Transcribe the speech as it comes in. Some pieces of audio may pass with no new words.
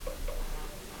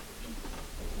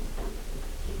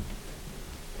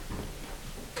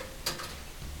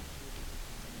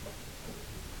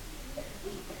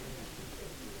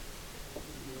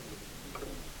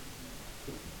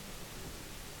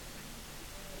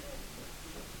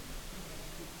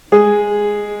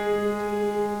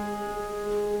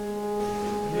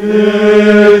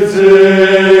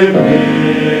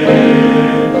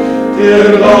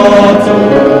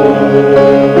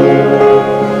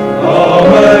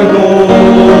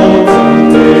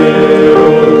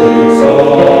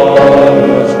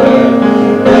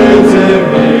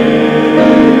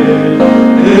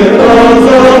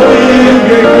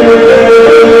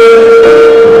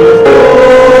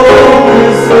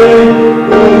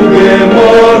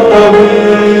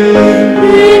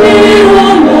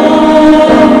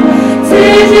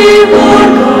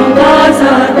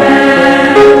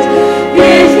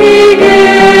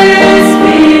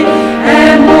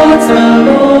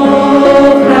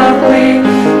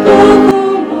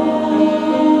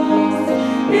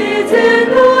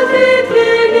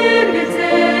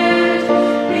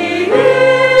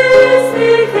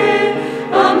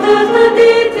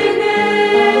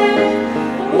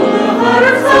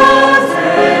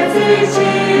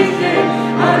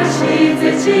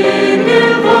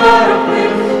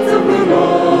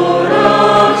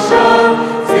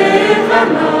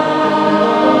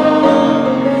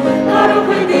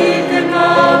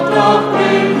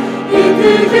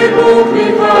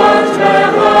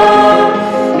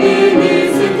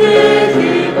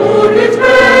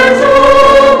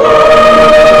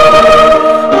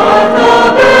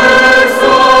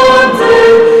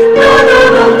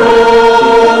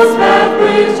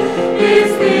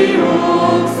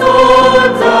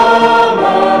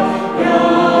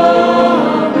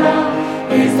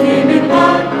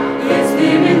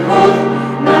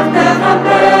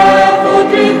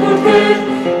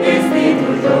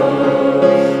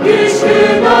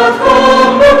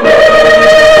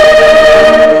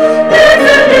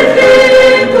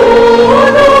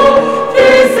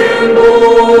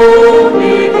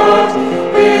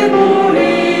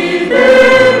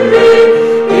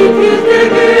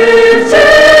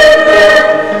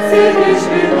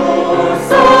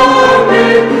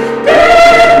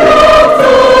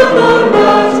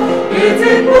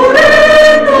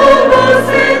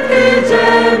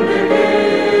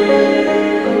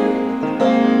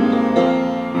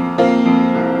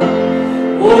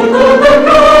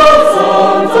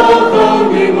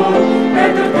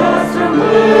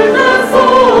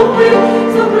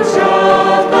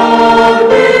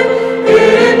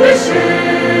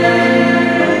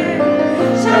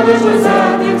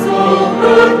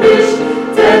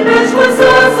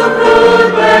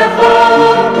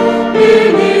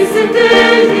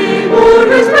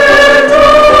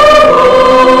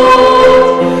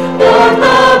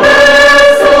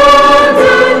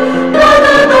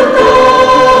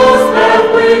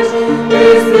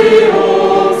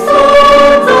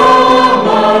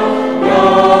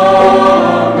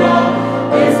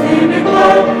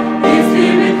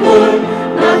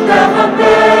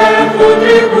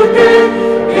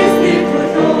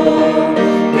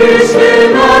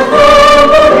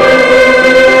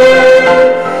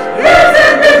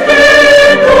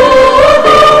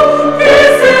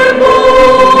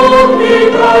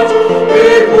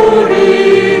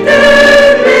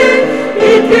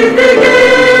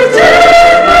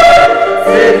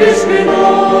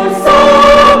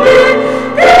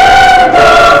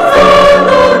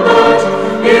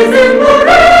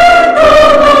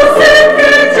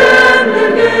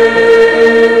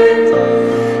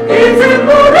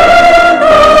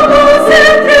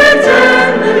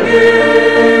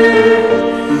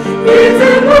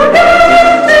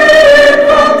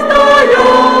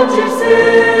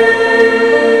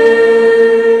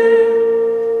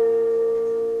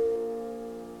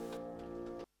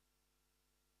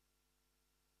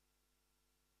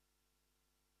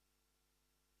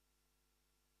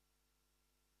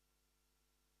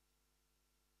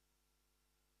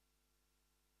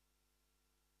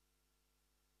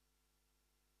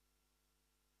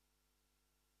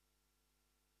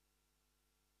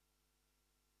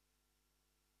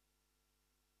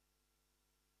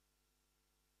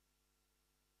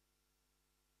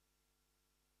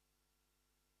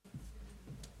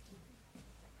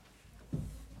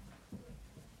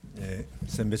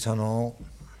샌베차노,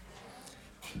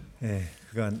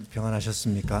 그간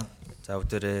평안하셨습니까? За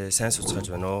бүгдээрээ сайн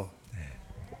суцгааж байна уу?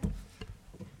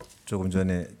 조금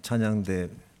전에 찬양대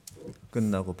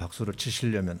끝나고 박수를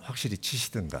치시려면 확실히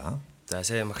치시든가. За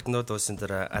сая магтнууд уусан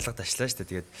дараа алга ташлаа шүү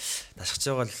дээ. Тэгээд дасгаж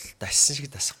байгаа л дассан шиг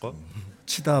дасахгүй.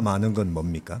 치다 마는 건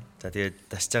뭡니까? За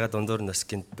тэгээд дасж байгаа дундуур нь бас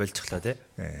гинт болчихлоо тий.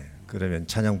 그러면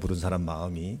찬양 부른 사람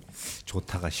마음이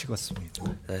좋다가 식었습니다.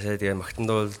 За сая тэгээд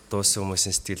магтнууд дуусан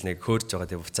хүмүүсийн сэтгэл нэг хөөрж байгаа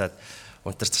тэгээд буцаад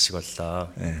унтарчих шиг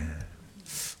боллоо.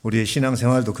 우리의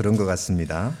신앙생활도 그런 것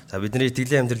같습니다. За бидний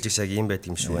итгэлийн амьдрал жигсааг ийм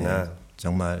байдаг юм шиг байна.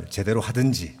 정말 제대로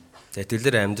하든지 За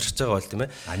итгэлээр амьдрах байгаа бол тийм ээ.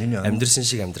 아니면 Амьдрсан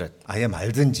шиг амьдраад. 아예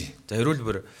말든지 За эрүүл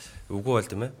бүр үгүй бол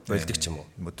тийм ээ. Болдог ч юм уу.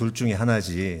 뭐 둘 중에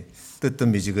하나지 뜨뜻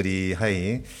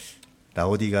미지그리하이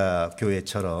라오디가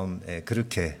교회처럼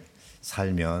그렇게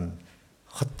살면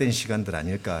헛된 시간들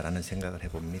아닐까라는 생각을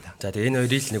해봅니다. За тэгээ энэ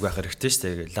хоёрыг л нэг байх хэрэгтэй шүү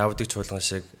дээ. Лавдыг чуулган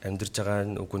шиг амьдрж байгаа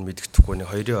нь үгүй нь мэддэхгүй нэг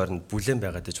хоёрын хооронд бүлээн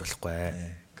байгаад иж болохгүй.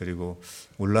 그리고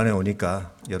울란에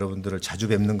오니까 여러분들을 자주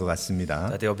뵙는 것 같습니다.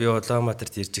 За тэгээ би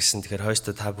Улаанбаатарт ирж гисэн тэгэхээр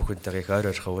хойштоо та бүхэнтэйгээ их ойр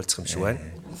ойрхон уулзах юм шиг байна.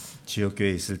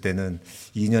 지역교회 있을 때는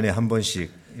 2년에 한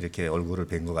번씩 이렇게 얼굴을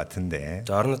뵌 것 같은데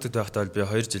За орон нутагт байхдаа бол би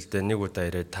 2 жилдээ нэг удаа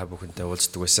ирээд та бүхэнтэй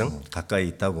уулздаг байсан.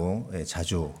 가까이 있다고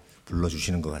자주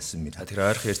불러주시는 것 같습니다. Тэр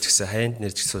ойрхон ирж гисэн хайнд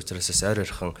нэрж гисэн учраас ойр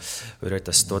ойрхон өрөөд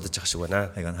бас дуудаж ах шиг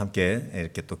байна. 하여간 함께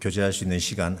이렇게 또 교제할 수 있는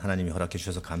시간 하나님이 허락해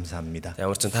주셔서 감사합니다.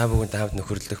 Ямар ч та бүхэнтэй хамт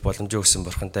нөхөрлөх боломжийг өгсөн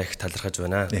бурхантай их талархаж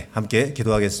байна. 네, 함께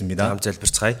기도하겠습니다. Хамт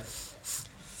залбирцгаая.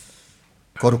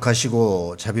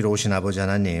 거룩하시고 자비로우신 아버지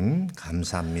하나님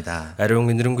감사합니다. Ариун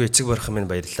энэрэнгүй эцэг бурхан минь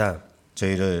баярлалаа.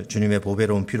 저희를 주님의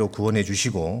보배로운 피로 구원해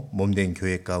주시고 몸된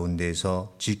교회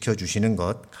가운데에서 지켜 주시는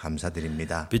것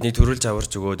감사드립니다. Бидний төрүүлж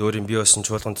аварч өгөөд өөрийн бие болсон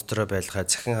чуулган дотроо байлгаа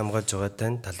захин хамгаалж байгаа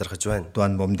тань талархаж байна.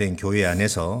 또한 몸된 교회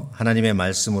안에서 하나님의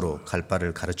말씀으로 갈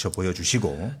바를 가르쳐 보여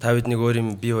주시고 Та биднийг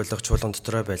өөрийн бие болох чуулган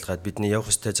дотроо байлгаад бидний явах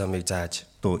ёстой замыг зааж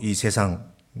또 이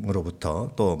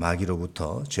세상으로부터 또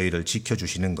마귀로부터 저희를 지켜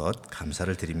주시는 것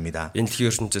감사를 드립니다. энэ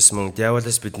дэлхийн ертөнцөөс мөн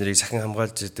диаволоос биднийг захин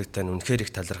хамгаалж идэг тань үнэхээр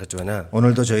их талархаж байна.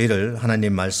 오늘도 저희를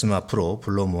하나님 말씀 앞으로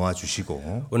불러 모아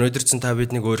주시고 Өнөөдөр ч та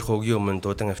биднийг өөрийнхөө өгийн өмнө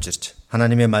дуудан авчирч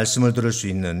하나님의 말씀을 들을 수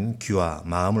있는 귀와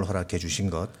마음을 허락해 주신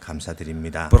것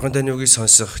감사드립니다. Бурхан таны үгийг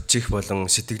сонсох чих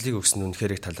болон сэтгэлийг өгсөн нь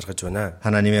үнэхээр их талархаж байна.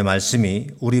 하나님의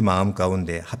말씀이 우리 마음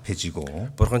가운데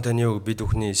합해지고 Бурхан таны үг бид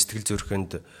бүхний сэтгэл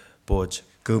зүрхэнд бууж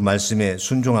그 말씀의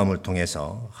순종함을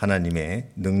통해서 하나님의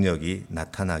능력이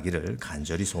나타나기를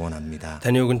간절히 소원합니다.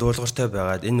 таны үгэнд дуулууртай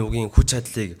байгаад энэ үгийн хүч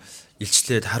чадлыг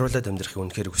илчлээд харуулад амьдрахыг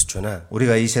үнэхээр хүсэж байна.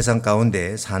 우리가 이 세상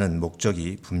가운데 사는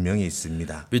목적이 분명히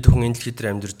있습니다. Бид бүхэн энэ дэлхийд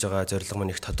амьдарч байгаа зорилго маань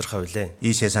их тодорхой билээ.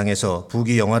 이 세상에서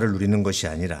부귀 영화를 누리는 것이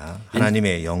아니라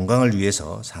하나님의 영광을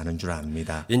위해서 사는 줄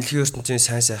압니다. Энэ дэлхийн ертөнцийн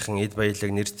сайн сайхан эд баялаг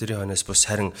нэр төрийн хойноос бус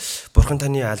харин Бурхан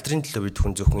таны алдрын төлөө бид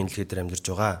хүн зөвхөн энэ дэлхийд амьдарч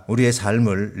байгаа. 우리의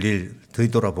삶을 늘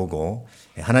되돌아보고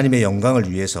하나님의 영광을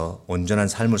위해서 온전한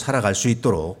삶을 살아갈 수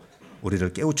있도록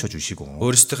우리를 깨우쳐 주시고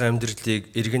Өөрсдийнхөө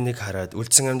амьдралыг эргэн нэг хараад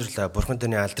үлдсэн амьдралаа Бурхан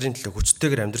таны алдрын төлөө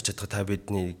хүчтэйгээр амьдарч чадах та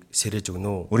биднийг сэрэж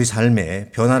өгнө. 우리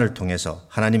삶의 변화를 통해서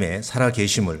하나님의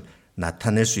살아계심을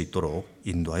나타낼 수 있도록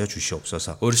인도하여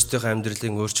주시옵소서. Өөрсдийнхөө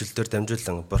амьдралын өөрчлөлтөөр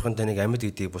дамжуулан Бурхан таныг амьд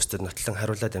гэдгийг бусдад нотлон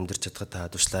харуулад амьдарч чадхад та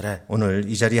туслаарай. 오늘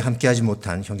이 자리에 함께하지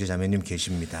못한 형제자매님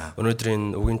계십니다.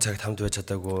 Өнөөдрийн үгийн цагт хамт байж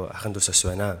чадаагүй ахын дүүс ос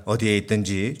байна. 어디에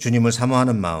있든지 주님을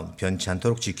사모하는 마음 변치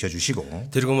않도록 지켜주시고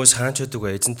Тэр хүмүүс хаанч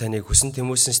удаагүй эзэн таныг хүсэн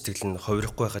тэмүүлсэн сэтгэл нь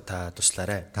ховрихгүй байхад та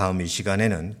туслаарай. 다음 이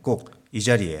시간에는 꼭 이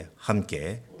자리에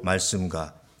함께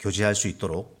말씀과 교제할 수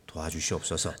있도록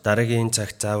도와주시옵소서. Дараагийн энэ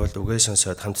цагт заавал үгээ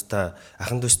сонсоод хамтдаа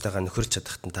ахын дүүстайгаа нөхөрч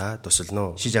чадахад нь та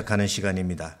тусална. 시작하는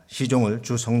시간입니다. 시종을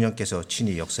주 성령께서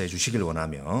친히 역사해 주시길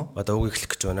원하며 Одоо үг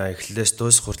эхлэх гэж байна. Эхлэлээс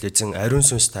дуусах хүртэл эзэн ариун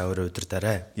сүнс та өөрөө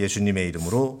удирдаарай. 예수님의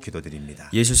이름으로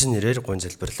기도드립니다. Есүсийн нэрээр гун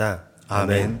залбирлаа.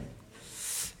 아멘.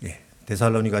 예,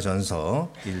 데살로니가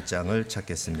전서 1장을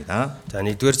찾겠습니다. За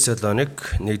 1-р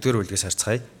Тесалоник 1-р бүлгээс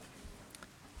харцгаая.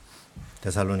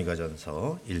 데살로니가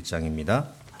전서 1장입니다.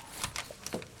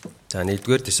 За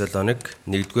 1-р Тесалоник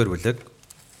 1-р бүлэг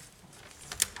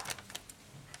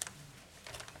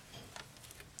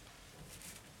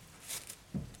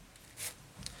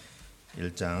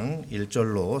 1장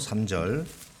 1절로 3절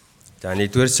За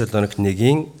 1-р Тесалоник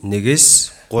 1-ийн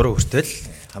 1-ээс 3 хүртэл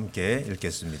함께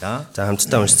읽겠습니다. за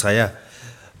хамтдаа уншицгаая.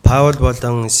 Паул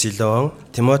болон Силон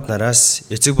Тимот нараас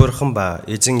эцэг бурхан ба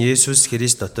эзэн Есүс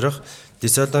Христ доторх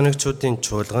Тесалоникчуудын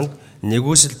чуулганд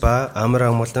нэгүсэл ба амар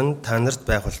амгалан та нарт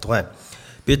байх болтугай.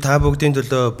 Би та бүгдийн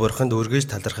төлөө бурханд үргэж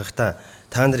талархахдаа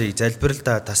та нарыг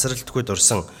залбиралдаа тасралтгүй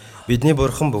дурсан. Бидний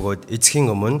бурхан бөгөөд эцгийн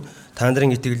өмнө та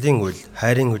нарын итгэлийн үйл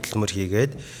хайрын хөдөлмөр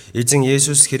хийгээд эзэн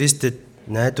Есүс Христэд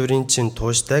найдварын чинь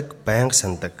туушдаг байнга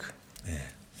сандаг.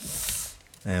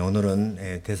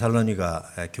 오늘은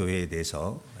데살로니가 교회에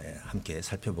대해서 함께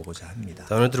살펴보고자 합니다.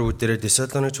 За өнөөдөр бүгдээрээ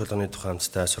Тесалоник чуулганы тухай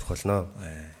хамтдаа сурах болно.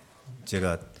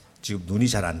 제가 지금 눈이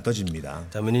잘 안 떠집니다.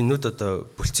 За миний нүд одоо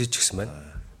бүлцэж гисэн байна.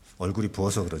 얼굴이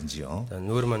부어서 그런지요. За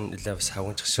нүүр маань нэлээд бас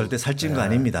хавгончих шүү. 절대 살찐 거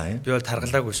아닙니다. Би бол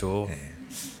таргалаагүй шүү.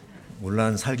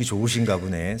 물론 살기 좋으신가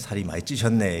보네. 살이 많이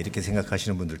찌셨네. 이렇게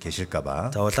생각하시는 분들 계실까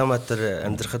봐. За Улаанбаатар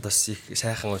амьдрахад бас их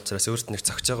сайхан учраас өөрт нь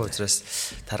зогсож байгаа учраас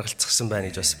таргалцсан байна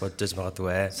гэж бас бодож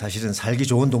магадгүй. 사실은 살기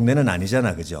좋은 동네는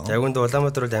아니잖아. 그죠? За юунд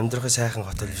Улаанбаатар бол амьдрахад сайхан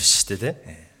хот биш шүү дээ, тэ?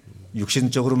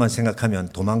 육신적으로만 생각하면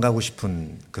도망가고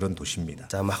싶은 그런 도시입니다.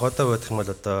 За Махбодоо бодох юм бол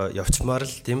одоо явчмаар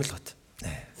л тийм л бат.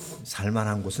 네,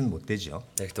 살만한 곳은 못 되죠.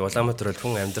 Тэгэхдээ Улаанбаатар бол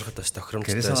хүн амьдрахад бас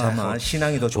тохиромжтой 그래서 아마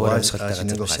신앙이 더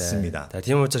좋아지는 것 같습니다. За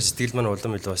тийм учраас сэтгэл маань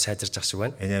улам илүү сайжирч ах шиг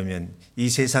байна. 왜냐하면 이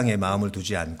세상에 마음을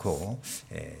두지 않고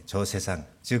저 세상,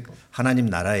 즉 하나님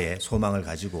나라의 소망을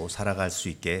가지고 살아갈 수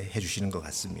있게 해주시는 것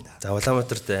같습니다. За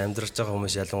Улаанбаатарт амьдрах байгаа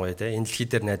хүмүүс ялангуяа те энэ дэлхий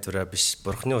дээр найдвараа биш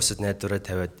Бурхны усад найдвараа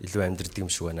тавиад илүү амьдрдаг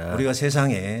юм шиг байна. 우리가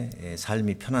세상에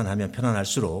삶이 편안하면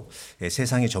편안할수록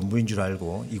세상이 전부인 줄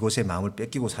알고 이곳에 마음을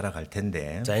뺏기고 살아갈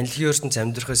텐데 За энэ дэлхийн ертөнц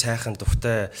амьдрахыг сайхан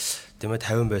тухтай тийм ээ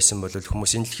 50 байсан бол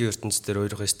хүмүүс энэ дэлхийн ертөнц дээр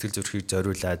өөрийнхөө сэтгэл зүрхийг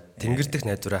зориулаад тэнгэр дэх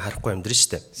найдвараа харахгүй амьдрын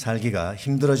штэ. 살기가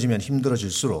힘들어지면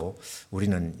힘들어질수록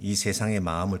우리는 이 세상의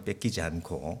마음을 뺏기지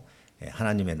않고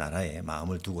하나님의 나라에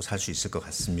마음을 두고 살 수 있을 것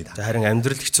같습니다. За харин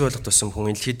амьдрал хэцүү болох тусам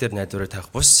хүн энэ дэлхий дээр найдвараа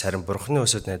тавих бус харин Бурхны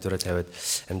усад найдвараа тавиад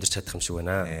амьдрч чадах юм шиг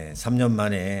байна. 3년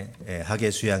만에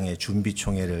학예 수양의 준비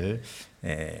총회를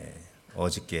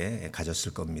어저께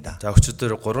가졌을 겁니다. За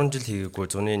өчигдөр 3 жил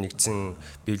хийгээгүй зуны нэгдсэн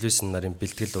библиэс нарын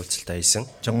бэлтгэл уулзалтаа хийсэн.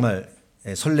 정말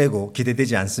설레고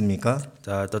기대되지 않습니까?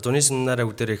 За одоо зуны семинараа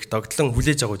бүгдээр их догтлон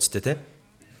хүлээж байгаа үстэй те.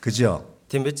 그죠?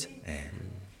 Тийм биз?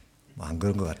 뭐 안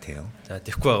그런 것 같아요. За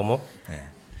тэхгүй байгаа юм уу?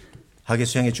 학예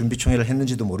수양의 준비 총회를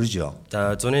했는지도 모르죠.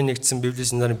 За зуны нэгдсэн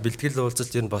библиэс нарын бэлтгэл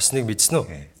уулзалт ер нь босныг мэдсэн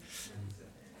үү?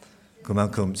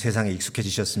 그만큼 세상에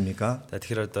익숙해지셨습니까? За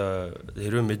тэгэхээр одоо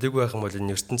хэрвээ мэдээгүй байх юм бол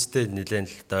энэ ертөнцтэй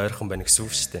нэлээд ойрхон байна гэсэн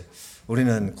үг шүү дээ.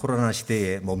 우리는 코로나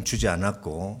시대에 멈추지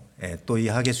않았고 또 이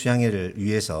학예 수양회를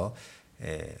위해서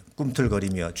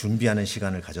꿈틀거리며 준비하는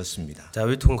시간을 가졌습니다. За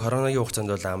бид хүн коронавигийн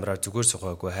хугацаанд бол амраа зүгээр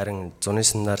суугаагүй харин зуны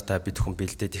семинартаа бид хүн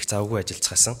бэлдээд их завгүй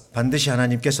ажиллацгаасан. 반드시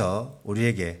하나님께서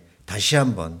우리에게 다시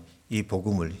한번 이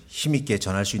복음을 힘있게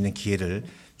전할 수 있는 기회를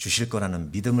주실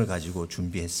거라는 믿음을 가지고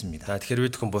준비했습니다. За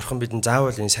тэгэхээр бид хүн бурхан бидэнд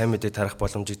заавал энэ сайн мэдээг тарах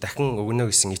боломжийг дахин өгнө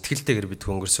гэсэн итгэлтэйгээр бид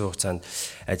хүн өнгөрсөн хугацаанд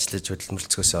ажиллаж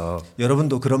хөдөлмөрлцгөөсөө.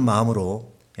 여러분도 그런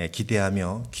마음으로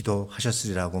기대하며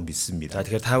기도하셨으리라고 믿습니다. За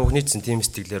тэгэхээр та бүхний чинь тийм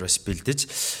сэтгэлээр бас бэлдэж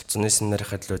зуны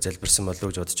семинарынхаа төлөө залбирсан болов уу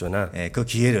гэж бодож байна. 그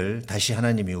기회를 다시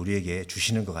하나님이 우리에게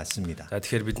주시는 것 같습니다. За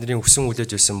тэгэхээр бидний өсөн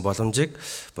үлээж өгсөн боломжийг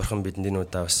бурхан бидэнд энэ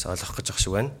удаа бас олгох гэж ах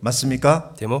шиг байна.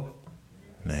 맞습니까? Тийм үү?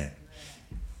 네.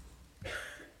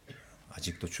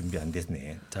 아직도 준비 안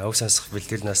됐네. За үг сонсох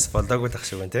бэлтгэл нас болоогүй л ах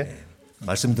шиг байна те.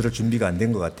 말씀 들을 준비가 안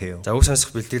된 것 같아요. За үг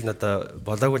сонсох бэлтгэл надаа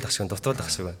болоогүй л ах шиг дутуул ах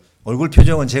шиг байна. 얼굴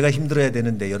표정은 제가 힘들어야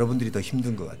되는데 여러분들이 더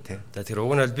힘든 것 같아. За тэр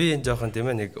уг нь бол би энэ жоохон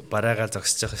тийм ээ нэг бараагаа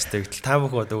зогсож явах хэрэгтэй. Гэтэл та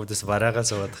бүхэн одоо үүдээс бараагаа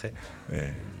суугадах юм.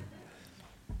 네.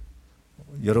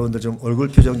 여러분들 좀 얼굴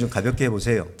표정 좀 가볍게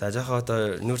해보세요. За жоохон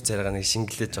одоо нүр царайгаа нэг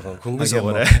шингэлээд жоохон хөнгөн 하긴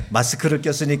뭐 суугаарай. 마스크를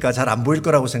꼈으니까 잘 안 보일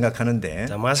거라고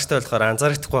생각하는데 За масктай болохоор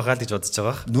анзаарахгүй байгаа л гэж бодож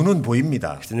байгаа. 눈은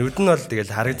보입니다. Гэтэ нүд нь бол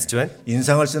тэгэл харагдаж байна.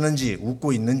 인상을 쓰는지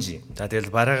웃고 있는지 За тэгэл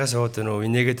бараагаа сууд өнөө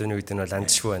инээгээд өнөө гэдэг нь бол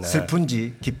андшгүй байна.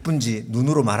 슬픈지 기쁜지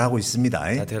눈으로 말하고 있습니다.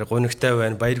 За тэгэл гунигтай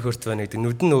байна, баяр хөөрт байна гэдэг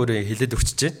нүд нь өөрөө хэлээд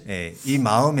өгчөж. 이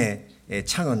마음의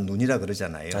창은 눈이라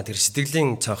그러잖아요. За тэр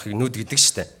сэтгэлийн цонхыг нүд гэдэг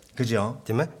штэ. 그죠?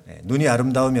 Тийм ээ? 눈이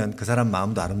아름다우면 그 사람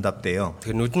마음도 아름답대요.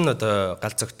 Тэгэхээр нүд нь одоо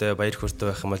галзуутай, баяр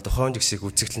хөөртэй байх юм бол тухайн жигсийг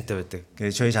үзэгдлэнтэй байдаг.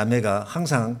 그래서 저희 자매가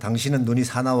항상 당신은 눈이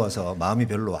사나워서 마음이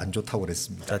별로 안 좋다고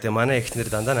그랬습니다. За тэгээ манай эхнэр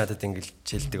дандаа надад ингэж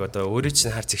хэлдэг одоо өөрийн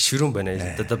чинь хар зэг ширүүн байна.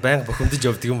 Одоо байнга бохомдож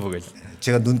явдаг юм бо гэл.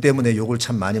 제가 눈 때문에 욕을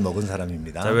참 많이 먹은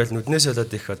사람입니다. За байл нүднээс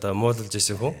болоод их одоо муулж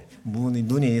исэн хүн.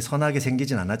 눈이 선하게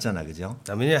생기진 않았잖아, 그죠?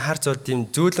 За миний харц бол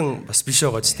тийм зөөлөн бас биш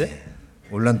байгаа ч тийм.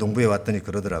 올란 동부에 왔더니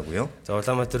그러더라고요. За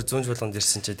Улаанбаатар зүүн чуулганд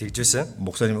ирсэн чинь тэгжсэн.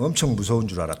 목사님 엄청 무서운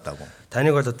줄 알았다고.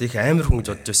 Таныг бол одоо их амар хүн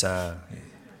гэж бодож байсан.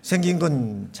 생긴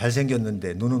건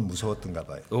잘생겼는데 눈은 무서웠던가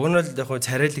봐요. Уг нь бол яг хөө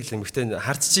царайлаг юм. Гэхдээ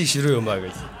харц чи ширүү юм аа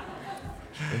гэж.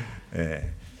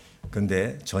 예.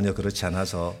 근데 전혀 그렇지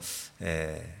않아서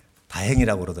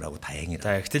다행이라고 그러더라고. 다행이라.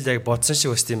 За гэтэл яг бодсон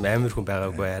шиг бас тийм амар хүн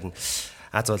байгаагүй харин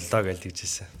аз боллоо гэж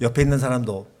тэгжсэн. 옆에 있는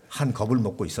사람도 한 겁을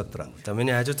먹고 있었더라고. За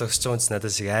миний хажуу зогсож байгаа хүн надад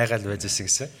шиг айгаал байж ирсэн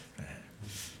гэсэн.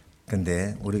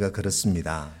 근데 우리가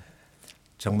그렇습니다.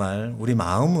 정말 우리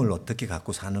마음을 어떻게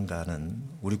갖고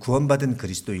사는가는 우리 구원받은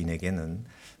그리스도인에게는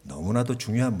너무나도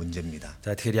중요한 문제입니다.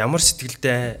 За тэгэхээр ямар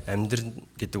сэтгэлтэй амьдрын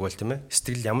гэдэг бол тийм ээ.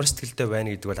 Сэтгэл ямар сэтгэлтэй байна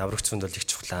гэдэг бол аврагчсанд бол их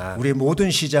чухлаа. 우리의 모든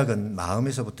시작은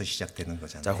마음에서부터 시작되는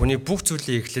거잖아요. За хүний бүх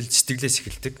зүйлийн эхлэл сэтгэлээс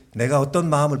эхэлдэг. 내가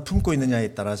어떤 마음을 품고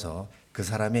있느냐에 따라서 그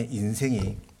사람의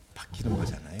인생이 바뀌는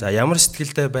거잖아요. За ямар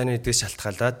сэтгэлтэй байна гэдгээс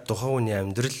шалтгаалаад тухайн хүний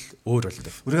амьдрал өөр болдог.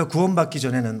 우리가 구원받기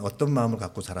전에는 어떤 마음을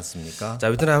갖고 살았습니까?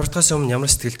 За бид нар аврагдахаас өмнө ямар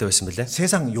сэтгэлтэй байсан бэлээ?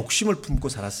 세상 욕심을 품고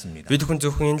살았습니다. Бид хүн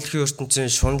зөвхөн энэ дэлхийн ертөнцийн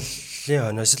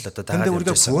шунлалын хойноос л одоо 그런데 дагаад 우리가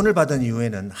явж байсан. 구원을 받은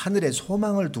이후에는 하늘에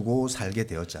소망을 두고 살게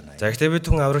되었잖아요. За гэхдээ бид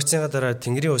хүн аврагдсангаа дараа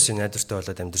Тэнгэрийн улсын найдвартай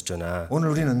болоод амьдарч байна.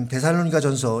 오늘 우리는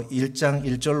데살로니가전서 1장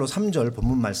 1절로 3절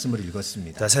본문 말씀을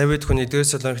읽었습니다. За сайн бид хүн 1-р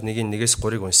Те살оник 1-1-ээс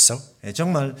 3-ыг уншсан.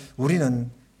 정말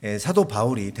우리는 사도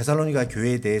바울이 데살로니가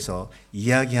교회에 대해서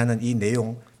이야기하는 이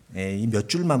내용 이 몇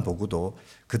줄만 보고도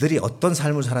그들이 어떤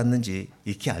삶을 살았는지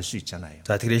익히 알 수 있잖아요.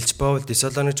 За тэгэхээр Илч Паул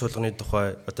Тессалоник чуулганы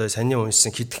тухай одоо саний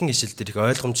уншсан хитгэн ишлэл들 их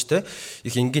ойлгомжтой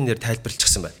их энгийнээр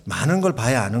тайлбарлчихсан байна. 많은 걸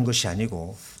봐야 아는 것이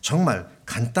아니고 정말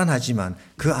간단하지만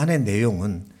그 안의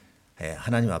내용은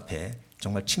하나님 앞에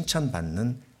정말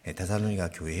칭찬받는 데살로니가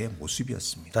교회의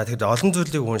모습이었습니다. За тэгэхээр олон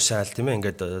зүйлийг уншаал тийм ээ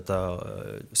ингээд одоо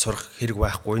сурах хэрэг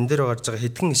байхгүй. Энэ дээр гарч байгаа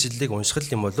хитгэн ишлэлийг унших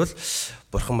юм бол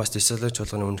бурхан бас Тессалоник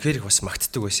чуулганы үнэхээр их бас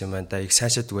магтдаг байсан юм байна. Да их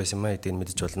сайшаадаг байсан юм аа гэдгийг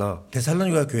мэдэж болно.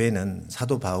 데살로니가 교회는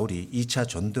사도 바울이 2차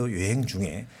전도 여행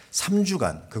중에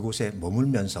 3주간 그곳에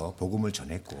머물면서 복음을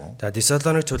전했고 За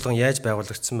Тессалоник чуулган яаж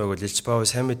байгуулагдсан байг бол Илч Паул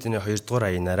сайн мэдээний 2 дугаар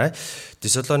аянаараа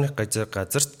Тессалоник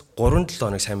газарт 3-7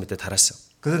 хоног сайн мэдээ тараасан.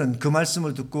 그들은 그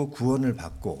말씀을 듣고 구원을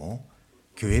받고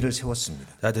교회를 세웠습니다.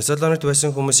 За Тессалоникт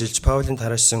байсан хүмүүс Илч Паулын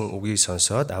тараасан үгийг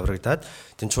сонсоод аврагдаад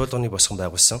тэн чуулганыг босгон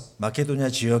байгуулсан.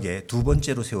 마케도니아 지역에 두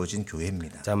번째로 세워진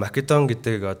교회입니다. За Македон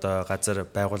гэдэг одоо газар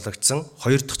байгуулагдсан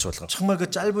 2 дахь чуулган. 정말 그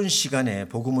짧은 시간에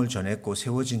복음을 전했고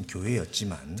세워진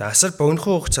교회였지만 За асар богино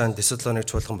хугацаанд Тессалоник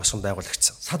чуулган босгон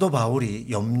байгуулагдсан. 사도 바울이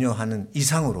염려하는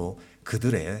이상으로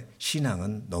그들의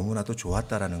신앙은 너무나도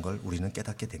좋았다라는 걸 우리는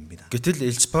깨닫게 됩니다. Гэтэл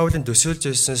Илч Паулын төсөөлж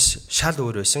байснаас шал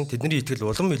өөр байсан. Тэдний итгэл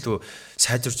улам илүү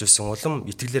сайжирч байсан. Улам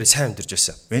итгэлээр сайн амьдарч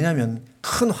байсан. 왜냐하면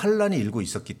큰 환란이 일고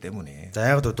있었기 때문에 За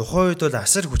яг тухайн үед бол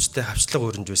асар хүчтэй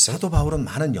хавчлага өрнж байсан. 사도 바울은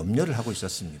많은 염려를 하고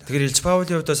있었습니다. Тэгэхээр Илч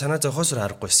Паулын хувьд санаа зовхосоор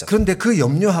харахгүй байсан. 그런데 그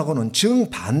염려하고는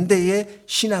정반대의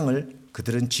신앙을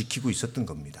그들은 지키고 있었던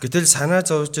겁니다. Гэтэл санаа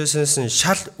зовж байснаас нь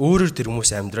шал өөрөөр тэр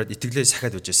хүмүүс амьдраад итгэлээ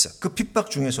сахиад байж байсан. 그 핍박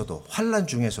중에서도 환란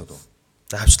중에서도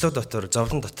За хавчлага дотор,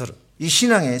 зовлон дотор 이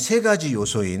신앙의 세 가지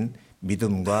요소인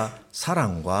믿음과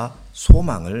사랑과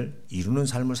소망을 이루는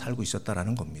삶을 살고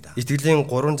있었다라는 겁니다.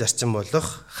 итгэлийн 3 зарчим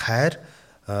болох хайр,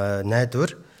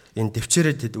 найдвар энэ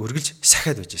дэвчээрээ тэд үргэлж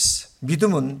сахиад байж байсан.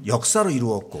 믿음은 역사로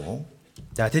이루었고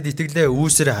За тэд итгэлээ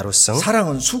үүсээрээ харуулсан.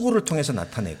 사랑은 수고를 통해서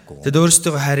나타냈고 Тэд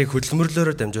өөрсдөө хайрыг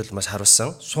хөдөлмөрлөөр дамжуулмаас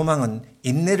харуулсан. 소망은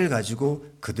인내를 가지고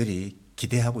그들이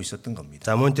기대하고 있었던 겁니다.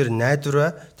 За мөн тэр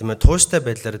найдвараа тийм ээ тууштай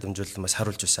байдлаараа дамжуулмаас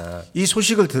харуулж байсан. 이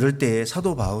소식을 들을 때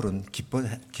사도 바울은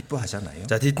기뻐하잖아요.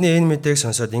 За тэдний энэ мэдээг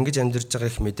сонсоод ингэж амьдарч байгаа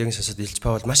их мэдээг сонсоод Илч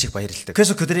Паул маш их баярлдаг.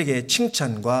 그래서 그들에게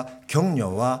칭찬과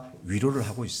격려와 위로를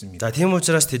하고 있습니다. За тийм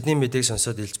учраас тэдний мэдээг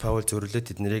сонсоод Илч Паул зөвлөлөө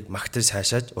тэднийг магтаж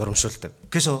сайшааж урамшуулдаг.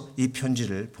 그래서 이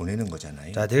편지를 보내는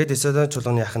거잖아요. За тэгээд Тессалоник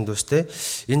чуулганы ахын дүүстэй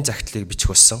энэ загтлыг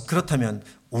бичих болсон. 그렇다면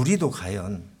우리도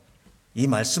과연 이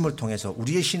말씀을 통해서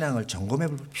우리의 신앙을 점검해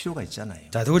볼 필요가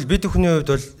있잖아요. За тэгвэл бид бүхний хувьд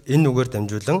бол энэ үгээр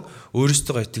дамжуулан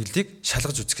өөрсдөө итгэлийг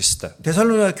шалгаж үзэх ёстой.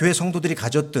 데살로니가 교회 성도들이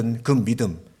가졌던 그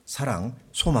믿음, 사랑,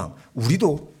 소망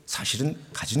우리도 사실은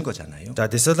가진 거잖아요. За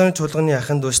Тессалоник чуулганы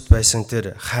ахын дүүст байсан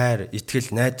тэр хайр,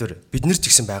 итгэл, найдвар бид нар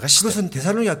ч гэсэн байгаа шүү дээ. 그것은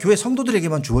데살로니가 교회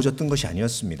성도들에게만 주어졌던 것이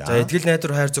아니었습니다. За итгэл,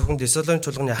 найдвар, хайр зөвхөн Тессалоник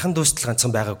чуулганы ахын дүүст л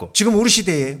ганцхан байгаагүй. 지금 우리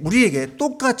시대에 우리에게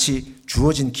똑같이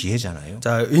주어진 기회잖아요.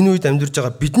 За энэ үед амьдарч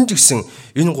байгаа бидэнд ч гэсэн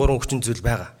энэ 3 хүчин зүйл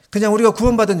байгаа. 그냥 우리가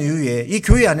구원받은 이후에 이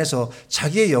교회 안에서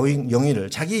자기의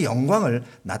영예를, 자기의 영광을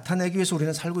나타내기 위해서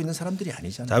우리는 살고 있는 사람들이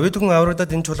아니잖아요. За бид хүн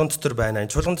аврагдаад энэ чуулган дотор байна. Энэ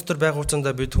чуулган дотор байх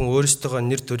хугацаанд бид хүн өөрсдөө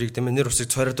нэр төрийг тийм нэр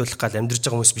усыг цоройдуулах гал амьдарч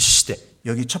байгаа хүмүүс биш шүү дээ.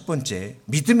 여기 첫 번째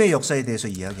믿음의 역사에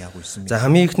대해서 이야기하고 있습니다. За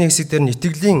хамгийн ихний хэсэг дээр нь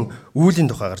итгэлийн үүлийн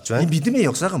тухай гарч 이 байна. 믿음의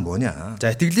역사가 뭐냐?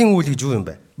 За итгэлийн үйл гэж юу юм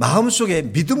бэ? 마음속에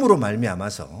믿음으로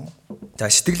말미암아서 За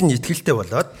сэтгэл нь итгэлтэй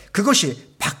болоод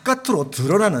그것이 바깥으로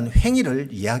드러나는 행위를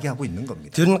이야기하고 있는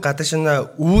겁니다. тэр нь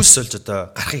гадагшнаа үүс болж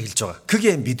одоо гарахыг хэлж байгаа.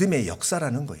 그게 믿음의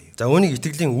역사라는 거예요. За үүнийг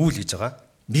итгэлийн үйл гэж байгаа.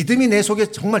 믿음이 내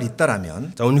속에 정말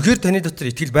있다라면 За үнэхээр таны дотор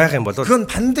итгэл байгаа юм бол 그건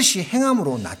반드시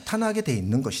행함으로 나타나게 돼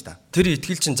있는 것이다. тэр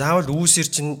итгэл чинь заавал үүсэр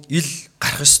чинь ил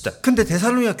гарах ёстой. 근데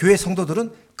데살로니가 교회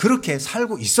성도들은 그렇게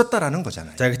살고 있었다라는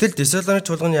거잖아요. За гэтэл Тессалоник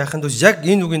чуулганы ахын дүүс яг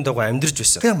энэ үгийн дагуу амьдарч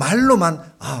байсан. 그냥 말로만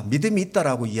믿음이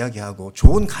있다라고 이야기하고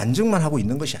좋은 간증만 하고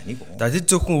있는 것이 아니고 За тэд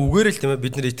зөвхөн үгээр л тийм ээ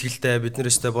бид нар итгэлтэй бид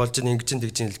нарөөсөө болж ин ингэж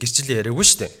тэгж ин гэрчлэл яриаггүй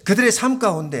шүү дээ. 그들의 삶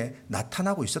가운데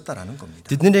나타나고 있었다라는 겁니다.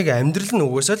 Тэдний амьдрал нь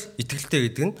угаасаа л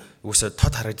итгэлтэй гэдэг нь угаасаа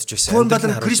тод харагдаж байсан.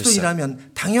 구원받은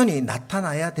그리스도인이라면 당연히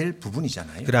나타나야 될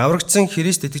부분이잖아요. 그래 аврагдсан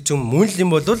Христ итгэж мөн л юм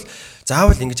бол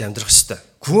заавал ингэж амьдрах ёстой.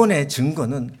 구원의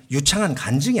증거는 유창한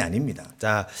간증이 아닙니다.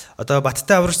 За одоо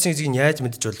баттай аврагчдын эзийг нь яаж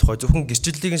мэдэж болох вэ? Зөвхөн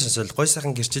гэрчлэлийг сонсоод гой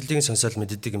сайхан гэрчлэлийг сонсоод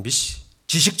мэддэг юм биш.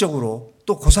 지식적으로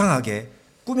또 고상하게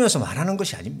꾸며서 말하는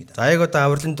것이 아닙니다. За яг одоо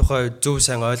авралын тухай зөв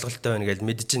сайн ойлголттой байна гэж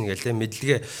мэдэж ийн гээл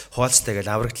мэдлэгээ хуваалцтай гэж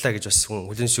аврагтлаа гэж бас хүн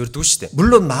хүлэн зөвшөөрдөг шүү дээ.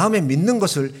 물론 마음에 믿는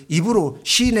것을 입으로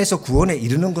시인해서 구원에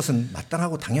이르는 것은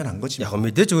마땅하고 당연한 거지만 Яг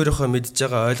мэдээж өөрийнхөө мэдж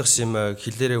байгаа ойлгос юм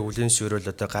хэлээрээ хүлэн зөвшөөрөл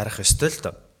одоо гарах ёстой л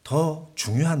доо. 더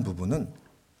중요한 부분은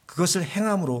그것을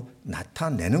행함으로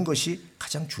나타내는 것이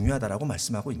가장 중요하다라고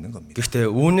말씀하고 있는 겁니다. Гэхдээ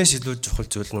үүнээс илүү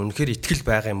чухал зүйл нь үнэхээр итгэл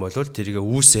байгаа юм бол тэрийг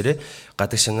үүсээрээ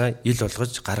гадагшинаа ил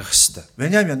болгож гаргах ёстой.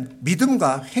 왜냐하면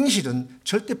믿음과 행실은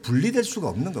절대 분리될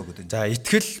수가 없는 거거든요. За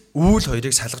итгэл үйл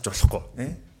хоёрыг салгаж болохгүй.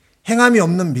 예? 행함이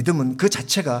없는 믿음은 그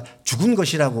자체가 죽은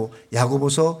것이라고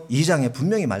야고보서 2장에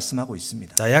분명히 말씀하고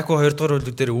있습니다. За яг 2 дугаар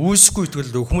бүлэг дээр үүсэхгүй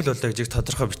итгэл өхмөл болоо гэж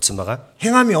тодорхой бичсэн байгаа.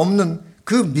 행함이 없는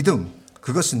그 믿음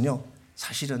그것은요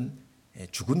사실은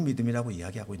죽은 믿음이라고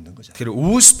이야기하고 있는 거잖아요. Тэгэхээр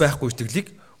үүс байхгүй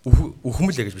итгэлийг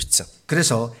өхмөлэ гэж бичсэн.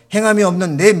 그래서 행함이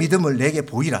없는 내 믿음을 내게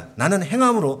보이라. 나는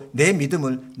행함으로 내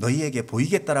믿음을 너희에게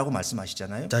보이겠다라고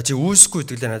말씀하시잖아요. За чи үүсэхгүй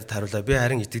итгэлээ надад харуулаа. Би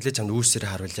харин итгэлээ чамд үүсээрээ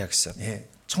харуулъя гэсэн. 예,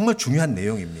 정말 중요한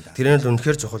내용입니다. Тэр нь л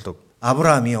үнэхээр чухал үг.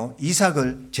 아브라함이요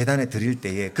이삭을 제단에 드릴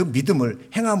때에 그 믿음을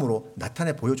행함으로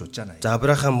나타내 보여줬잖아요. За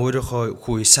Авраам өөрийнхөө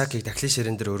хүү Исаакийг дахлын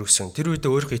ширэн дээр өргөсөн. Тэр үед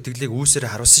өөрийнхөө итгэлийг үүсээрээ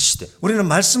харуулсан шүү дээ. 우리는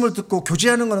말씀을 듣고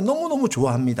교제하는 것은 너무너무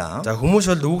좋아합니다. За хүмүүс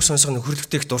бол үг сонсох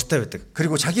нөхөрлөлтөйг дуртай байдаг.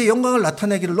 그리고 자기의 영광을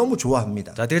나타내기를 너무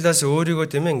좋아합니다. За тэгэл бас өөрийгөө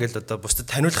тийм ээ ингээл одоо бусдад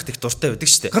таниулахад их дуртай байдаг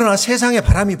шүү дээ. 그러나 세상에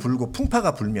바람이 불고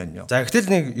풍파가 불면요. За гэтэл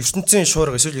нэг ертөнцийн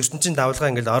шуурга эсвэл ертөнцийн давлгаа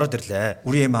ингээл ороод ирлээ.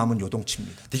 우리의 마음은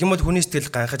요동칩니다. Тэгэх юм бол хүний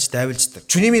сэтгэл ганхаж давилждаг.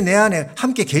 주님이 내 안에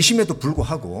함께 계심에도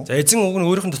불구하고 За эзэн уг нь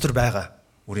өөрийнх нь дотор байгаа.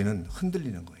 우리는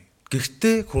흔들리는 거예요.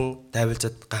 Гэхдээ хүн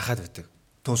давилжаад ганхаад байдаг.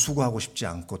 더 수고하고 싶지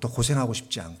않고 더 고생하고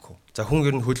싶지 않고 За хүн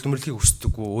ер нь хөдөлмөрлөхийг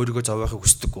хүсдэггүй, өөрийгөө зовоохыг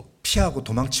хүсдэггүй. 피하고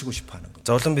도망치고 싶어하는 것.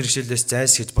 Зовлон бэрхшээлээс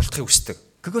зайлсхийж болохыг хүсдэг.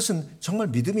 그것은 정말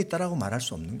믿음이 있다라고 말할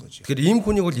수 없는 거죠. Тэгэхээр ийм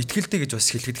хүнийг бол итгэлтэй гэж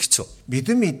бас хэлэхэд хэцүү.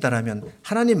 믿음이 있다라면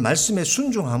하나님 말씀에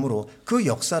순종함으로 그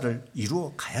역사를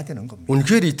이루어 가야 되는 겁니다.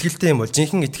 Үнэхээр итгэлтэй юм бол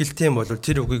жинхэнэ итгэлтэй юм бол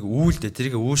тэр үгийг үйлдэ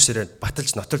тэрийг үүсээрээ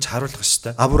баталж нотолж харуулах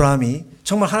ёстой. 아브라함이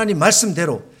정말 하나님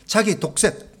말씀대로 자기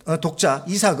독자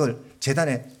이삭을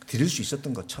제단에 드릴 수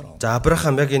있었던 것처럼 За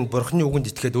Авраам яг энэ бурхны үгэнд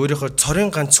итгээд өөрийнхөө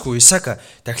цорын ганцгүй Исаак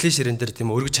дахлын ширэн дээр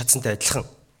тийм өргөж чадсантай адилхан.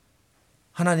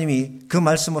 하나님이 그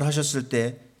말씀을 하셨을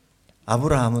때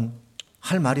아브라함은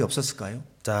할 말이 없었을까요?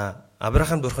 За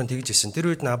Авраам бурхан тэгж хэлсэн. Тэр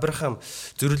үед нь Авраам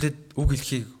зөрүүлээд үг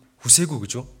хэлхийг хүсээгүй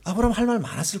гэж юу? 아브라함 할 말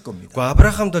많았을 겁니다. Гэхдээ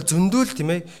Авраамд бол зөндөөл тийм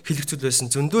ээ хэлэх зүйл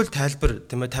байсан. зөндөөл тайлбар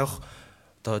тийм ээ тавих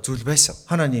одоо зүйл байсан.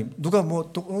 하나님 누가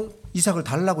이삭을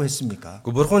달라고 했습니까?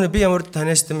 Гэхдээ бурхан би ямар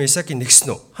танаас тийм Исаакийг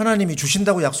нэгсэн үү? 하나님이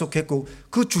주신다고 약속했고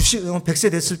그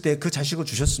 100세 됐을 때 그 자식을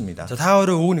주셨습니다. За та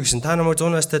өөрөө үг нэгсэн. Та намайг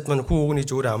 100 настайд маань хүү үг нэгж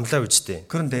өөрөө амлаа үсттэй.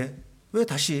 그런데 왜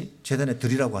다시 제단에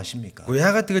드리라고 하십니까? Гэхдээ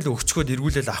яагаад тэгэл өгчгөөд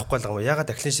эргүүлэл авахгүй байгаа юм бэ? Яагаад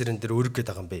дахлын ширэн дээр өргөх гээд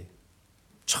байгаа юм бэ?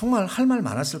 정말 할 말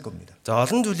많았을 겁니다. За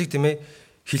олон зүйлийг тийм ээ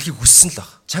хэлхийг хүссэн л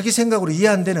баг. 자기 생각으로 이해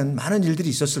안 되는 많은 일들이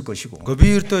있었을 것이고 Гэхдээ би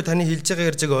өөртөө таны хэлж байгаа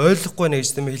ярьжийг ойлгохгүй байна гэж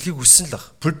тийм ээ хэлхийг хүссэн л баг.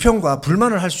 불평과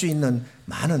불만을 할 수 있는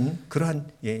많은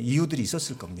그러한 이유들이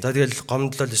있었을 겁니다. За тэгэл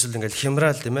гомдлол эсвэл ингээл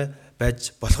хямраал тийм ээ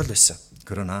байж болох л байсан.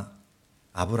 그러나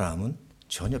아브라함은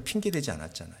전혀 핑계대지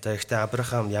않았잖아요. За ихтэй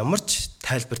Авраам ямар ч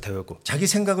тайлбар тавиагүй. 자기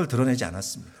생각을 드러내지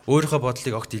않았습니다. Өөрийнхөө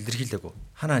бодлыг огт илэрхийлээгүй.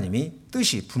 하나님이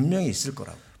뜻이 분명히 있을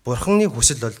거라고. Бурханы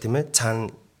хүсэл бол тийм ээ цаана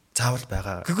заавал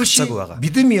байгаа. 그것이 гацаагүй байгаа.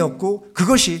 믿음이었고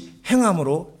그것이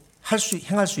행함으로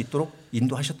행할 수 있도록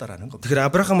인도하셨다라는 겁니다. Тэгэхээр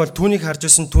Авраам бол түүнийг харж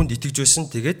байсан, түүнд итгэж байсан,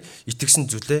 тэгээд итгэсэн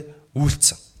зүйлээ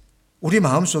үйлцсэн. 우리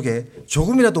마음속에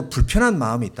조금이라도 불편한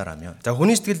마음이 있다라면 За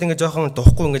хүний сэтгэлд ингээ жоохон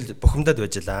духгүй ингээ бухимдаад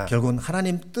байжлаа. 결국은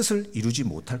하나님 뜻을 이루지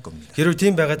못할 겁니다. Хэрвээ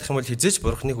тийм байгаад их юм бол хизээч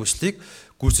бурхны хүслийг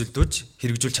гүйцэлдүүлж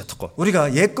хэрэгжүүлж чадахгүй.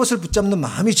 우리가 옛 것을 붙잡는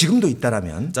마음이 지금도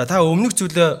있다라면 За та өмнөх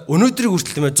зүйлээ өнөөдрийг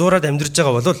хүртэл зуураад амьдрж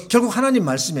байгаа бол 결국 하나님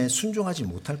말씀에 순종하지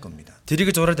못할 겁니다.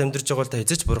 тэрийг зуураад амьдрж байгаа бол та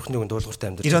хизээч бурхны үгэнд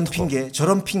дуулууртай амьдрж 이런 чадахгүй. 핑계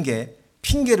저런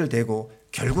핑계를 대고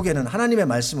결국에는 하나님의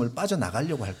말씀을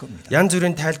빠져나가려고 할 겁니다. Янз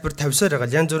бүрийн тайлбар тавьсаар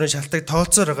байгаа, янз бүрийн шалтгааг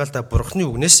тооцоор байгаа л та бурхны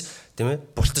үгнээс тийм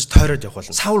ээ бултаж тойроод явах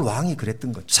болно. 사울 왕이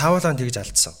그랬던 거죠. Саулан тэгж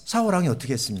алдсан. 사울 왕이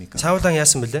어떻게 했습니까? Саулан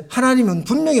яасан бэлээ? 하나님은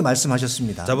분명히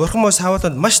말씀하셨습니다. За бурхан мөн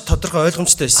Сауланд маш тодорхой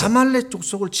ойлгомжтой байсан. 아말렉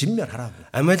족속을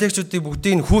진멸하라고. Амалекчүүдийг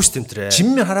бүгдийг нь хүүс тэмтрээ.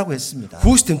 진멸하라고 했습니다.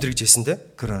 Хүүс тэмтрэж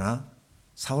хэлсэндэ. 그러나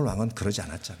사울 왕은 그러지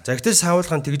않았잖아요. За гэтэл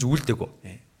Саулхан тэгж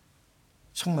үйлдэггүй.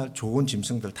 정말 좋은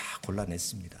짐승들 다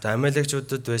골라냈습니다. За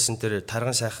Амалекчүүдэд байсан тэр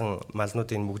тарган сайхан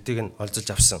малнуудын бүгдийг нь олзож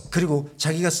авсан. 그리고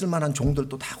자기가 쓸만한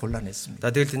종들도 다 골라냈습니다. За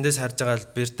тэгэл тэндээс харж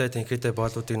байгаа бэртэй тэнхээтэй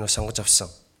боолуудыг нь сонгож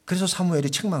авсан. 그래서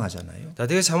사무엘이 책망하잖아요. За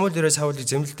тэгээ Самуэль дээрээ Саулыг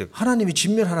зэмлдэг. 하나님이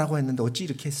진멸하라고 했는데 어찌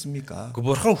이렇게 했습니까? 그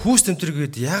бурхан хүүс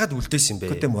тэмтргээд яагаад үлдээсэн бэ?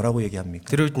 그때 뭐라고 얘기합니까?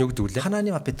 Тэр үед нь юу гэдэг вэ?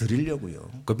 하나님 앞에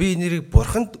드리려고요. Гэхдээ би энэрийг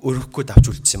бурханд өргөхгүй давж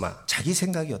үлдсэн юм аа. 자기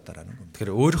생각이었다라는 겁니다.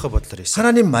 Тэгэхээр өөрийнхөө бодлоор хийсэн.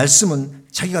 하나님 말씀은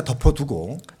자기가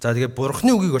덮어두고 За тэгээ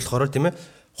бурханы үгийг болохоор тийм ээ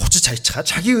хуцаж хайчихаад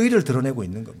자기 의를 드러내고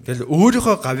있는 겁니다. тэгэл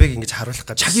өөрийнхөө гавийг ингэж харуулах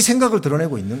гэж 자기 생각을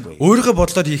드러내고 있는 거예요. өөрийнхөө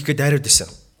бодлоор хийх гээд дайраад исэн.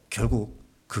 결국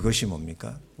그것이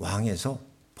뭡니까? 왕에서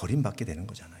버림받게 되는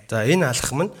거잖아요. За энэ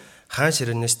алхам нь хаан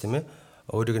ширээнээс тийм ээ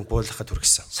өөрийг нь буулгахад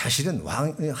хүргэсэн. 사실은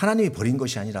하나님이 버린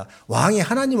것이 아니라 왕이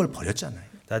하나님을 버렸잖아요.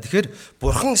 За тэгэхээр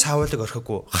бурхан Саулыг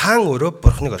орхихгүй хаан өөрөө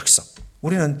бурханыг орхисон.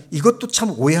 우리는 이것도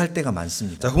참 오해할 때가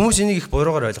많습니다. За хүмүүс энийг их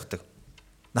буруугаар ойлгодог.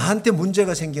 나한테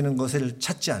문제가 생기는 것을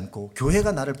찾지 않고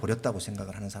교회가 나를 버렸다고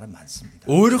생각을 하는 사람 많습니다.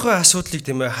 өөрийнхөө асуудлыг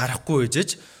тийм ээ харахгүй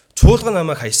ээжж чуулган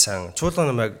намайг хайсан,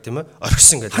 чуулган намайг тийм ээ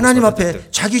орхисон гэдэг. 하나님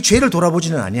앞에 자기 죄를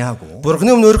돌아보지는 아니하고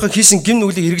бурханы өмнө өөрийнхөө хийсэн гим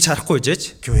нүглийг эргэж харахгүй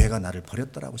ээжж 교회가 나를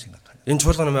버렸다라고 생각하는. энэ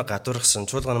чуулган намайг гадуурхсан,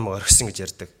 чуулган намайг орхисон гэж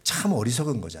ярьдаг. 참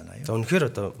어리석은 거잖아요. За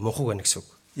үнэхээр одоо мунхуг байна гэсэн үг.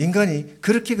 인간이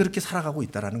그렇게 살아가고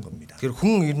있다라는 겁니다. Тэгэхээр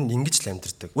хүн ер нь ингэж л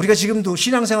амьдэрдэг. 우리가 지금도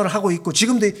신앙생활을 하고 있고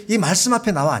지금도 이 말씀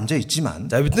앞에 나와 앉아 있지만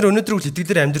За бид нар өнөөдөр үл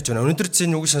итгэлээр амьдарч байна. өнөөдөр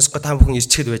чинь үгийг сонсохгүй та бүхэн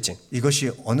ирчгээд байж байна.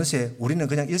 이것이 어느새 우리는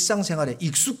그냥 일상생활에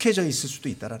익숙해져 있을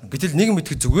수도 있다라는 거예요. Гэтэл нэг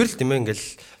мэдэх зүгээр л тийм ээ ингээл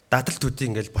дадал төдий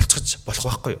ингээл болчихж болох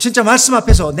байхгүй юу? 진짜 말씀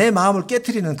앞에서 내 마음을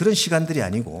깨트리는 그런 시간들이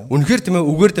아니고 Үнэхээр тийм ээ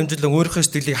үгээр дамжуулан өөрийнхөө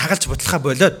сэтгэлийг хагалж бодлохаа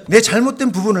болоод 내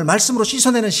잘못된 부분을 말씀으로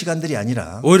씻어내는 시간들이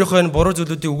아니라 өөрийнхөө энэ буруу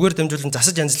зүйлүүдийг үгээр дамжуулан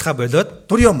засаж янзлахаа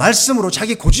болоод 도리어 말씀으로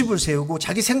자기 고집을 세우고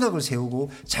자기 생각을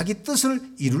세우고 자기 뜻을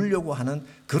이루려고 하는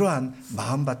그러한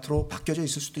마음밭으로 바뀌어져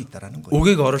있을 수도 있다라는 거예요.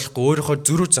 үгийг оруулахгүй өөрийнхөө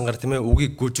зүрх зангаар тийм ээ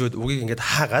үгийг гүйжөөд үгийг ингээд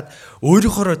хаагаад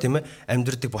өөрийнхоороо тийм ээ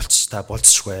амьдрдаг болчих та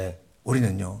болцшгүй.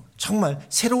 우리는요 정말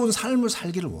새로운 삶을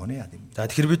살기를 원해야 됩니다. За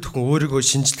тэгэхээр бид бүхэн өөрийгөө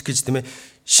шинжлэх гэж тийм ээ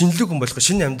шинэлэг хүн болох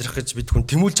шинэ амьдрах гэж бид бүхэн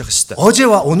тэмүүлж явах хэрэгтэй.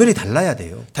 어제와 오늘이 달라야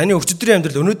돼요. Таны өчигдрийн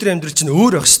амьдрал өнөөдрийн амьдрал чинь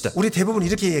өөр байх хэрэгтэй. 우리 대부분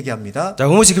이렇게 얘기합니다. За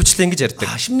хүмүүс ихэвчлэн ингэж ярьдаг.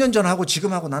 10년 전하고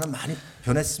지금하고 나는 많이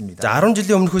변했습니다. За 10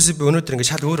 жилийн өмнөхөөс би өнөөдөр ингэ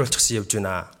шал өөр болчихсон явж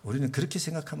байна. 우리는 그렇게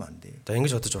생각하면 안 돼요. За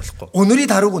ингэж бодож болохгүй. 오늘이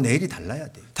다르고 내일이 달라야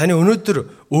돼요. Таны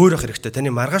өнөөдөр өөр байх хэрэгтэй. Таны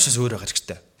маргаашаас өөр байх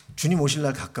хэрэгтэй. 주님 오실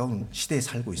날 가까운 시대에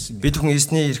살고 있습니다. Бид хүн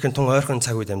эзний эрхэн тун ойрхон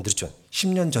цаг үед амьдарч байна.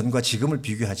 10년 전과 지금을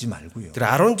비교하지 말고요. Тэр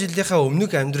 10 жилийнхаа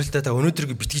өмнөх амьдралтай та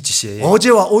өнөөдрийг битгий жишээ.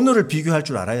 어제와 오늘을 비교할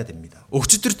줄 알아야 됩니다.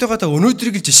 Өчигдөртөөгөө та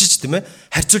өнөөдрийг л жишиж тийм ээ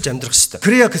харьцуулж амьдрах хэрэгтэй.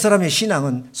 그래야 그 사람의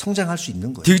신앙은 성장할 수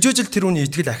있는 거예요. Тэгжөөжл тэр үний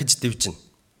итгэл ахиж дэвжин.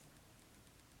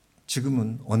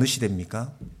 지금은 어느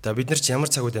시대입니까? За бид нар ч ямар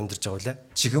цаг үед амьдарч байгаа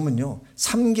вэ? 지금은요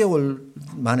 3개월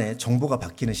만에 정보가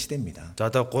바뀌는 시대입니다. За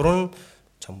одоо 3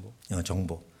 정보.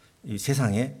 정보. 이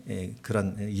세상에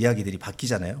그런 이야기들이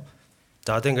바뀌잖아요.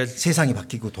 За одоо ингээл 세상이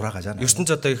바뀌고 돌아가잖아요. ертөнц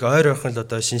одоо их ойр ойрхон л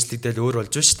одоо шинжлэгдэл өөр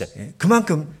болж байна шүү дээ.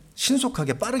 그만큼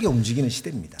신속하게 빠르게 움직이는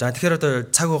시대입니다. За тэгэхээр одоо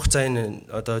цаг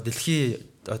хугацааны одоо дэлхий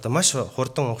одоо маш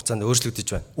хурдан хугацаанд өөрчлөгдөж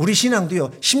байна. 우리 신앙도요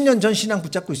 10년 전 신앙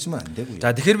붙잡고 있으면 안 되고요.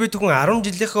 За тэгэхээр бид хүн 10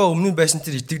 жилийнхаа өмнө байсан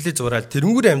тэр итгэлээ зураад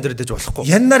тэрнгүүр амьдраад иж болохгүй.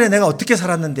 옛날에 내가 어떻게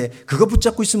살았는데 그거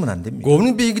붙잡고 있으면 안 됩니다.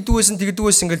 Өмнө би ингэдэг байсан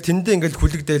ингээл тэндээ ингээл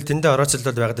хүлэгдээл тэндээ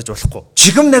орооцолдоод байгаад иж болохгүй.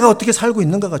 지금 내가 어떻게 살고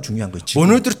있는가가 중요한 거지.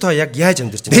 Өнөөдөр та яг яаж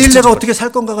амьдарч 내일 байна? 내가 어떻게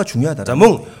살 건가가 중요하다. За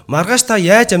мөн маргааш та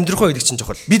яаж амьдрах вэ гэдэг чинь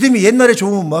чухал. 믿음이 옛날에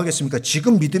좋으면 뭐 하겠습니까?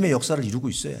 지금 믿음의 역사를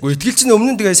이루고 있어야 돼. Итгэл чинь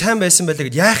өмнө нь тэгээ сайн байсан байлаа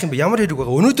гэд яах юм бэ? Ямар хэрэг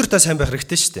байгаа? Өнөөдөр та сайн байх хэрэгтэй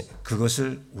шүү дээ.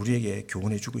 그것을 우리에게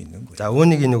교훈해 주고 있는 거예요. За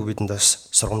үүнийг нэг бидэнд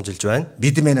бас сургамжилж байна.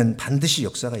 믿음에는 반드시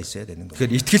역사가 있어야 되는 거예요.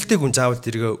 Тэгэхээр итгэлтэй хүн заавал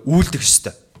тэрийг үйлдэх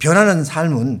ёстой. 변하는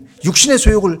삶은 육신의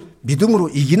소욕을 믿음으로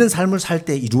이기는 삶을 살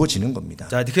때 이루어지는 겁니다.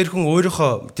 За тэгэхээр хүн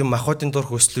өөрийнхөө тийм махбодын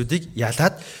дурх хүслүүдийг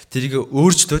ялаад тэрийг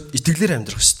өөрчлөөд итгэлээр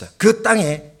амьдрах ёстой. 그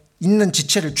땅에 있는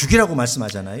지체를 죽이라고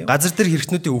말씀하잖아요. Газар дээр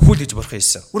хэрэгтнүүдийг өхүүлж болох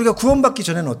байсан. 우리가 구원받기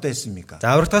전에는 어떠했습니까?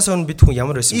 За аврагтаас өмнө бид хүн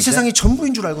ямар байсан 이 бэ? 세상이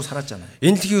전부인 줄 알고 살았잖아요.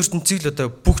 Энэ дэлхийн ертөнцийг л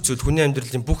одоо бүх зүйл хүний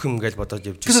амьдралын бүх юм гэж бодоод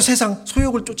явж 그래서 байсан. 세상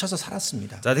소욕을 쫓아서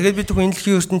살았습니다. За тэгээд бид хүн энэ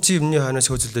дэлхийн ертөнцийн өмнө хойноос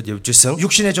хөзөлдөд явж байсан.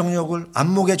 육신의 정욕을,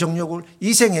 안목의 정욕을,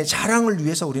 이생의 자랑을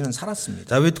위해서 우리는 살았습니다.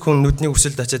 За бид хүн нүдний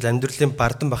хүсэл тачаад амьдралын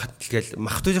бардан бахатгээл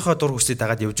махтуудынхаа дур хүслийг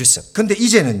дагаад явж байсан. 근데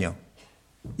이제는요.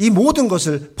 이 모든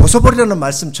것을 벗어버리라는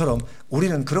말씀처럼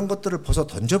우리는 그런 것들을 벗어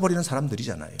던져버리는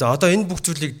사람들이잖아요. За одоо энэ бүх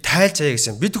зүйлийг тайлж аяа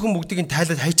гэсэн. Бид хүн бүгдийг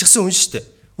тайлаад хайчихсан хүн шүү дээ.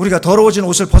 우리가 더러워진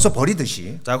옷을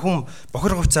벗어버리듯이 За хүн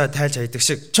бохор хувцаа тайлж хайдаг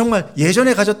шиг. 정말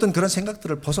예전에 가졌던 그런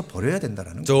생각들을 벗어버려야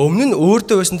된다는 거예요. За өмнө нь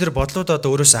өөртөө байсан тэр бодлуудаа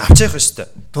одоо өөрөөсөө авч явах ёстой.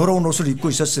 더러운 옷을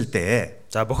입고 있었을 때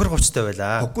За бохор хувцтай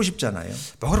байлаа. 벗고 싶잖아요.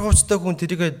 Бохор хувцтай хүн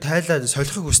тэрийг тайлаад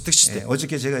солихыг хүсдэг шүү дээ.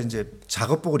 어저께 제가 이제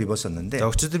작업복을 입었었는데 За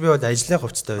өчигдөр би бол ажлын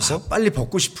хувцтай байсан. 빨리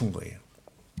벗고 싶은 거예요.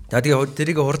 За тэгээ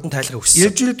тэрийг хурдан тайлахыг хүссэн.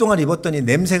 일주일 동안 입었더니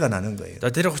냄새가 나는 거예요.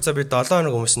 За тэр хугацаа би 7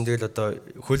 хоног өмсөн. Тэгэл одоо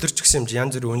хөлөрч гисэн юм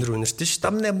янз бүрийн өнөр өнөртэй шүү дээ.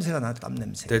 땀 냄새가 나, 땀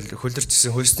냄새. Тэгэл хөлөрч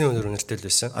гисэн хөлсний өнөр өнөртэй л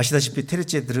байсан. 아시다시피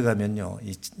테레지에 들어가면요,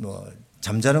 뭐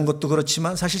잠자는 것도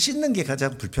그렇지만 사실 씻는 게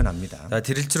가장 불편합니다. За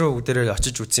тэрэлж рүү бүгдээрээ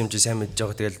очиж үзсэн юм чи сайн мэдж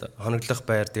байгаа. Тэгэл хоноглох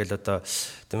байр тэгэл одоо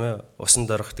тийм ээ усан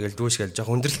дорох тэгэл дүүшгээл жоох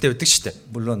өндөрлөлтэй байдаг шүү дээ.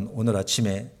 물론 오늘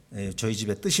아침에 저희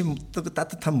집에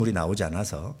따뜻한 물이 나오지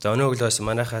않아서 За өнөө өглөөс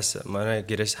манай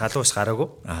гэрээс халуус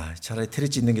гараагүй. 차라리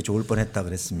테레지 있는 게 좋을 뻔했다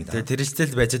그랬습니다. Тэгээ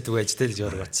тэрэлжтэл байж дгүй ажтэй л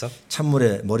жоор батсан.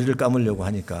 찬물에 머리를 감으려고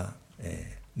하니까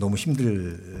너무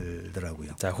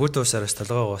힘들더라고요. За хүүт усараас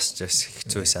толгоо уусч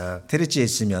хэцүү байсан. 테레지에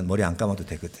있으면 머리 안 감아도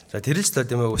되거든. За тэрэлжтэй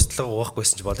тийм ээ усталгаа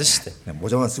угаахгүйсэн ч болно шүү дээ. 그냥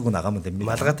모자만 쓰고 나가면 됩니다.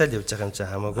 Малгайтай л явж байгаа юм чи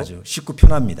хамаагүй. 아주 쉽고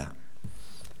편합니다.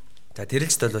 За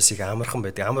тэрэлжтэй бол их амархан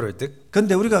байдаг, амар байдаг.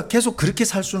 근데 우리가 계속 그렇게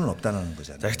살 수는 없다는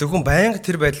거잖아요. За ихтэй хүн байнга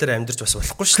тэр байдлаар амьдарч бас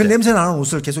болохгүй 그 шүү дээ. 냄새 나는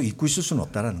옷을 계속 입고 있을 수는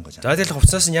없다는 거잖아요. За тэгэл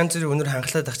хувцас нь янз бүрийн өнөр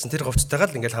хангалаад авчин тэр хувцастайгаа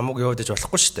л ингээл хамаагүй яваад иж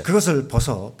болохгүй шүү дээ. 그것을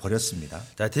벗어 버렸습니다.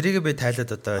 За тэрийг би тайлаад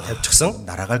одоо тавьчихсан.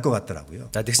 날아갈 것 같더라고요.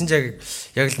 За тэгсэн чинь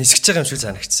яг л нисгэж байгаа юм шиг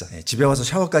санагдсан. 집에 와서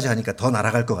샤워까지 하니까 더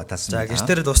날아갈 것 За 같았습니다.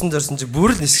 гэртээр дусан зорсон чинь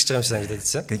бүр л нисгэж байгаа юм шиг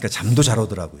санагдсан. 그러니까 잠도 잘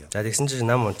오더라고요. За тэгсэн чинь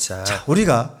нам унцаа.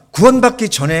 우리가 구원받기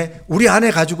전에 우리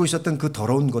안에 가지고 있었던 그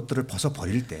더러운 것들을 벗어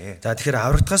버릴 때 За тэгэхээр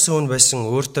аврагдахаас өмнө байсан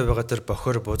өөртөө байгаа тэр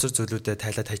бохор бузар зүйлүүдэд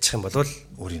тайлаад хайчих юм бол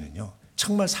우리는요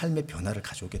정말 삶의 변화를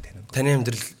가져오게 되는 거예요. таны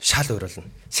амьдрал шал өөрөлнө.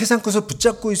 세상 것을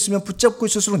붙잡고 있으면 붙잡고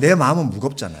있을수록 내 마음은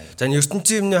무겁잖아요. За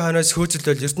ертөнцийн юмны ханаас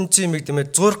хөөцөлдөл ертөнцийн юмыг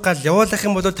тиймээ зург гал явуулах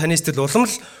юм бол таны сэтгэл улам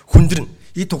л хүндрэнэ.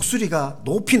 이 독수리가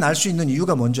높이 날 수 있는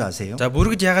이유가 뭔지 아세요? За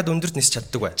бүргэж ягаад өндөрт нисч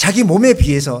чаддаг вэ? 자기 몸에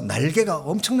비해서 날개가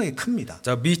엄청나게 큽니다.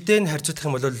 За биетэй нь харьцуулах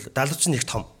юм бол далавч нь их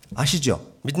том. 아시죠?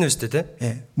 Мэднэ үстэй те.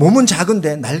 예, 몸은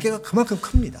작은데 날개가 그만큼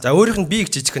큽니다. За өөрийнх нь бие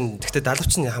их жижигхэн гэхдээ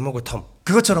далавч нь хамаагүй том.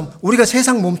 그것처럼 우리가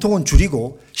세상 몸통은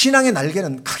줄이고 신앙의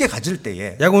날개는 크게 가질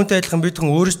때에 Яг үүнтэй адилхан бид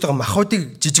хүн өөрсдөө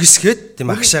махуудыг жижигсгээд тийм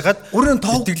агшаагаад 우리는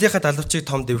더 итгэлийнхаа далавчийг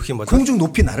том дэвх юм бол 공중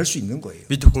높이 날을 수 있는 거예요.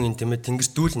 бид хүн энэ тийм ээ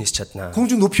тэнгис дүүл нисч чаднаа.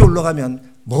 공중 높이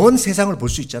올라가면 먼 세상을 볼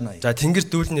수 있잖아요. За тэнгэр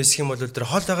дүүл нисэх юм бол тэр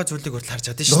хол байгаа зүйлийг хүртэл харж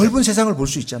чадна шүү дээ. 넓은 세상을 볼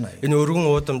수 있잖아요. Энэ өргөн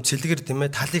уудам цэлгэр тийм ээ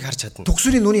талыг харж чадна.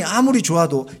 독수리 눈이 아무리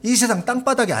좋아도 이 세상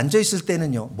땅바닥에 앉아 있을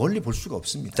때는요 멀리 볼 수가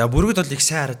없습니다. За бүргэд бол их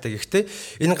сайн хараадаг. Гэхдээ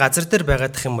энэ газар дээр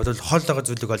байгаадах юм бол хол байгаа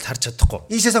зүйлийг бол харж чадахгүй.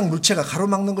 이 세상 물체가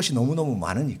가로막는 것이 너무너무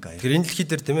많으니까요. Тэгэхээр энэ дэлхий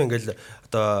дээр тийм ээ ингээл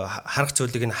одоо харах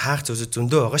зүйлийг нь хаах зүйлс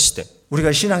зөндөө байгаа шүү дээ.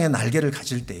 우리가 신앙의 날개를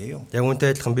가질 때예요. Яг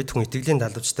үүнтэй адилхан бид хүн итгэлийн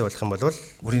далавчтай болох юм бол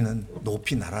우리는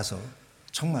높이 날아서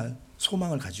정말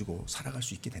소망을 가지고 살아갈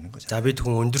수 있게 되는 거죠. за бид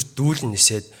хүн өндөрт дүүл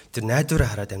нисээд тэр найдвараа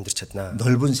хараад амьдарч чаднаа.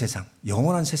 넓은 세상,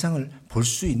 영원한 세상을 볼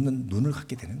수 있는 눈을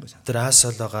갖게 되는 거죠. Тэр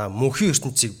аасолоога мөнхийн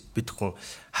ертөнцийг бид хүн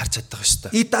харж чаддаг шүү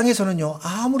дээ. 이 땅에서는요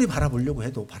아무리 바라보려고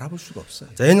해도 바라볼 수가 없어요.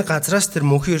 За энэ газраас тэр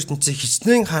мөнхийн ертөнцийг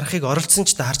хичнээн харахыг оролцсон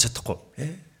ч та харж чадахгүй.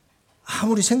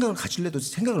 아무리 생각을 가질래도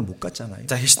생각을 못 갖잖아요.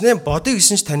 За хичнээн бодъё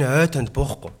гэсэн ч таны ой тонд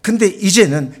буухгүй. 근데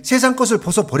이제는 세상 것을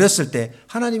벗어 버렸을 때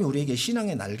하나님이 우리에게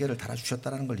신앙의 날개를 달아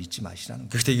주셨다는 걸 잊지 마시라는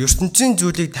거예요. Гэхдээ ертөнцийн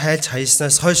зүйлийг тайлж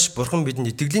хаяснаас хойш бурхан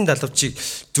бидэнд итгэлийн далавчийг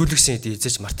зүйлгсэн гэдгийг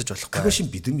эзэж мартаж болохгүй. 그것이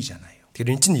믿음이잖아요.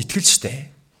 Тэр эн чинь итгэл шүү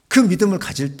дээ. 그 믿음을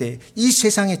가질 때 이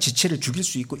세상의 지체를 죽일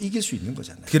수 있고 이길 수 있는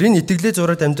거잖아요. Тэгэхээр энэ итгэлээ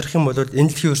зураад амьдрах юм бол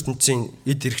энэ дэлхийн ертөнцийн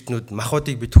эд хэрэгтнүүд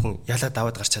махуудыг бид хүн ялаад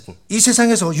даваад гарч чадна. 이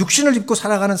세상에서 육신을 입고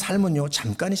살아가는 삶은요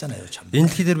잠깐이잖아요. 잠깐. Энэ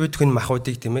дэлхий дээр бид хүн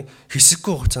махуудыг тийм ээ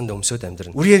хэсэггүй хугацаанд өмсөд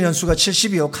амьдрна. 우리의 연수가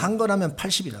 70이요. 강건하면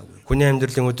 80이라고요. Хүний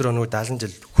амьдралын өдөр оног 70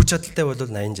 жил, хүч чадалтай бол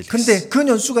 80 жил. 근데 그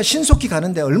연수가 신속히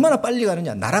가는데 얼마나 빨리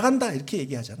가느냐? 날아간다 이렇게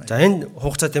얘기하잖아요. За энэ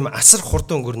хугацаа тийм асар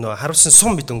хурдан өнгөрнө, харуулсан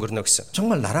сум мэт өнгөрнө гэсэн.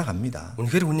 정말 날아갑니다.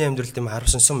 Үнэхээр хүний амьдрал тийм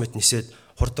харуулсан сум мэт нисээд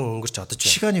хурдан өнгөрч одож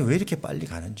байна. 시간이 왜 이렇게 빨리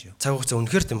가는지요? Цаг хугацаа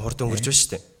үнэхээр тийм хурдан өнгөрч байна шүү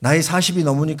дээ. 나이 40이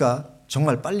넘으니까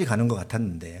정말 빨리 가는 것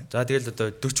같았는데 За тэгэл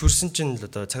одоо 40 хүрсэн чинь л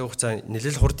одоо цаг хугацаа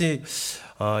нэлээд хурдан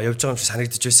явж байгаа юм шиг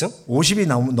санагдаж байсан. 50이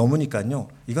넘으니까요.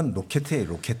 이건 로켓이에요,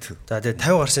 로켓. За тэгээ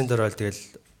 50 гарсан дээр бол тэгэл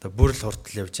одоо бүр л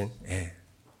хурдл явж байна. 예.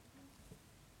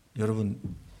 여러분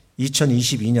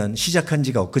 2022년 시작한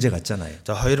지가 엊그제 같잖아요.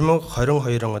 За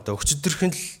 2022 одоо өчигдөрхөн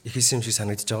л ихсэн юм шиг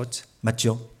санагдаж байгаа ч.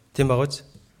 맞죠? Тийм байгаа ч.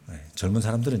 젊은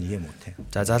사람들은 이해 못해요.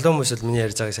 За залуу хүмүүс л миний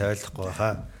ярьж байгааг сайн ойлгохгүй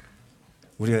байхаа.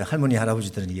 우리 할머니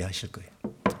할아버지들은 이해하실 거예요.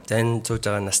 За энэ цууж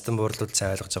байгаа настан буурлууд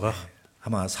сайн ойлгож байгаа.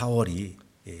 아마 4월이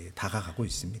다가가고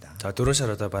있습니다. За 4 сар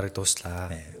одоо бараг дуслаа.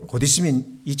 곧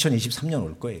있으면 2023년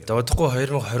올 거예요. За удахгүй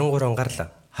 2023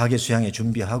 гарлаа. 학예 수양회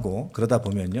준비하고 그러다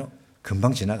보면요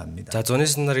금방 지나갑니다. За зуны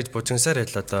сан нар гэж бужигсаар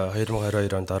л одоо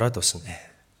 2022 онд ороод усна.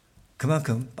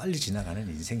 그만큼 빨리 지나가는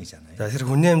인생이잖아요. За тэр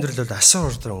хүний амьдрал бол асар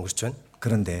хурдан өнгөрч байна.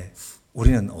 그런데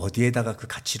우리는 어디에다가 그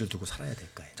가치를 두고 살아야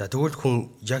될까요? За тэгвэл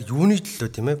хүн яг юуны төлөө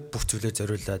тийм ээ бүх зүйлээ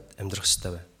зориулаад амьдрах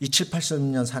хэрэгтэй вэ? 이 7,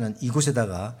 80년 사는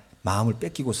이곳에다가 마음을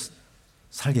뺏기고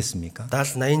살겠습니까?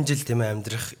 70 80 жил тийм ээ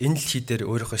амьдрах энэ л хий дээр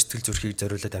өөрийнхөө сэтгэл зүрхийг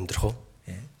зориулаад амьдрах уу?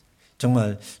 예.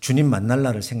 정말 주님 만날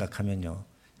날을 생각하면요.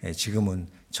 예, 지금은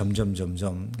점점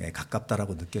예,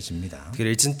 가깝다라고 느껴집니다.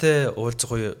 Тэгэхээр эзэнтэй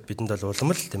уулзах үе бидэнд бол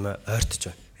улам л тийм ээ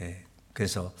ойртож байна. 예.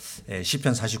 그래서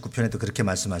시편 49편에도 그렇게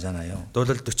말씀하잖아요.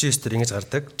 Дуулал 49 дээр ингэж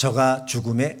гардаг. 저가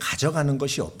죽음에 가져가는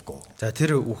것이 없고. За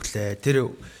тэр үхлээ. Тэр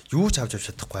юу ч авч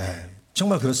чадахгүй.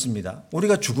 정말 그렇습니다.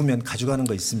 우리가 죽으면 가져가는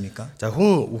거 있습니까? За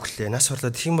хүн үхлээ. Нас орлоо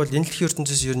гэх юм бол энэ дэлхийн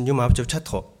ертөнцөөс ер нь юм авч явж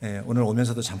чадах уу? 예, 오늘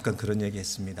오면서도 잠깐 그런 얘기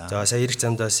했습니다. За сая ирэх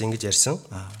замдаас ингэж ярьсан.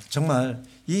 정말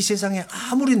이 세상에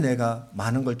아무리 내가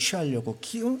많은 걸 취하려고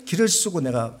길을 쓰고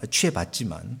내가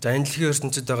취해봤지만 За энэ дэлхийн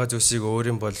ертөнцид байгаа зүйлсийг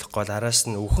өөрийн болох гол араас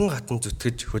нь үхэн хатан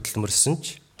зүтгэж хөдөлмөрсөн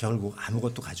ч 결국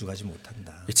아무것도 가져가지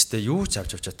못한다. эцэстээ юу ч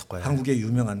авч чадахгүй. 한국의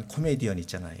유명한 코미디언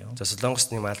있잖아요. За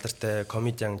Солонгосны алдартай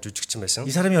комедиан жүжигчин байсан.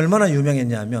 이 사람이 얼마나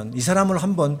유명했냐면 이 사람을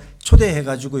한번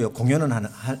초대해가지고요 공연을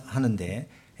하는데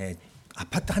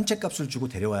아파트 한 채 값을 주고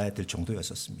데려와야 될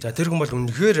정도였었습니다. За тэр хүн бол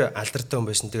үнэхээр алдартай хүн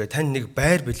байсан. Тэгээ тань нэг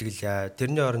байр бэлгэлээ.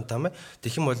 Тэрний оронд тамаа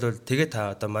тэгэх юм бол тэгээ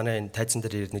та одоо манай энэ тайзан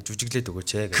дээр ирнэ жүжиглээд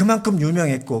өгөөч. 그만큼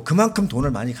유명했고 그만큼 돈을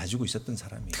많이 가지고 있었던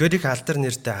사람이에요. Тэгэхээр их алдар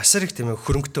нэртэй асар их тийм ээ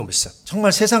хөрөнгөтэй хүн байсан.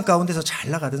 정말 세상 가운데서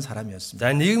잘 나가던 사람이었습니다.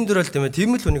 За нийгэмдэр бол тийм ээ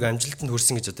тийм л хүнийг амжилтанд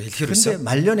хүрсэн гэж одоо хэлэхээр байсан. 근데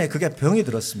말년에 그게 병이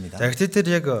들었습니다. За гэхдээ тэр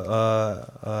яг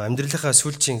амьдралынхаа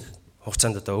сүүлчийн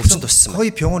хугацаанд одоо өвчин туссан. 거의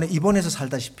병원에 입원해서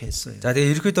살다시피 했어요. За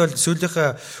тэгээ ерөөдөө бол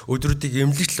сүүлийнхаа өдрүүдийг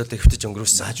эмнэлэгт л одоо хэвтэж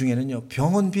өнгөрөөсөн. 나중에는요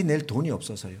병원비 낼 돈이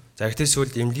없어서요. За гэхдээ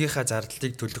сүүлд эмнэлгийнхаа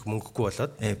зардалтыг төлөх мөнгөгүй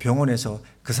болоод 병원에서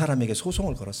그 사람에게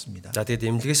소송을 걸었습니다. за тэгээд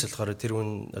эмнэлгээс болохоор тэр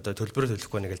хүн одоо төлбөрөө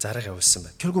төлөхгүй нэг л зарах явуулсан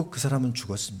байна. 결국 그 사람은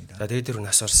죽었습니다. За тэгээд тэр хүн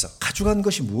нас орсон. 가져간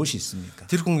것이 무엇이 있습니까?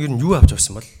 Тэр хүн ер нь юу авч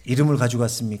явсан бол? 이름을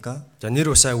가져갔습니까? За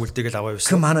нэр усаа үлдээгэл аваа 그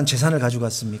явсан. 많은 재산을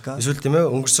가져갔습니까? эсвэл тийм ээ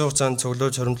өнгөрсөн хугацаанд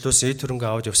цуглуулж хоримтлуулсан эд хөрөнгө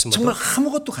аваад явсан 정말 бол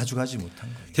아무것도 가져가지 못한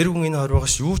거예요. тэр хүн энэ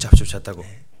хорвоогоос юу ч авч чадаагүй.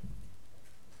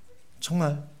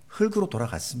 정말 흙으로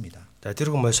돌아갔습니다. За тэр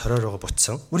хүн шороор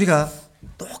буцсан. 우리가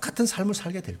똑같은 삶을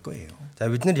살게 될 거예요. За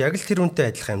бид нар яг л тэр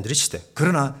үнтэй адилхан амьдрын шүү дээ.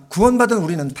 그러나 구원받은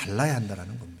우리는 달라야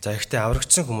한다라는 겁니다. За ихтэй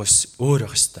аврагдсан хүмүүс өөр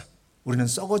байх ёстой. 우리는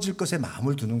썩어질 것에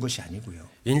마음을 두는 것이 아니고요.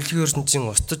 Энэ дэлхийн ертөнцийн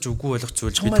устж үгүй болох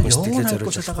зүйлд бид 정말 хүн сэтгэлээ 영원할 зориулж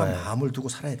것에다가 байгаа. 마음을 두고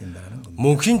살아야 된다는 겁니다.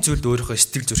 Мөнхийн зүйлд өөрийнхөө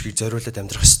сэтгэл зүрхийг зориулаад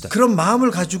амьдрах ёстой. 그런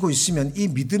마음을 가지고 있으면 이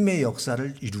믿음의 역사를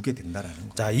이루게 된다라는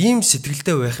겁니다. За ийм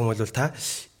сэтгэлтэй байх юм бол та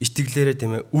итгэлээрээ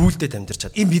тийм ээ үйлдэл амьдрч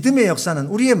чадна. 이 믿음의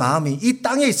역사는 우리의 마음이 이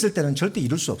땅에 있을 때는 절대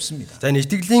이룰 수 없습니다. За энэ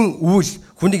итгэлийн үйл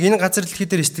хүнийг энэ газар дэлхий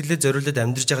дээр сэтгэлээ зориулаад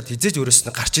амьдрж байгаад хизээж өөрөөс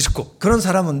нь гарч ирэхгүй. 그런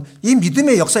사람은 이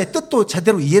믿음의 역사의 뜻도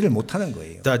제대로 이해를 못하는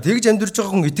거예요. За тэгж амьдрж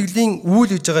байгаа хүн итгэлийн үйл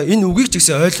гэж байгаа энэ үгийг ч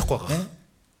гэсэн ойлгохгүй байгаа.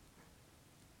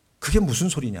 그게 무슨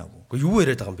소리냐고. Гэхдээ юу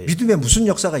яриад байгаа юм бэ? 믿음에 무슨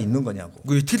역사가 있는 거냐고.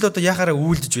 Гэхдээ итгэл одоо яхаараа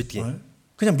үйлдэж байдгийг.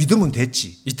 그냥 믿으면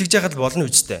됐지. Итгэж яхад болно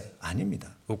үстэй. 아닙니다.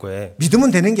 Үгүй ээ.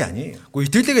 믿으면 되는 게 아니에요. Гэхдээ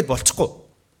итгэлээгээд болчихгүй.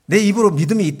 내 입으로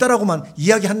믿음이 있다라고만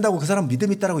이야기한다고 그 사람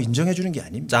믿음이 있다라고 인정해 주는 게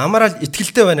아닙니다. За амаараа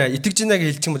итгэлтэй байна. Итгэж байгааг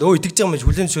хэлчих юм бол итгэж байгаа юм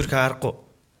хүлэн зөвшөөрөх аргагүй.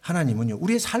 하나님은요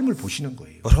우리의 삶을 보시는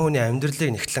거예요. Бурхан хүний амьдралыг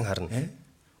нэгтлэн харна.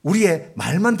 우리의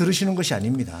말만 들으시는 것이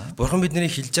아닙니다. Бурхан бидний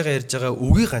хэлж байгаа ярьж байгаа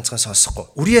үгийг ганцхан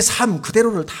сонсохгүй. 우리의 삶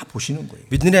그대로를 다 보시는 거예요.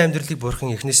 Бидний амьдралыг Бурхан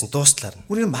эхнээс нь дуустал харна.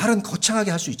 우리는 말은 거창하게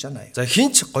할 수 있잖아요. За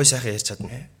хинч гой сайхан ярьж чадна.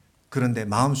 그런데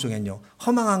마음속엔요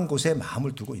허망한 곳에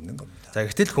마음을 두고 있는 겁니다. За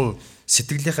гэтэл хүн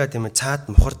сэтгэлийнхаа тийм ээ цаад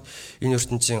мохорд энэ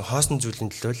ертөнцийн хоосон зүйлийн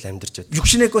төлөө л амьдарч байдаг.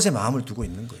 육신의 것에 마음을 두고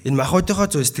있는 거예요. Энэ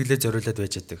махбодынхоо зөв сэтгэлээ зориулаад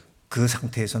байж байдаг. 그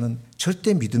상태에서는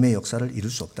절대 믿음의 역사를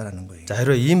이룰 수 없다라는 거예요. За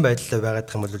хариу ийм байдлаар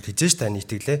байгаад юм бол хизээж таны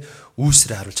итгэлээ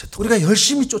үүсрээ харуулж чадахгүй. 우리가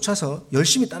열심히 쫓아서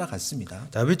열심히 따라갔습니다.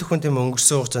 За бид хүн тийм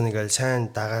өнгөрсөн хугацаанд ингээл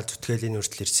сайн дагаад зүтгэлийн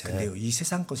үртэл ирсэн. 근데요 이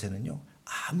세상 것에는요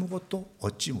아무것도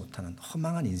얻지 못하는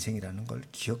허망한 인생이라는 걸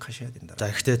기억하셔야 된다.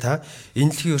 За гэхдээ та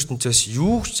энэ дэлхийн ертөнцөөс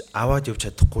юу ч аваад явж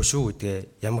чадахгүй шүү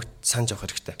гэдгээ ямагт санаж авах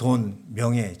хэрэгтэй. 돈,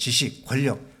 명예, 지식,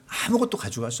 권력 아무것도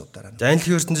가져갈 수 없다라는. За энэ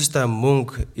дэлхийн ертөнцөөс та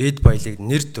мөнгө, эд баялаг,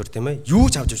 нэр дөр тийм ээ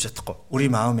юу ч авч явж чадахгүй. 우리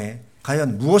마음에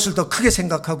과연 무엇을 더 크게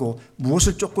생각하고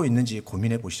무엇을 쫓고 있는지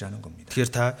고민해 보시라는 겁니다.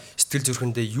 Тэгэхээр та сэтгэл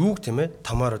зүрхэндээ юуг тийм ээ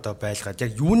томоор одоо байлгаад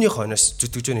яг юуны хойноос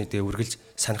зүтгэж өгнө гэдгийг үргэлж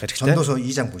санах хэрэгтэй. 전도서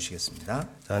 2장 보시겠습니다.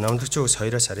 За номлогчийн ус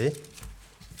 2-оос харъя.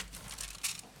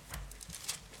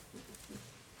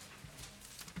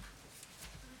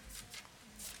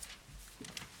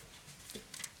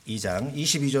 이 장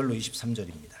 22절로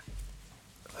 23절입니다.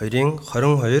 2-ын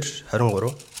 22,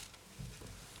 23.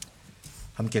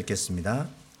 함께 읽겠습니다.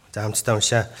 За хамтдаа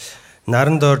уншаа.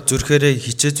 Наран доор зүрхээрээ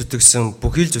хичээж зүтгэсэн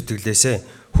бүхий л зүтгэлээсээ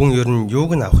хүн ер нь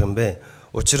юуг нь авах юм бэ?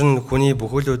 Учир нь хүний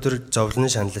бүхэл өдөр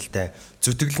зовлон шаналлтай,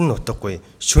 зүтгэл нь утгагүй,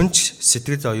 шүнж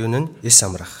сэтгэл оюун нь эс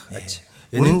амрах аж.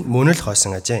 Энэ нь мөн л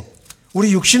хоосон аж.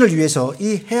 우리 육신을 위해서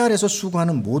이 해 아래서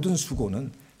수고하는 모든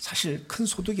수고는 사실 큰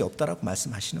소득이 없다라고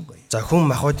말씀하시는 거예요. За хүн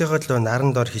махбодынхоо төлөө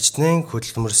наран дор хичнээн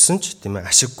хөдөлмөрсөн ч тийм ээ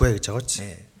ашиггүй гэж байгаа ч.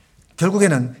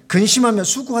 결국에는 근심하며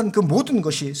수고한 그 모든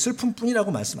것이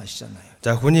슬픔뿐이라고 말씀하시잖아요.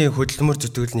 За хүний хөдөлмөр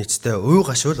зүтгэл нийцтэй уй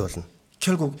гашуул болно.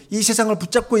 결국 이 세상을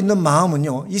붙잡고 있는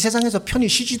마음은요, 이 세상에서 편히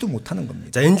쉬지도 못하는 겁니다.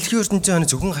 За энэ дэлхийн ертөнцийн хань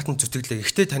зөвхөн хатан зүтгэлээ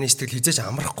ихтэй таны сэтгэл хизээж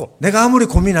амрахгүй. 내가 아무리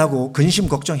고민하고 근심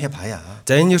걱정해봐야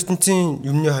За энэ ертөнцийн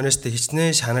юмны ханаас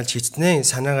хичнээн шаналж хичнээн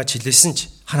санаагаа чилээсэн ч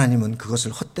하나님은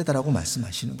그것을 헛되다라고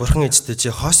말씀하시는 거예요. Бурхан эцэстээ чи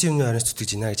хоосон юмны ханаас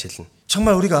зүтгэж ийна гэж хэлнэ.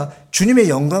 정말 우리가 주님의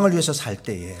영광을 위해서 살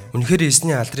때에 Үнэхээр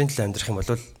эзний алдрын төлөө амьдрах юм бол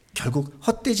결국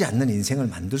헛되지 않는 인생을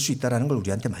만들 수 있다라는 걸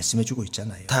우리한테 말씀해주고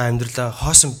있잖아요. та амьдралаа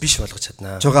хоосон биш болгож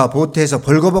чаднаа. 저가 보트에서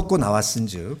벌거벗고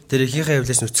나왔은즉 Тэр ихийнхээ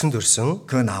явлаас нүцгэн дөрсөн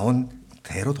그 나온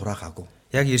대로 돌아가고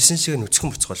яг ирсэн шиг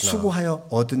нүцгэн буцголно. 수고하여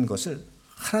얻은 것을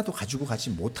하나도 가지고 가지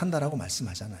못한다라고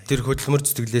말씀하잖아요. Тэр хөдөлмөр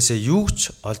зүтгэлээсээ юу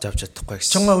ч олж авч чадахгүй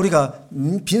гэсэн. 정말 우리가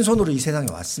빈손으로 이 세상에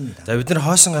왔습니다. За бид нар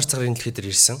хоосон гарцгаар энэ дэлхийд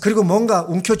ирсэн. 그리고 뭔가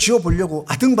움켜쥐어 보려고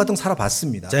아등바등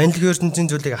살아봤습니다. За энэ дэлхийн ертөнцийн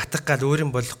зүйлийг атах гал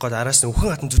өөрийн болох гээд араас нь үхэн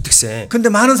хатан зүтгэсэн.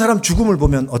 근데 많은 사람 죽음을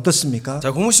보면 어떻습니까?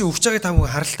 За хүмүүсийн өвч байгааг та бүхэн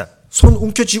хараа л та. 손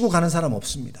움켜쥐고 가는 사람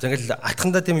없습니다. За ингээл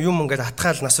атхандаа тийм юм ингээл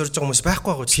атгаал нас урж байгаа хүмүүс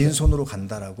байхгүй байгаа ч. 빈손으로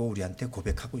간다라고 우리한테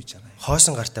고백하고 있잖아요.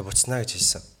 хоосон гартаа буцнаа гэж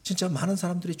хэлсэн. 진짜 많은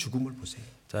사람들이 죽음을 보세요.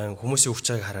 За хүмүүсийн өвч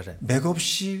байгааг хараарай.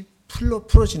 맥없이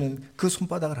풀어지는 그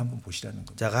손바닥을 한번 보시라는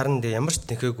겁니다. За гарнд ямар ч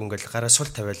тэнхээгүй ингээл гараа сул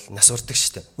тавиал нас урдаг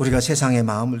штэ. 우리가 세상에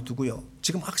마음을 두고요.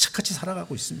 지금 악착같이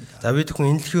살아가고 있습니다. За бид хүн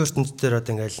энэ дэлхийн ертөнцийн дээр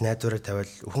одоо ингээл найдвараа тавиал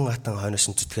үхэн хатан хойноос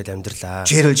нь зүтгэл амьдралаа.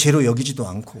 죄를 죄로 여기지도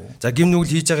않고 За гим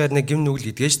нүгэл хийж байгаа хэрнээ гим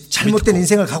нүгэл гэдгээ штэ. 잘못된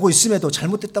인생을 가고 있음에도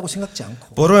잘못됐다고 생각지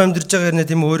않고 буруу амьдрж байгаа хэрнээ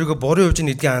тийм өөрийгөө буруу явж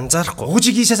байгаа гэдгийг анзаарахгүй.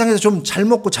 오직 이 세상에서 좀 잘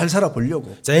먹고 잘 살아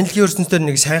보려고 За энэ дэлхийн ертөнцийн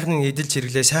нэг сайхан эдэлж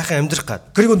хэрэглээ сайхан амьдрах гад.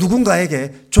 그리고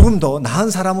누군가에게 조금 더 나은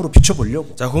사람으로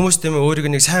비춰보려고 За хүмүүс тийм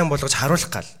өөрийгөө нэг сайн болгож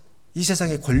харуулах гал. 이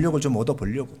세상의 권력을 좀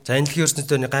얻어보려고 За энэ дэлхийн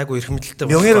ертөнцийн нэг гайгүй эрх мэдэлтэй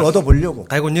명예를 얻어보려고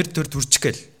гайгүй нэр төр төрчих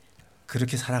гээл.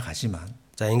 그렇게 살아가지만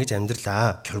За ингэж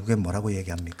амьдралаа. 결국엔 뭐라고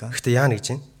얘기합니까? Гэхдээ яа нэг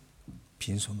чинь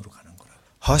빈손으로 가는 거라고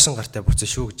хоосон гартаа буцсан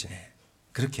шүү гэж.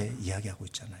 그렇게 이야기하고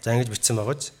있잖아요. За ингэж бичсэн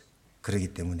байгаач.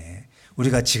 그렇기 때문에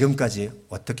우리가 지금까지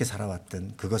어떻게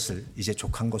살아왔든 그것을 이제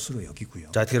족한 것으로 여기고요.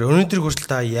 За тэгэхээр өнөөдөр хүртэл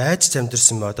та яаж ч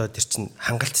амьдрсан бэ? Одоо тэр чинь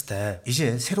хангалттай.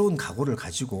 이제 새로운 각오를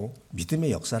가지고 믿음의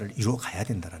역사를 이루어 가야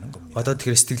된다라는 겁니다. Одоо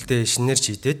тэгэхээр сэтгэлдээ шинээр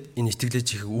чийдээд энэ итгэлээ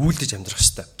чихийг үйлдэж амьдрах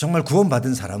хэрэгтэй. 정말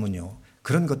구원받은 사람은요.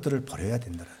 그런 것들을 버려야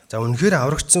된다라는. За үнэхээр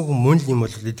аврагдсан хүн мөн л юм бол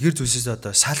эдгээр зүйлсээс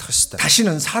одоо салах хэрэгтэй.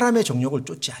 다시는 사람의 정욕을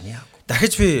쫓지 아니하고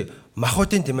Дахиж би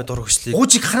махуудын тэмээ дур хөслийг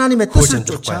오직 하나님의 뜻을 보여준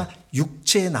쫓아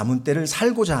육체의 남은 때를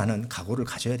살고자 하는 각오를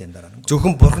가져야 된다라는 거.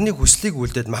 зөвхөн бурхны хүслийг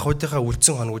үлдээд махуудынхаа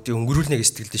үлдсэн хоногуудыг өнгөрүүлнэ гэж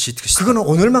сэтгэлдээ шийдэх хэрэгтэй. 그거는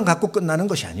오늘만 갖고 끝나는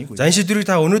것이 아니고요. За энэ шийдвэрийг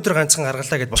та өнөөдөр ганцхан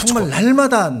гаргалаа гэж 정말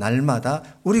болчихгүй. 날마다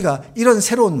우리가 이런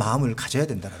새로운 마음을 가져야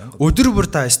된다라는 거. Өдөр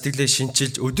бүр та сэтгэлээ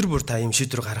шинчилж өдөр бүр та ийм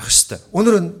шийдвэр гаргах хэрэгтэй.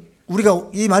 오늘은 우리가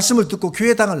이 말씀을 듣고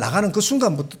교회당을 나가는 그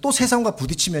순간부터 또 세상과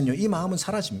부딪히면요. 이 마음은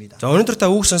사라집니다. За өнөөдөр та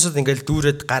үг сонсоод ингээл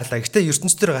дүүрээд гарлаа. Гэхдээ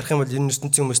ертөнцийн гарах юм бол энэ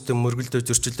ертөнцийн хүмүүстэй мөргөлдөө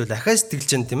зөрчилдөө дахиад сэтгэлж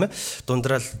जैन тийм ээ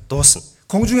дундраал дуусна.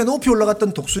 공중에 높이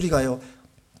올라갔던 독수리가요.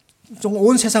 좀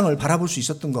온 세상을 바라볼 수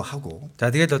있었던 거 하고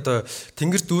За тэгэл одоо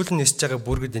тэнгэр дүүлэн нисэж байгаа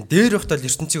бүргэд дээр явахдаа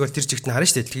ертөнцийг бол тэр чигт нь харна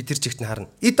шүү дээ. Дэлхий тэр чигт нь харна.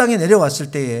 이 땅에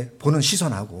내려왔을 때에 보는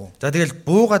시선하고 За тэгэл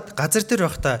буугаад газар дээр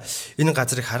байхдаа энэ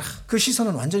газрыг харах 그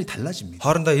시선은 완전히 달라집니다.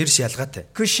 хоорондоо эрс ялгаатай.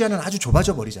 그 시야는 아주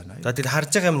좁아져 버리잖아요. За тэгэл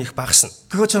харж байгаа юм их багасна.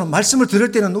 그것처럼 말씀을 들을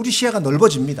때는 우리 시야가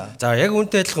넓어집니다. За яг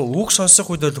үүнтэй адилхан үг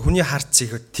сонсох үед бол хүний харц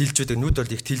их тэлжүүдэг, нүд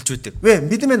бол их тэлжүүдэг. 왜?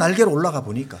 믿음의 날개로 올라가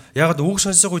보니까 Яг үг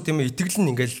сонсох үед юм итгэл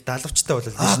нь ингээл даалгавчтай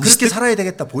болол. 그렇게 살아야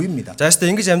되겠다 보입니다. За ястаа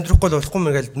ингэж амьдрахгүй болохгүй юм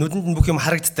ингээл нүдэнд нь бүх юм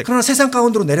харагддаг. 그러나 세상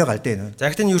가운데로 내려갈 때는 За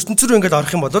гэхдээ ертөнцийн рүү ингээд орох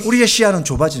юм бол 우리의 시야는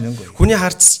좁아지는 거예요. хүний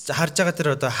харж байгаа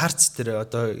тэр одоо харц тэр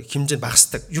одоо хэмжээ нь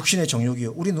багасдаг. 육신의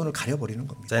정욕이요. 우리 눈을 가려버리는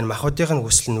겁니다. За энэ махуудын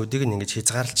хүсэл нүдийг нь ингэж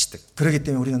хязгаарлцдаг. 그렇기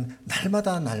때문에 우리는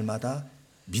날마다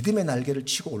믿음의 날개를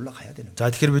치고 올라가야 되는 거예요. За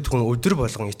тэгэхээр бид хүн өдөр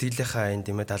болгон итгэлийнхаа энэ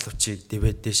дэмэ даалгавчийг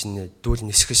дэвэд дэш нь дүүл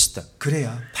нисгэх ёстой.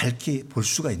 그래야 밝게 볼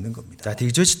수가 있는 겁니다. За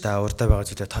тэгжөөч та урдаа байгаа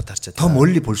зүйлээ тод харж 더 чадна.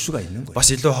 멀리 볼 수가 있는 거예요.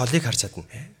 Бас илүү холыг харж чадна.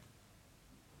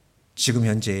 지금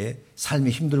현재의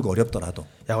삶이 힘들고 어렵더라도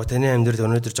Яг таны амьдрал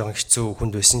өнөөдөр жоохон хэцүү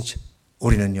хүнд байсан ч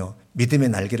우리는요 믿음의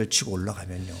날개를 치고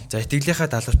올라가면요 За итгэлийнхаа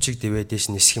далавчийг дэвээ дэш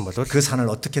нисэх юм бол 그 산을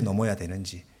어떻게 넘어야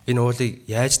되는지, энэ уулыг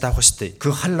яаж давах ёстой? 그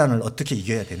환란을 어떻게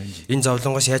이겨야 되는지, Энэ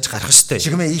зовлонгоос яаж гарах ёстой?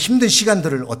 지금의 이 힘든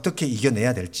시간들을 어떻게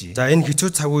이겨내야 될지 За энэ хэцүү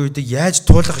цаг үеийг яаж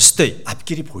туулах ёстой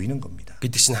앞길이 보이는 겁니다.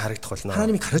 гэдэг чинь харагдах болно.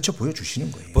 하나님이 가르쳐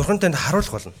보여주시는 거예요. Бурхан танд харуулах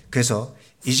болно. 그래서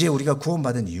이제 우리가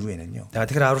구원받은 이후에는요 За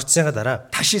тэгэхээр аврагдсныхаа дараа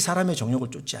다시 사람의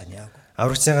정욕을 쫓지 아니하고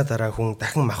аврагдсныхаа дараа хүн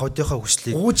дахин махбодынхаа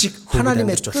хүслийг 오직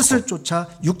하나님의 뜻을 쫓아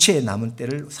육체에 남은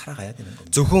때를 살아가야 되는 겁니다.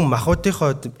 зөвхөн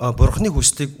махбодынхаа бурхны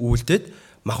хүслийг үйлдээд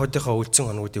махбодынхаа үлдсэн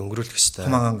хоногуудыг өнгөрүүлэх ёстой.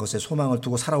 허망한 것에 소망을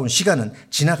두고 살아온 시간은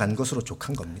지나간 것으로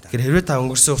족한 겁니다. Тэгэхээр хэрвээ та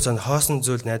өнгөрсөн хугацаанд хоосон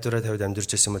зүйл найдвараа тавьд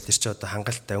амьдарч байсан бол тэр чинь одоо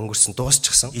хангалттай өнгөрсөн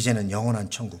дуусчихсан. 이제는 영원한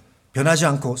천국, 변하지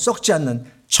않고 썩지 않는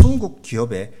천국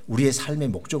기업에 우리의 삶의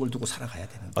목적을 두고 살아가야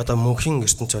되는 거예요. Одоо мөнхийн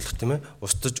ертөнц болох тийм ээ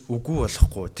устдаж үгүй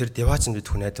болохгүй тэр деваацнд бид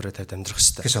хүн найдвараа тавьд амьдрах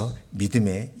ёстой. 그래서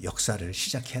믿음의 역사를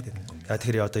시작해야 되는 겁니다. За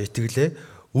тэгэхээр одоо итгэлээ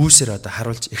үүсээр одоо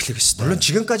харуулж эхлэх ёстой. 물론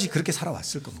지금까지 그렇게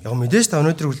살아왔을 겁니다. Яг мэдээж та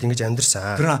өнөөдөр үл ингэж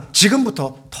амьдрсан. 그러나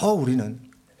지금부터 더 우리는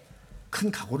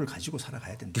큰 각오를 가지고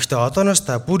살아가야 된다. Гэхдээ одооноос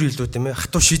та бүр илүү тийм ээ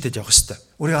хатуу шийдэж явах ёстой.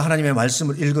 우리가 하나님의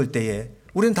말씀을 읽을 때에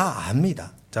우리는 다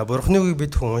압니다. За бурхны үгийг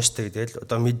бид хүн уншдаг тэгэл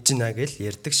одоо мэдж байна гэж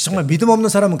ярьдаг шүү. 정말 믿음 없는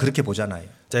사람은 그렇게 보잖아요.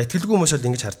 За итгэлгүй хүмүүс бол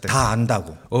ингэж хардаг. 다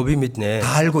안다고, Би мэднэ.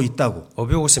 다 알고 있다고.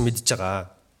 Би уусаа мэдж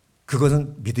байгаа.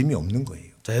 그것은 믿음이 없는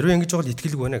거예요. За хэрвээ ингэж бол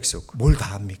итгэлгүй байна гэсэн үг. 뭘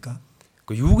다 압니까?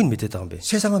 Гэхдээ юуг нь мэдээд байгаа юм бэ?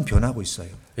 세상은 변하고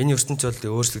있어요. Энэ ертөнц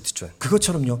бол өөрчлөгдөж байна.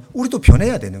 그것처럼요. 우리도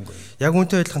변해야 되는 거예요. Яг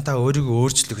үүнтэй адилхан та өөрийгөө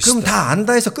өөрчлөх 그럼 ёстой. 다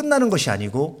안다 해서 끝나는 것이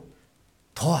아니고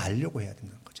더 알려고 해야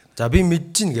된다는 거잖아요. За би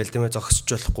мэдж гин гээл тийм ээ зогсож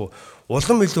болохгүй.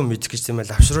 Улам илүү мэдэх гэж тийм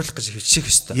ээ лавшруулах гэж хичээх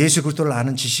ёстой. 예수 그리스도를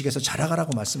아는 지식에서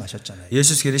자라가라고 말씀하셨잖아요.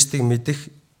 Есүс Христийг мэдэх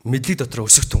мэдлэг дотор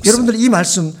өсөх түнс. 여러분들 이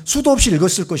말씀 수도 없이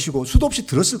읽었을 것이고 수도 없이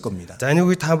들었을 겁니다. За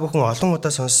энийг та бүхэн олон удаа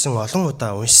сонссон, олон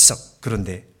удаа уншсан.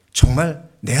 그런데 정말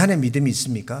내 안에 믿음이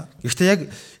있습니까? Гэхдээ яг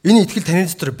энэ итгэл таны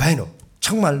дотор байна уу?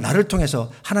 정말 나를 통해서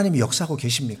하나님이 역사하고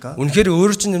계십니까? Үнэхээр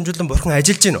өөрөө чинь дамжуулан бурхан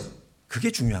ажиллаж байна уу? 그게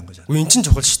중요한 거잖아요. Үгүй эн чинь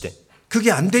чухал шүү дээ. 그게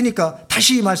안 되니까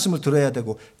다시 이 말씀을 들어야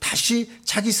되고 다시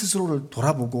자기 스스로를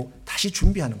돌아보고 다시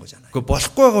준비하는 거잖아요. Гэхдээ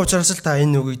болохгүй байгаа учраас л та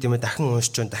энэ үгийг тийм ээ дахин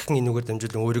уншиж байна, дахин энэ үгээр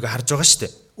дамжуулан өөрийгөө харж байгаа шүү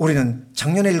дээ. 우리는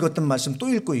작년에 읽었던 말씀 또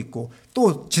읽고 있고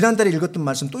또 지난달에 읽었던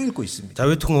말씀 또 읽고 있습니다. За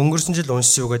бид хүн өнгөрсөн жил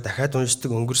уншсан үгээ дахиад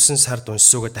уншдаг, өнгөрсөн сард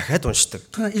уншсан үгээ дахиад уншдаг.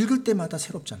 그러나 읽을 때마다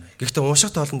새롭잖아요. Гэхдээ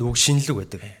унших тоолонд үг шинэлэг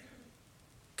байдаг.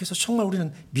 그래서 정말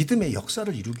우리는 믿음의 역사를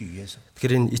이루기 위해서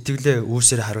Тэгэхээр энэ итгэлээ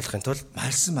үүсээр харуулахын тулд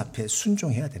말씀 앞에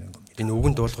순종해야 되는 겁니다. энэ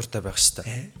үгэнд дуулууртай байх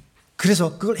хэрэгтэй.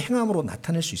 그래서 그걸 행함으로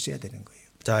나타낼 수 있어야 되는 거예요.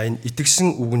 За энэ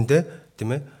итгэсэн үгэндээ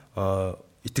тийм ээ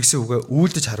итгэсэн үгээ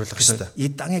үйлдэж харуулах 그래서 хэрэгтэй.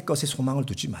 이 땅의 것에 소망을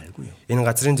두지 말고요. Энэ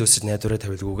газрын зүйлсэд найдвараа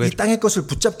тавилгүйгээр 이 땅의 것을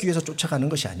붙잡기 위해서 쫓아가는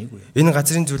것이 아니고요. энэ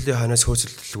газрын зүйлийн хойноос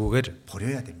хөөцөлдөлгүйгээр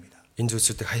버려야 됩니다. энэ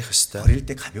зүйлсүүдийг хаях хэрэгтэй. 버릴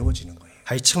때 가벼워지는 거예요.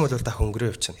 Хайчих юм бол та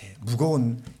хөнгөрөө явчихна.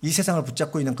 무거운 이 세상을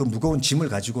붙잡고 있는 그 무거운 짐을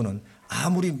가지고는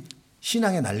아무리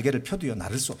신앙의 날개를 펴도요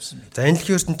나를 수 없습니다. За энэ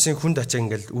дэлхийн ертөнцийн хүн ачаа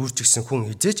ингээл үүрчгсэн хүн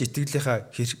хизээж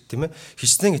итгэлийнхаа тийм ээ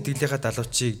хичнээн итгэлийнхаа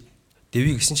далавчийг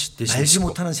дэвий гэсэн ч дэш. 알지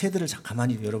못하는 새들을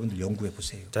가만히 여러분들 연구해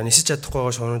보세요. За нисэж чадахгүй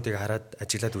байгаа шуунуудыг хараад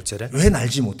ажиглаад үзээрэй. 왜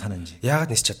날지 못하는지.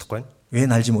 Яагаад нисэж чадахгүй вэ? 왜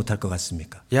날지 못할 것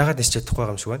같습니까? Яагаад нисэж чадахгүй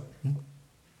байгаа юм шиг байна?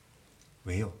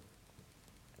 왜요?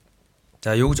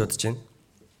 За юу гэж бодож байна?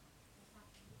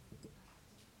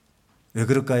 왜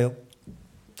그럴까요?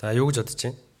 За юу гэж бодож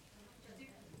байна?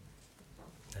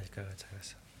 날개가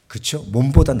작아서. 그렇죠.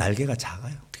 몸보다 날개가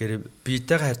작아요. Тэгэхээр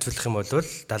биетэйгээ харьцуулах юм бол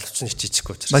далавч нь жижиг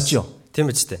учраас. 맞죠? Тийм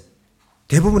биз дээ.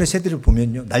 대부분의 새들을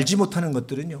보면요. 날지 못하는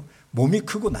것들은요. 몸이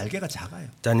크고 날개가 작아요.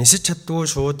 За нисэж чаддгүй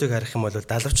шуудыг харах юм бол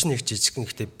далавч нь их жижигхэн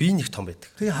гэхдээ бие нэг том байдаг.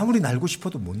 그게 아무리 날고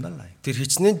싶어도 못 날아요. Тэр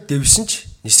хичнээн дэвсэн ч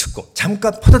нисэхгүй.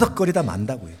 잠깐 퍼다닥거리다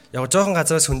만다고요. Яг жоохон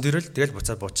газраас хөндөөрөл тэгэл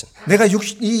буцаад буучна. 내가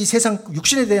이 세상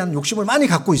육신에 대한 욕심을 많이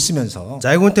갖고 있으면서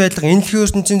За айгуунтай адилхан энэ дэлхийн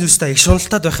ертөнцийн зүйлстэй их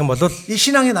шуналтай байх юм бол 이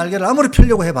신앙의 날개를 아무리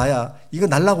펴려고 해봐야 이거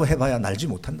날라고 해봐야 날지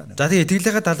못한다는 거예요. за тэгээ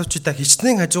итгэлийнхаа далавчдаа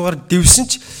хичнээн хажуугаар дэвсэн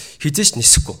ч хизээч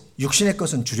нисэхгүй. 육신의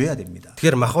것은 줄여야 됩니다.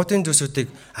 Тэгэхээр махбодын зүйлсүүдийг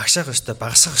агшаах ёстой,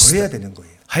 багасгах 버려야 ёстой, 되는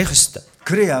거예요. хаях ёстой.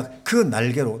 그래야 그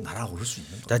날개로 날아오를 수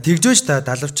있는 거예요. За тэгжөөж та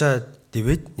далавчаа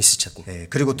дэвэд нисэж чадна. 네,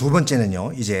 그리고 두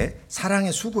번째는요. 이제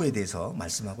사랑의 수고에 대해서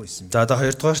말씀하고 있습니다. За одоо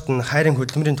хоёрдугаарт нь хайрын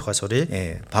хөдөлмөрийн тухай суръя.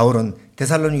 예, 바울은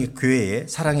데살로니게 교회의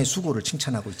사랑의 수고를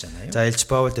칭찬하고 있잖아요. За Илж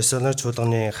Паул Тессалоник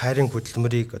чуулганы хайрын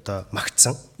хөдөлмөрийг одоо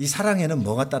магтсан. 이 사랑에는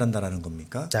뭐가 따른다라는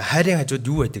겁니까? За хайрын хажууд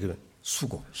юу байдаг вэ?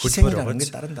 수고, хөдөлмөр 희생이라는 게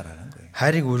байгаа. 따른다라는 거예요.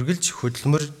 хайрыг үргэлж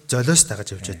хөдөлмөр золиос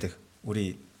дагаж явж байдаг.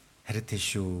 우리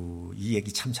헤르테슈 이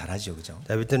얘기 참 잘하죠, 그죠?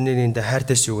 За бид нар нэгэндээ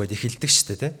хайртай шүү гэдээ хэлдэг шүү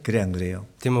дээ, 그래 안 그래요?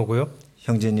 тийм үгүй юу?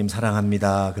 형제님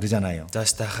사랑합니다 그러잖아요. За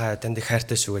стаха танд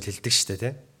хайртай шүү гэж хэлдэг шүү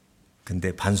дээ.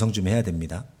 근데 반성 좀 해야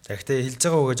됩니다. За гэхдээ хэлж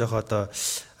байгаа үгээ жоох одоо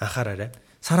анхаараарай.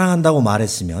 사랑한다고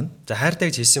말했으면 За хайртай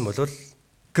гэж хэлсэн бол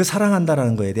그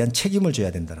사랑한다라는 거에 대한 책임을 져야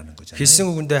된다는 거잖아요. хэлсэн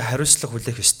үгэндээ 하риуцлага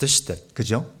хүлээх ёстой шүү дээ.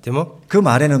 그죠? Тийм үү? 그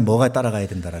말에는 뭐가 따라가야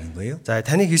된다라는 거예요? За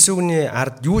таны хэлсэн үгний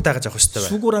ард юу дагаж авах ёстой вэ?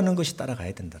 수고라는 것이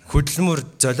따라가야 된다는 거예요.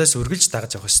 Хөдөлмөр золиос үргэлж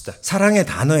дагаж авах ёстой. 사랑의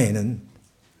단어에는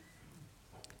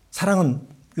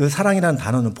그 사랑이라는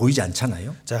단어는 보이지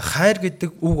않잖아요. За хайр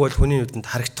гэдэг үг бол хүний нүдэнд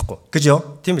харагдахгүй.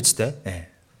 그죠? Тийм биз дээ? 예.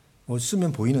 뭐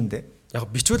쓰면 보이는데. Яг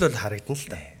бичвэл бол харагдана л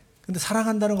да. 근데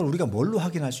사랑한다는 걸 우리가 뭘로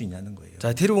확인할 수 있냐는 거예요.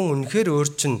 За тэр хүн үнэхээр өөр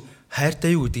чинь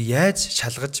хайртай юу гэдгийг яаж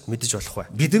шалгаж мэдэж болох вэ?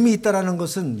 믿음이 있다라는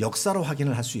것은 역사로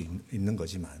확인을 할 수 있는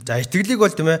거지만 За итгэлийг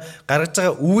бол тийм ээ гаргаж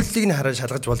байгаа үйлдэлийг нь хараад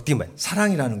шалгаж болдгийм байна.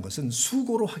 사랑이라는 것은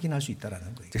수고로 확인할 수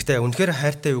있다라는 거예요. Гэхдээ үнэхээр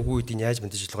хайртай юу гэдгийг яаж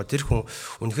мэдэж болох вэ? Тэр хүн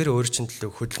үнэхээр өөр чинь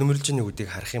төлөө хөдөлмөрлж байгаа үгдийг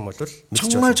харах юм бол мэдэж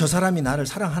정말 болох. 저 사람이 나를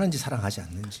사랑하는지 사랑하지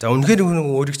않는지 За үнэхээр хүн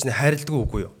өөрийг чинь хайрладаг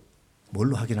үгүй юу?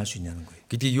 뭘로 확인할 수 있냐는 거예요.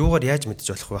 гэдгийг юугаар яаж мэдэж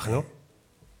болох байх нь вэ?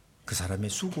 그 사람의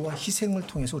수고와 희생을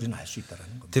통해서 우리는 알 수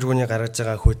있다라는 겁니다. Тэр хүний гаргаж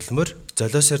байгаа хөдөлмөр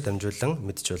золиосоор дамжуулан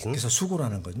мэдж болно. 그래서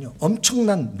수고라는 건요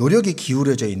엄청난 노력이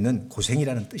기울여져 있는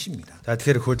고생이라는 뜻입니다. За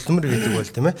тэгэхээр хөдөлмөр гэдэг бол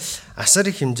тийм ээ асар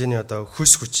их хэмжээний одоо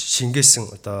хүс хүч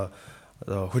шингээсэн одоо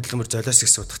хөдөлмөр золиос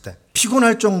гэсэн утгатай.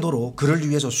 피곤할 정도로 그를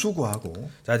위해서 수고하고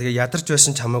За тэгээ ядарч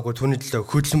байсан чамаагүй түүний төлөө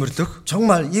хөдөлмөрлөх.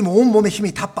 정말 이 온 몸의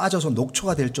힘이 다 빠져서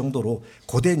녹초가 될 정도로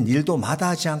고된 일도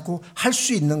마다하지 않고 할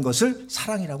수 있는 것을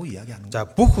사랑이라고 이야기하는 거예요. За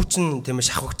бүх хүчин тийм ээ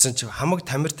шахагдсан ч хамаг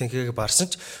тамир тэнхээгээ барсан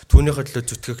ч түүнийхээ төлөө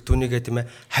зүтгэх түүнийгээ тийм ээ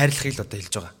хайрлахыг л одоо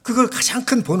хэлж байгаа. 그걸 가장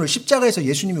큰 본을 십자가에서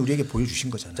예수님이 우리에게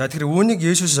보여주신 거잖아요. За тэгэхээр үүнийг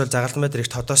Есүс бол загалмай дээр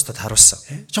их тодоостод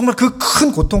харуулсан. 정말 그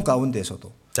큰 고통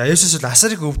가운데서도 За Есүс бол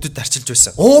асар их өвдөд дарчилж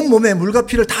байсан. 온 몸에 물과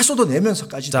피를 다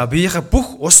쏟아내면서까지 За биеийнхээ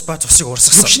бүх ус ба цусыг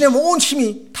урсгасан. 육신의 온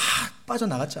힘이 다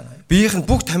빠져나갔잖아요. Биеийнх нь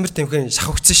бүх тамир тэмхэн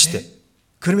шахагдсан шүү дээ.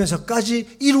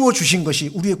 그러면서까지 이루어 주신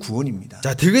것이 우리의 구원입니다.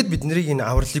 За тэгээд биднийг энэ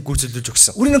авралыг гүйцэлдүүлж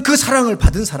өгсөн. 우리는 그 사랑을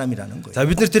받은 사람이라는 거예요. За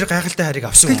бид нар тэр гайхалтай хайрыг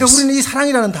авсан 그러니까 хүмүүс. 우리는 이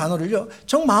사랑이라는 단어를요,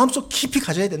 정 마음속 깊이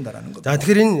가져야 된다라는 겁니다. За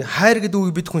тэгэхээр энэ хайр гэдэг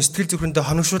үгийг бид хүн сэтгэл зүрхэндээ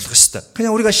хоногшуулах ёстой.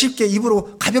 그냥 우리가 쉽게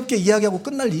입으로 가볍게 이야기하고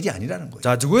끝날 일이 아니라는 거예요.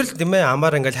 За зүгээр л тийм ээ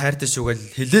амаар ингээл хайртай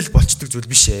шүүгээл хэлэл болчдөг зүйл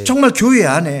биш ээ. 정말 교회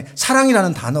안에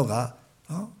사랑이라는 단어가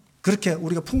그렇게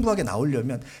우리가 풍부하게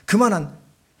나오려면 그만한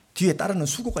뒤에 따르는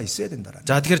수고가 있어야 된다라는.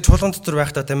 За тэгэхээр чуулган дотор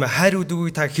байхдаа тийм ээ хайр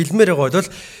үдгийг та хэлмээр байгаа бол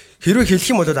хэрвээ хэлэх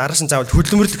юм бол араас нь заавал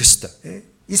хөдөлмөрлөх ёстой.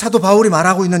 이 사도 바울이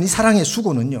말하고 있는 이 사랑의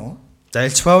수고는요. За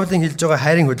Илч Паулын хэлж байгаа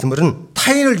хайрын хөдөлмөр нь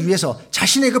타인을 위해서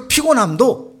자신의 그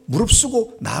피곤함도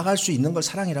무릅쓰고 나아갈 수 있는 걸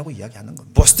사랑이라고 이야기하는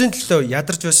겁니다. бусдын төлөө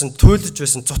ядарч байсан, туйлж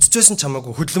байсан, цуцж байсан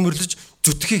чамаагүй хөдөлмөрлөж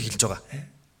зүтгэхийг хэлж байгаа.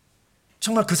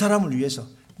 정말 그 사람을 위해서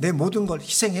내 모든 걸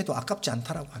희생해도 아깝지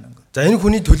않다라고 하는 것. За энэ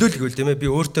хүний төлөө л гэвэл тийм ээ би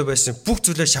өөртөө байсан бүх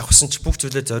зүйлээ шавхсан ч бүх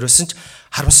зүйлээ зориулсан ч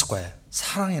харамсахгүй.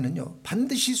 사랑에는요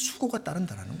반드시 수고가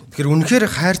따른다라는 겁니다. Тэгэхээр үнэхээр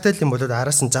хайртай юм бол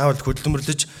араас нь заавал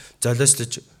хөдөлмөрлөж,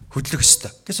 золиослож хөдлөх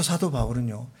ёстой. 그래서 사도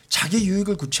바울은요 자기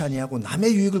유익을 구치 아니하고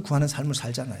남의 유익을 구하는 삶을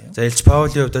살잖아요. За Илч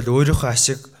Паулийн хувьд бол өөрийнхөө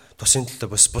ашиг тусын төлөө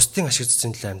бас бусдын ашиг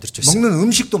цэцэн төлөө амьдарч байсан. 먹는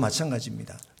음식도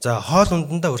마찬가지입니다. За хоол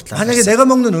ундандаа хүртэл 만약에 내가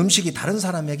먹는 음식이 다른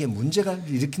사람에게 문제가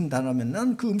일으킨다면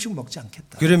난 그 음식을 먹지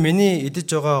않겠다. 그래 миний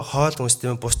идэж байгаа хоол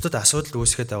хүнстэй бусдад асуудал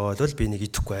үүсгээд байгаа бол би нэг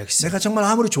идэхгүй гэсэн. 내가 정말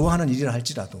아무리 좋아하는 일이라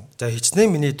할지라도 За хичнээн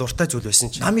миний дуртай зүйл байсан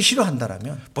ч 남이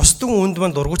싫어한다라면 бусдын үнд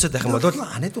маань дургуучаад байх юм бол 그거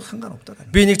안 해도 상관없다라는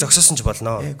би нэг зогсоосон ч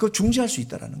болно. 거예요. 그걸 중지할 수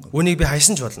있다라는 겁니다. Үнийг би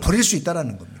хайсан ч болно. 버릴 수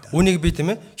있다라는 겁니다. Үнийг би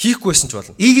тийм ээ хийхгүй байсан ч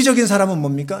болно. 이기적인 사람은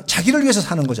뭡니까? 자기를 위해서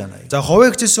사는 거잖아요. За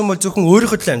хуваа гэжсэн бол зөвхөн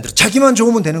өөрийнхөө төлөө амьдарч. 자기만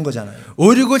좋으면 되는 거잖아요.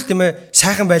 өөрийгөө л тийм ээ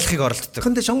сайхан байхыг оролддог.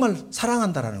 근데 정말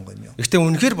사랑한다라는 건요. Гэхдээ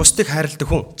үнэхээр бусдыг хайрладаг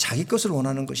хүн 자기 것을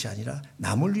원하는 것이 아니라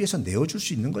남을 위해서 내어줄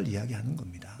수 있는 걸 이야기하는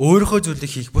겁니다. өөрийнхөө зүйлийг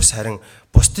хийх бус харин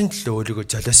бусдын төлөө өөрийгөө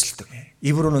золиослдог.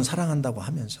 입으로는 사랑한다고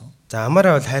하면서 За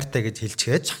амаараа бол хайртай гэж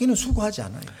хэлчихээд 자기는 수고하지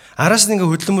않아요. араас нь ингээ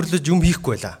хөдөлмөрлөж юм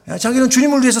хийхгүй байла. 자기는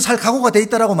주님을 위해서 살 각오가 돼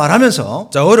있다라고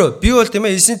말하면서 За өөрөө би бол тийм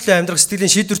ээ эзэн төлөө амьдрах сэтгэлийн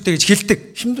шийдвэртэй гэж хэлдэг.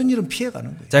 힘든 일은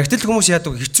피해가는 거예요. За гэтэл хүмүүс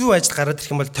яадаг хэцүү ажил гараад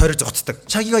ирэх юм бол тойрож зогтдог.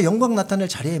 자기가 영광 나타낼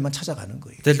자리에만 찾아가는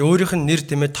거예요. Тэгэл өөрийнх нь нэр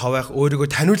тийм ээ товайх өөрийгөө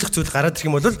таниулах зүйл гараад ирэх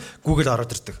юм бол Google ороод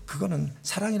ирдэг. 그거는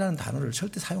사랑이라는 단어를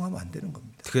절대 사용하면 안 되는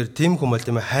겁니다. Тэгэхээр тийм хүмүүс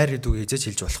тийм ээ хайр гэдэг үгийг хийж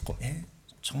хэлж болохгүй.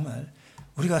 정말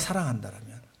우리가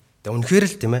사랑한다라면 Тэгээ үнэхээр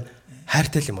л тийм ээ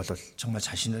хайртай юм бол 정말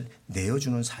자신을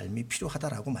내어주는 삶이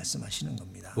필요하다라고 말씀하시는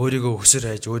겁니다. өөрийгөө өсөр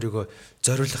хайж өөрийгөө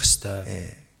зориулах ёстой.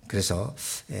 그래서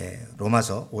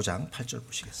로마서 5장 8절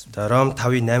보시겠습니다. За Ром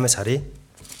 5:8 харъя.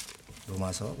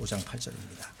 로마서 5장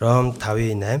 8절입니다. Ром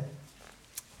 5:8.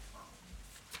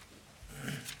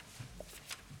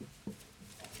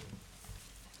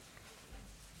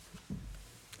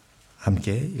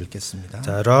 함께 읽겠습니다.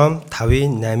 За Ром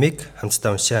 5:8-ыг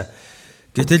хамтдаа уншаа.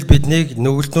 Гэтэл биднийг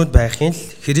нүгэлтнүүд байхын л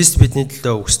Христ бидний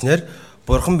төлөө өгснээр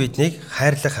Бурхан биднийг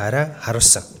хайрлахаараа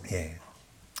харуулсан. 예.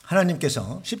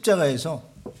 하나님께서 십자가에서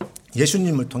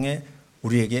예수님을 통해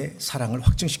우리에게 사랑을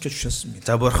확증시켜 주셨습니다.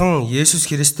 За Бурхан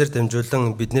Есүс Христээр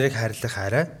дамжуулан биднийг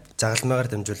хайрлахаараа загалмаагаар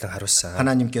дамжуулан харуулсан.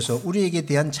 하나님께서 우리에게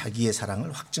대한 자기의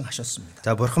사랑을 확증하셨습니다.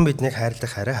 За Бурхан биднийг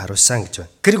хайрлахаараа харуулсан гэж байна.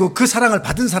 그리고 그 사랑을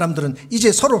받은 사람들은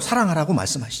이제 서로 사랑하라고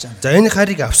말씀하시잖아요. За энэ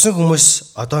хайрыг авсан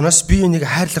хүмүүс одооноос бие биенийг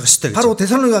хайрлах ёстой гэж. 바로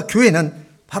데살로니가 교회는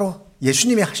바로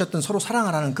예수님이 하셨던 서로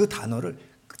사랑하라는 그 단어를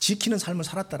지키는 삶을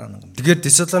살았다라는 겁니다. Тэгэхээр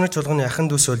Десалоник чуулганы ахын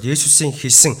дүүс бол Есүсийн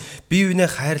хийсэн бие биенээ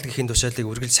хайрлагын тушаалыг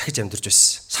үргэлж сахиж амьдарч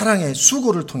байсан. 사랑의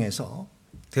수고를 통해서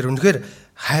Тэр үнэхээр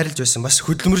хайрлж байсан, бас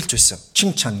хөдөлмөрлж байсан.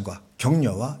 칭찬과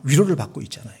격려와 위로를 받고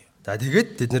있잖아요. За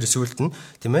тэгээд бид нэр сүулт нь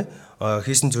тийм ээ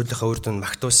хийсэн зүйлийнхаа үр дүнд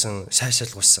магтуулсан,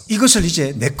 сайшаалгуулсан. 이것을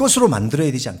이제 내 것으로 만들어야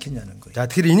되지 않겠냐는 거예요. За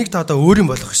тэгэхээр энийг та одоо өөрийн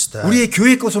болгох ёстой. 우리의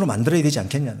교회 것으로 만들어야 되지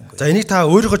않겠냐는 거예요. За энийг та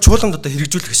өөрийнхөө чуулганд одоо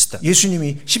хэрэгжүүлэх ёстой.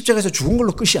 예수님이 십자가에서 죽은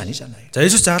걸로 끝이 아니잖아요. За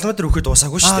Есүс загалмай дээр өгөхөд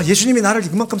дуусаагүй 아, шүү дээ. 예수님이 나를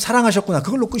그만큼 사랑하셨구나.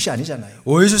 그걸로 끝이 아니잖아요.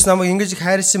 Есүс намайг ингэж их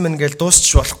хайрлсан мэн гэж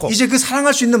дуусчих болохгүй. 이제 그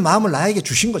사랑할 수 있는 마음을 나에게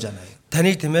주신 거잖아요.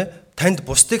 Таныг тийм ээ танд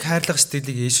бусдыг хайрлах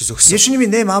сэтгэлийг Есүс өгсөн. 예수님이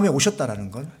내 마음에 오셨다라는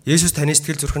건 Есүс таны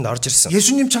сэтгэл зүрхэнд орж ирсэн.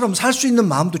 예수님처럼 살 수 있는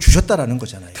마음도 주셨다라는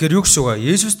거잖아요. Тэгэхээр юу гэсэн үг вэ?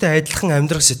 Есүстэй адилхан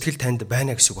амьдрах сэтгэл танд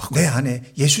байна гэсэн үг 내 байхгүй юу? 안에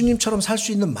예수님처럼 살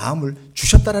수 있는 마음을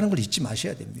주셨다라는 걸 잊지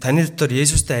마셔야 됩니다. Таны дотор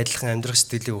Есүстэй адилхан амьдрах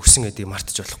сэтгэлийг өгсөн гэдгийг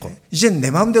мартаж болохгүй. 이젠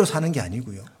내 마음대로 사는 게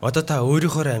아니고요. Одоо та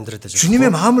өөрийнхөө амьдраад байж 주님의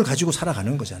болохгүй. 마음을 가지고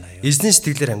살아가는 거잖아요. Эзний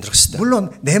сэтгэлээр амьдрах хэрэгтэй.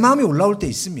 물론 내 마음이 올라올 때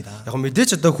있습니다. Яг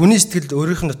мэдээж одоо хүний сэтгэл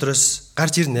өөрийнх нь дотроос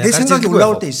гарч ирнэ. 내 Гарч 생각이 ирлгүй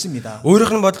올라올 яг. 때 있습니다.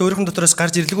 Өөрийнх нь бодол өөрийнх нь дотроос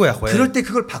гарч ирлгүй яг бай. 그럴 때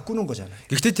그걸 바꾸는 거잖아요.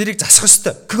 Гэхдээ тэрийг засах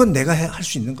хэрэгтэй. 그건 내가 할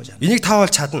수 있는 거잖아요. Энийг та бол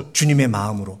чадна. 주님의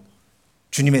마음으로,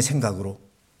 주님의 생각으로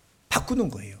바꾸는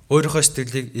거예요. Өөрийнхөө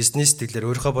сэтгэлийг эзний сэтгэлээр,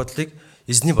 өөрийнхөө бодлыг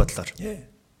эзний бодлоор. 예.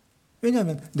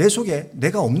 왜냐하면 내 속에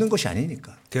내가 없는 것이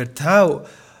아니니까. Тэгэхээр та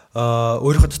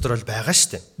өөрийнхөө дотор бол байгаа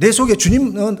шүү дээ. 내 속에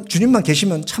주님만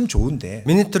계시면 참 좋은데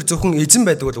Миний дотор зөвхөн эзэн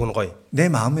байдаг бол үн гоё. 내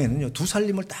마음에는요 두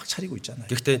살림을 딱 차리고 있잖아요.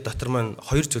 Гэхдээ дотор маань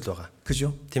хоёр зүйл байгаа.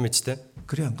 그죠? Тийм ээ ч дээ.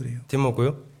 그래 안 그래요? Тийм үгүй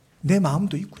юу? 내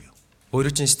마음도 있고요.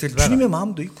 Өөрөө чинь сэтгэл байгаа. 주님의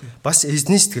마음도 있고요. Бас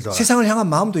эзний сэтгэл байгаа. 세상을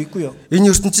향한 마음도 있고요. Энэ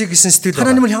ертөнцийг гисэн сэтгэл байгаа.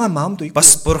 하나님을 향한 마음도 있고요.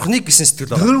 Бас бурхныг гисэн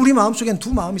сэтгэл байгаа. 늘 우리 마음속엔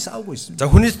두 마음이 싸우고 있습니다.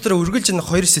 За хүний дотор үргэлж энэ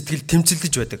хоёр сэтгэл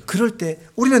тэмцэлдэж байдаг. 그럴 때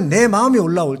우리는 내 마음이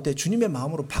올라올 때 주님의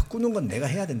마음으로 바꾸는 건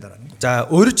내가 해야 된다는 거예요. За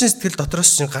өөрөө чинь сэтгэл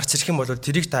дотроос чинь гарч ирэх юм бол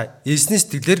тэрийг та эзний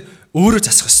сэтгэлээр өөрөө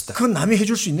засах хэрэгтэй. 그건 남이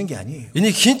해줄 수 있는 게 아니에요.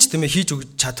 Энийг хинч тэмээ хийж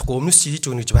өгч чадахгүй, өмнөөс чи хийж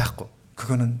өгнө гэж байхгүй.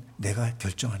 그거는 내가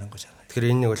결정하는 거잖아요.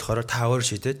 Тэгэхээр энэ нэг болохоор та өөрөө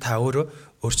шийдээ, та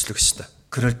өөрөө өөрчлөх хэрэгтэй.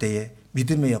 그럴 때에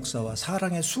믿음의 역사와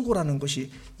사랑의 수고라는 것이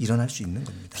일어날 수 있는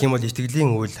겁니다. Тийм бол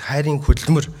итгэлийн үйл, хайрын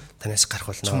хөдөлмөр танаас гарах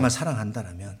болно. 정말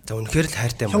사랑한다면 За үнэхээр л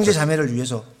хайртай юм. 형제 자매를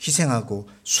위해서 희생하고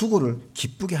수고를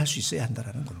기쁘게 할 수 있어야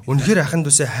한다는 겁니다. Үнэхээр ахын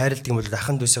дүүсээ хайрладаг юм бол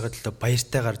ахын дүүсээ төлөө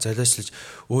баяртайгаар золиослож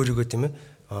өөрийгөө тийм ээ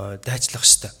дайчлах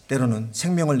хэрэгтэй. 때로는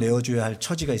생명을 내어줘야 할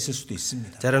처지가 있을 수도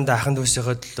있습니다. Заримдаа ахын дүүсээ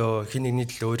төлөө хин нэгний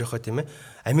төлөө өөрийнхөө тийм ээ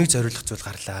амийг зориулах зүйл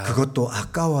гарлаа. 그것도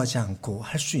아까워하지 않고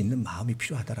할 수 있는 마음이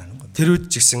필요하다라는 겁니다. Тэр үед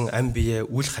ч гэсэн ам бие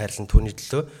үл хайрлан түүний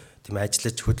төлөө тийм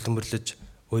ажиллаж хөдөлмөрлөж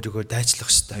өөрийгөө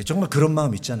дайчлах хэрэгтэй. 정말 그런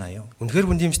마음 있잖아요. Үнэхээр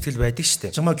хүн тийм сэтгэл байдаг шүү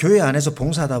дээ. 정말 교회 안에서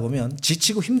봉사하다 보면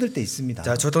지치고 힘들 때 있습니다.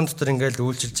 За чулуун дотор ингээл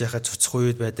үйлчилж яхад цуцах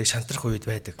үед байдаг, шантрах үед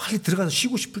байдаг. 빨리 들어가서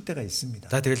쉬고 싶을 때가 있습니다.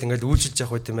 За тэгэл ингээл үйлчилж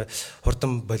явах үед тийм ээ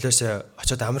хурдан болоосоо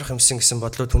очиод амрах юмсан гэсэн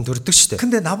бодлоо түндөрдөг шүү дээ.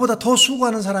 근데 나보다 더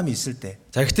수고하는 사람이 있을 때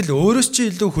За гэтэл өөрөөс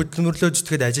чи илүү хөдөлмөрлөө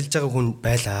зүтгээд ажиллаж байгаа хүн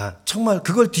байлаа. 정말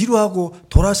그걸 뒤로 하고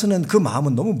돌아서는 그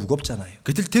마음은 너무 무겁잖아요.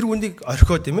 Гэтэл тэр хүнийг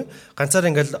орхио тийм ээ ганцаараа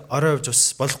ингээл орой явж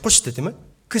бас болохгүй шүү дээ тийм ээ.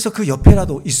 그래서 그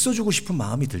옆에라도 있어주고 싶은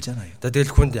마음이 들잖아요. За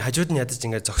тэгэл хүнд хажууд нь ядаж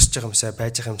ингээд зогсож байгаа юмсаа,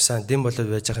 байж байгаа юмсаа, дэм болоод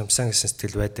байж байгаа юмсаа гэсэн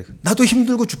сэтгэл байдаг. 나도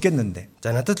힘들고 죽겠는데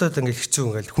За надад л ингээд хэцүү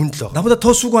ингээд хүнд л байгаа. 나보다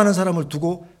더 수고하는 사람을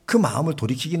두고 그 마음을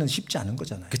돌이키기는 쉽지 않은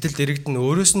거잖아요. Гэтэл дэрэгд нь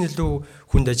өөрөөс нь илүү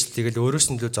хүнд ажилтгийг л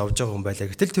өөрөөс нь илүү зовж байгаа хүн байлаа.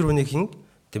 Гэтэл тэр хүнийг хин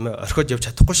тийм ээ орхиод явж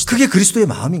чадахгүй шүү дээ. 그게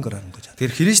그리스도의 마음인 거라는 거잖아요. Тэр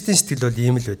Христийн сэтгэл бол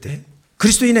ийм л байдаг.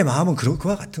 그리스도인의 마음은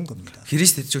그와 같은 겁니다.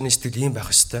 Христ эзүүний сэтгэл ийм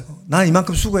байх ёстой. 나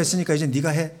이만큼 수고했으니까 이제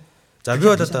네가 해. За би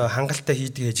бол одоо хангалттай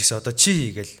хийдэг гэж гэсэн одоо чи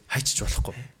хийгээл хайчиж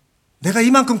болохгүй. 내가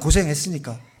이만큼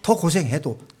고생했으니까 더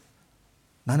고생해도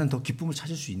나는 더 기쁨을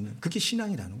찾을 수 있는 그게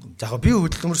신앙이라는 겁니다. За би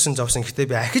хөдөлмөрсөн зовсон. Гэтэ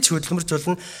би ахиж хөдөлмөрч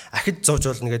болно, ахиж зовж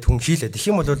болно гэдэг хүн хийлээд. Их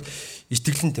юм бол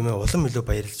итгэл нь тийм ээ улам илүү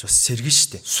баярлж бас сэргэн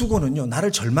штэ. 수고는요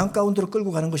나를 절망 가운데로 끌고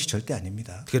가는 것이 절대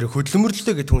아닙니다. Тэгэхээр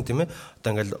хөдөлмөрлөлтөө гэдэг хүн тийм ээ одоо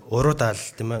ингээл уруудаал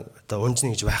тийм ээ одоо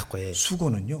унжны гэж байхгүй.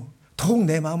 수고는요 더욱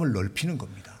내 마음을 넓히는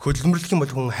겁니다. хөдөлмөрлөх юм бол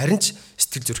хүн харин ч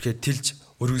сэтгэл зүрхээ тэлж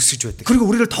өргөсгөж байдаг. 그리고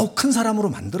우리를 더욱 큰 사람으로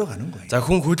만들어가는 거예요. За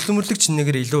хүн хөдөлмөрлөх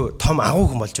чинээгээр илүү том агуу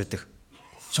хүн болж байдаг.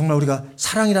 정말 우리가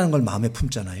사랑이라는 걸 마음에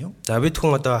품잖아요. За бид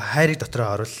хүн одоо хайрыг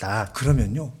дотроо орууллаа.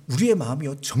 그러면요, 우리의 마음이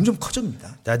점점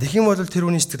커집니다. За тэгхийн бол тэр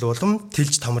хүний сэтгэл улам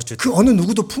тэлж томорж 그 байдаг. 어느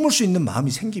누구도 품을 수 있는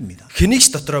마음이 생깁니다. Хэнийг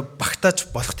ч дотроо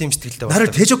багтааж болох тийм сэтгэлтэй 나를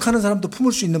болдог. 대적하는 사람도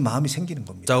품을 수 있는 마음이 생기는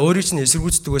겁니다. За өөрийг чинь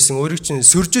эсэргүүцдэг байсан, өөрийг чинь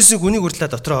сөржөөсөн хүнийг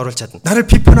хүртэл дотроо оруулж чадна. 나를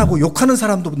비판하고 욕하는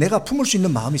사람도 내가 품을 수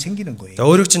있는 마음이 생기는 거예요. За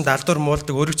өөрийг чинь далдуур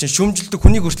муулдаг, өөрийг чинь шүмжилдэг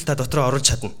хүнийг хүртэл та дотроо оруулж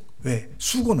чадна. 왜?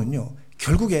 수고는요,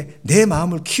 결국에 내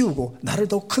마음을 키우고 나를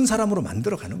더 큰 사람으로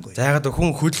만들어가는 거예요. За ягаад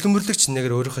хүн хөдөлмөрлөг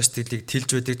чинээгээр өөрийнхөө сэтгэлийг тэлж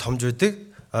байдаг, томж байдаг,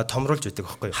 томруулж байдаг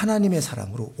байхгүй юу? 하나님의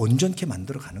사랑으로 온전케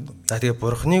만들어가는 겁니다. За тэгээ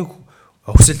бурхны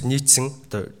хүсэлд нийцсэн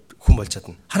одоо хүн болж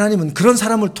чадна. 하나님은 그런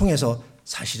사람을 통해서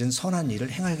사실은 선한 일을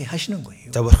행하게 하시는 거예요.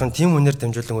 За бурхан тийм үнээр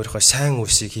дамжуулан өөрийнхөө сайн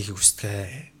үсийг хийхийг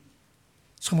хүсдэг.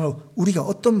 정말 우리가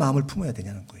어떤 마음을 품어야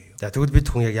되냐는 거예요. За тэгвэл бид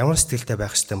хүн яг ямар сэтгэлтэй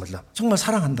байх хэрэгтэй юм болоо? 정말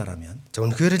사랑한다라면 За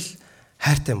үнэхээр л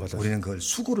хайртай юм болоо. 우리는 그걸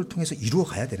수고를 통해서 이루어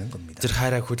가야 되는 겁니다. Тэр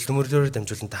хайраа хөдөлмөрлөөр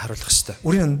дамжуулан та харуулах хэрэгтэй.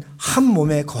 우리는 한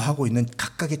몸에 거하고 있는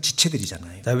각각의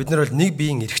지체들이잖아요. За бид нар бол нэг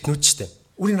биеийн эргэтнүүдчтэй.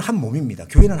 우리는 한 몸입니다.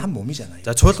 교회는 한 몸이잖아요.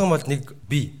 За чуулган бол нэг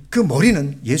бие. 그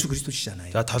머리는 예수 그리스도시잖아요.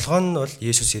 За толгой нь бол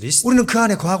Есүс Христ. 우리는 그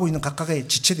안에 거하고 있는 각각의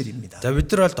지체들입니다. За бид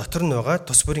нар бол дотор нь байгаа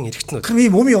тус бүрийн эргэтнүүд. 그럼 이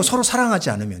몸이요 서로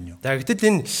사랑하지 않으면요, За гэтэл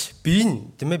энэ бие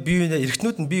нь тийм ээ бие биенээ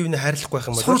эргэтнүүд нь бие биенээ хайрлахгүй байх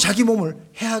юм бол 서로 자기 몸을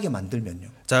해하게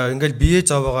만들면요, за ингээл бие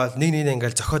зовоогоо нэг нэгнээ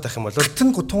ингээл зохиод байх юм бол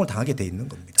같은 고통을 당하게 돼 있는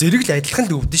겁니다. зэрэг л адилхан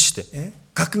л өвдөн шүү дээ. 예?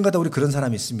 가끔가다 우리 그런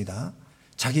사람이 있습니다.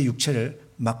 자기 육체를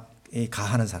막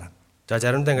가하는 사람, За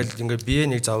заримдаа ингээл бие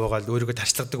нэг зовоогоо өөрийгөө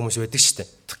тарчлагдаг хүмүүс байдаг шүү дээ.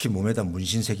 특히 몸에다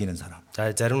문신 새기는 사람.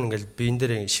 За зарим нь ингээл биен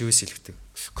дээр шивээс илгэдэг.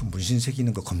 그 문신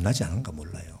새기는 거 겁나지 않은가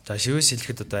몰라요. За шивээс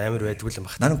илгэхэд одоо амар байдгүй юм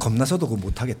байна. 나는 겁나서도 그거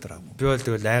못 하겠더라고. Би бол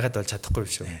тэгэл айгаад бол чадахгүй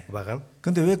шүү байгаа юм.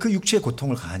 근데 왜 그 육체의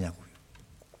고통을 가하냐고요.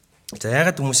 За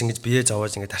ягаад хүмүүс ингэж бие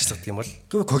зовоож ингэ тарчлагдаг юм бол?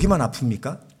 그 거기만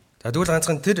아픕니까? За тэгвэл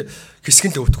ганцхан тэр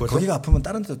хэсэг нь л өвдөх болов. 거기가 아프면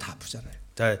다른 데도 다 아프잖아요.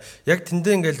 За яг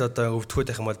тэндээ ингээл одоо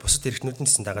өвдөхөд байх юм бол бусад эргэтнүүд нь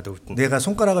ч дагаад өвдөнө. 내가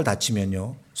손가락을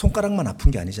다치면요, 손가락만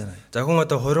아픈 게 아니잖아요. За хүн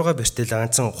одоо хурууга бэртэл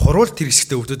ганцхан хуруул тэр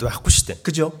хэсэгтээ өвдөд байхгүй шүү дээ.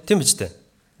 그죠? Тийм биз дээ.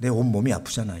 내 온 몸이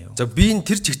아프잖아요. За биеийн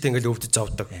тэр чигтээ ингээл өвдөж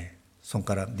зовдөг. 예,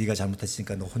 손가락 네가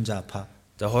잘못했으니까 너 혼자 아파.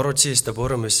 За хуруу чи өстө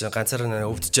буурам байсан ганцаараа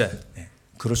өвдөжээ. 예,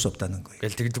 그럴 수 없다는 거예요.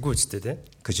 Гэл тэгдэггүй үстэй те.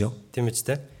 그죠? Тийм биз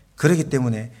дээ. 그렇기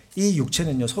때문에 이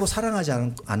육체는요, 서로 사랑하지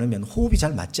않으면 호흡이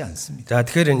잘 맞지 않습니다. За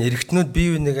тэгэхээр энэ эргэтнүүд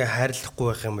бие биенээ хайрлахгүй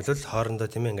байх юм бол хоорондоо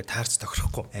тийм ээ ингээ таарч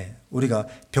тохирохгүй. 예, 우리가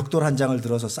벽돌 한 장을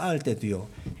들어서 쌓을 때도요,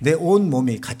 내 온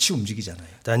몸이 같이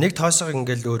움직이잖아요. За нэг тоосоо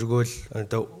ингээл өргөөл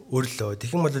одоо өрлөө.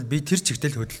 Тэгэх юм бол би тэр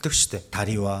чигтэл хөдөлдөг шүү дээ.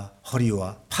 다리와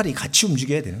허리와 팔이 같이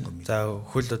움직여야 되는 겁니다. За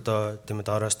хөл одоо тийм ээ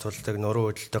доороос тулдаг,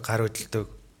 нуруу хөдөлдөг, гар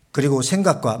хөдөлдөг. 그리고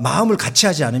생각과 마음을 같이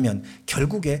하지 않으면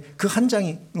결국에 그 한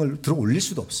장을 들어 올릴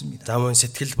수도 없습니다. За мөн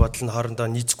сэтгэл бодол нь хоорондоо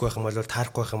нийцэхгүй байх юм бол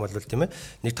таарахгүй байх юм бол тийм ээ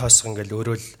нэг тоосоо ингээл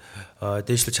өрөөл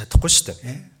дээшлүүлж чадахгүй шүү дээ.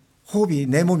 예? 호흡이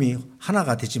내 몸이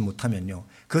하나가 되지 못하면요,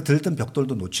 그 들던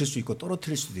벽돌도 놓칠 수 있고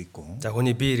떨어뜨릴 수도 있고, За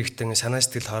хүний бие эргэтэн санаа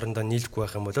сэтгэл хоорондоо нийлэхгүй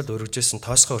байх юм бол өргөжсэн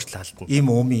тоосгоо хүртэл алдна. 이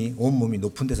몸이 온 몸이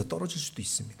높은 데서 떨어질 수도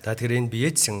있습니다. За тэгэхээр энэ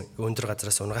биеэдсэн өндөр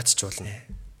газараас унгаачих болно.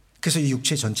 그래서 이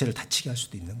육체 전체를 다치게 할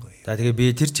수도 있는 거예요. За тэгээ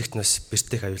бие тэр чигтнээс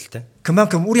бэртэх аюултай.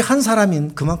 그만큼 우리 한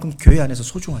사람인 그만큼 교회 안에서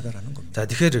소중하다라는 겁니다. За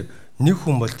тэгэхээр нэг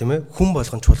хүн бол тийм ээ хүн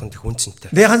болгон чуулганд их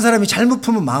үнцэнтэй. 내 한 사람이 잘못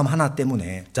품은 마음 하나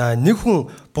때문에 За нэг хүн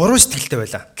буруу сэтгэлтэй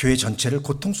байлаа. 교회 전체를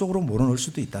고통 속으로 몰아넣을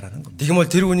수도 있다라는 겁니다. Тэгм бол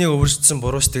тэр хүний өвөрсөн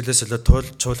буруу сэтгэлээс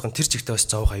болоод чуулган тэр чигтээ бас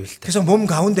зовох аюултай. 그래서 몸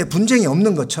가운데 분쟁이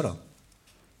없는 것처럼,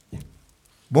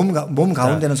 몸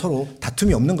가운데는 서로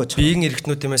다툼이 없는 것처럼 Биеийн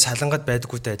эргэтнүүд тийм ээ салангад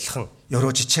байдаггүйтэй адилхан.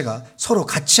 여러 지체가 서로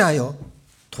같이 하여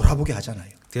돌아보게 하잖아요.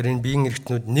 Тэгэхээр энэ биеийн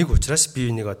эргэтнүүд нэг учраас бие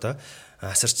биенийг одоо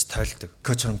асарч тойлдог.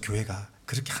 그것처럼 교회가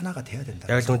그렇게 하나가 돼야 된다.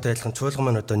 Яг л үүнтэй адилхан чуулган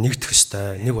маань одоо нэгдэх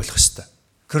ёстой, нэг болох ёстой.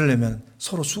 그러려면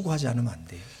서로 수고하지 않으면 안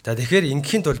돼요. За тэгэхээр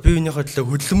ингэхийн тулд бие биенийхөө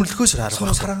төлөө хөдөлмөрлөхөөс 서로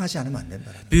аргагүй. 사랑하지 않으면 안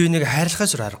된다는. Бие биенийг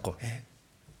хайрлахаас аргагүй.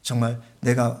 정말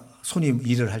내가 손이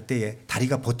일을 할 때에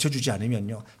다리가 버텨주지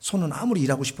않으면요, 손은 아무리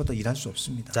일하고 싶어도 일할 수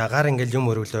없습니다. За гар ингээл юм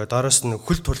өргөлөө доороос нь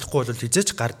хөл тулахгүй бол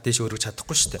хизээч гар дэш өргөж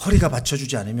чадахгүй шүү дээ. 허리가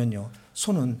받쳐주지 않으면요,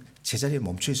 손은 제자리에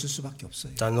멈춰 있을 수밖에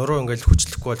없어요. За нуруу ингээл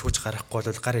хүчлэхгүй бол хүч гарахгүй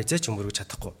бол гар хизээч юм өргөж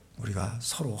чадахгүй. 우리가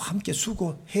서로 함께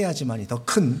수고해야지만이 더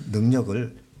큰 능력을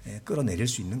끌어내릴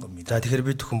수 있는 겁니다. За тэгэхээр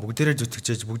бид хүн бүгдээрээ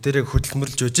зүтгэж бүгдээрээ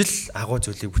хөдөлмөрлж үжил агуу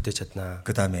зүйлийг бүтээж чаднаа.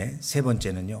 그 다음에 세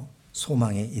번째는요,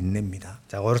 소망의 인내입니다.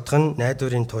 За гурав дахь нь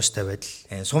найдварын тууштай байдал.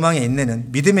 소망의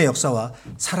인내는 믿음의 역사와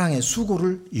사랑의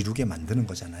수고를 이루게 만드는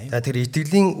거잖아요. За тэр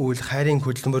итгэлийн үйл хайрын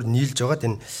хөдөлмөр нийлж байгаад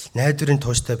энэ найдварын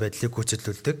тууштай байдлыг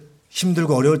гүйцэтгүүлдэг.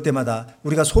 힘들고 어려울 때마다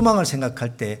우리가 소망을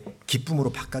생각할 때 기쁨으로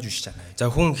바꿔주시잖아요.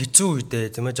 За хүн хэцүү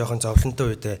үедээ тийм ээ жоохон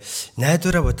зовлонтой үедээ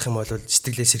найдвараа бодох юм бол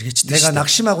сэтгэлээ сэргийчдэг 내가 шүү дээ.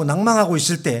 낙심하고 낭망하고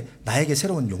있을 때 나에게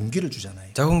새로운 용기를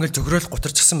주잖아요. За хүн ингээл зөвгөөрөл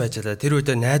гутарчихсан байжалаа. Тэр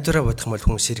үедээ найдвараа бодох юм бол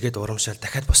хүн сэргээд урамшаал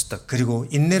дахиад босдог. 그리고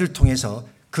인내를 통해서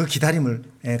그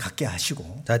기다림을 갖게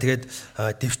하시고 За тэгээд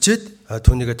дэвчээд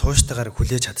түүнийгээ тууштайгаар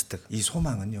хүлээж чаддаг. 이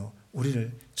소망은요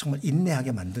우리를 정말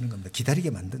인내하게 만드는 겁니다.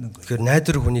 기다리게 만드는 거예요. Тэгэхээр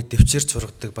найдвар хүнийг дэвчээр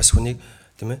сургадаг, бас хүнийг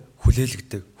тийм ээ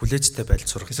хүлээлгдэг, хүлээжтэй байдал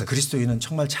그래서 сургадаг. 그리스도인은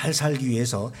정말 잘 살기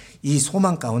위해서 이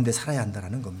소망 가운데 살아야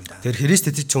한다는 겁니다. Тэгэхээр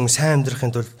Христ итгэж хүн сайн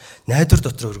амьдрахын тулд найдвар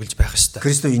дотор өргөлж байх ёстой.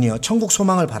 그리스도인이요 천국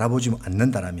소망을 바라보지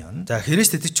않는다라면 За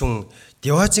Христ итгэж хүн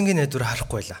диаважингийн найдвар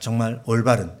харахгүй байлаа. 정말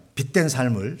올바른 빛된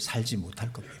삶을 살지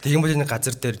못할 겁니다. Тэгэн бол энэ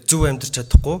газар дээр зөв амьдрч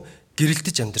чадахгүй,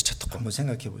 гэрэлтэж амьдрч чадахгүй. 한번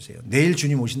생각해 보세요. 내일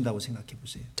주님 오신다고 생각해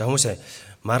보세요. За хүмүүсээ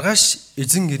маргааш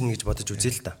эзэн ирнэ гэж бодож үзье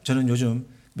л да. 저는 요즘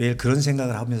매일 그런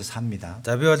생각을 하면서 삽니다.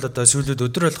 За би бол одоо сүүлд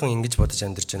өдөр болгон ингэж бодож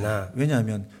амьдарч байна.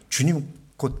 왜냐하면 주님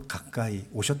곧 가까이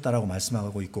오셨다라고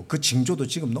말씀하고 있고 그 징조도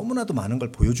지금 너무나도 많은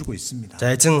걸 보여주고 있습니다. За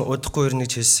эзэн удахгүй ирнэ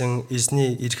гэж хэлсэн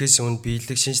эзний ирэхээс өмнө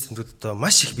биелдэг шинж тэмдгүүд одоо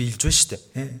маш их биелж байна шүү дээ.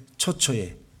 예,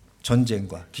 초초에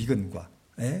전쟁과 기근과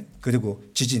예, 그리고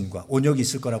지진과 온역이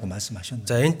있을 거라고 말씀하셨는데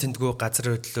За энэ тэмдгүү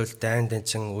газар хөдлөл, дайн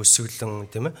данчин,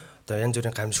 өсөглөн тийм ээ одоо янз бүрийн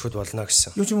гамшигуд болно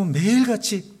гэсэн. 요즘은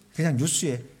매일같이 그냥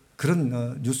뉴스에 그런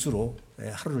뉴스로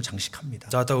하루를 장식합니다.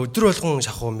 За одоо өдөр болгон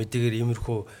шахуу мэдээгээр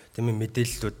иймэрхүү тийм ээ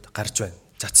мэдээллүүд гарч байна,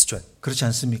 цацж байна. 그렇지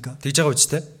않습니까? Тэгж байгаа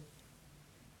үстэй.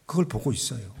 그걸 보고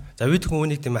있어요. За бид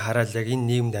хүмүүнийг тийм ээ хараад яг энэ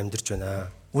нийгэмд амьдарч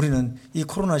байна. 우리는 이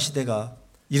코로나 시대가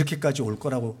이렇게까지 올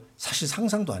거라고 사실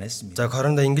상상도 안 했습니다. За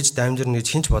коронавирус ингэж дамжирна гэж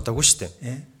хэн ч бодоогүй шүү дээ.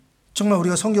 예? 정말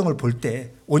우리가 성경을 볼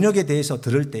때 온역에 대해서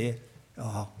들을 때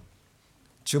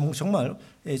지금 정말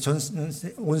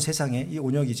온 세상에 이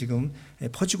온역이 지금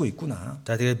퍼지고 있구나.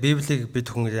 За тэгээд Библийг бид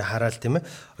хүн хараад тийм ээ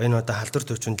энэ одоо халдвар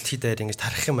төвчөнд дэлхийд даяар ингэж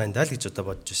тарах юм байна даа л гэж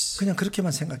одоо бодож байсан. 그냥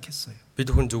그렇게만 생각했어요. Бид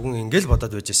хүн зөвхөн ингэж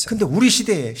бодоод байж байсан. 근데 우리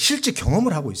시대에 실제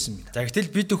경험을 하고 있습니다. За гэтэл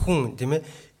бид хүн тийм ээ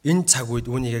энэ цаг үед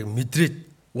үүнийг яг мэдрээд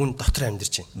үүн дотор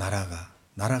амьдарч байна.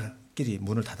 나라끼리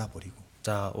문을 닫아버리고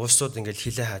За улсууд ингэж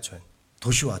хилээ хааж байна.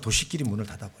 도시와 도시끼리 문을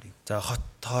닫아버리고 За хот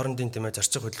хоорондын тийм ээ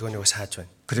зорчих хөдөлгөөнийг бас хааж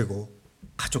байна. 그리고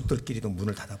가족들끼리도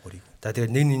문을 닫아버리고 За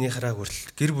тэгээд нэг нэгнийхээрээ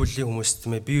хүртэл гэр бүлийн хүмүүс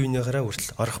тийм ээ бие биенийхээрээ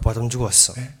хүртэл орох боломжгүй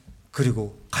болсон.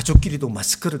 그리고 가족끼리도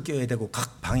마스크를 껴야 되고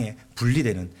각 방에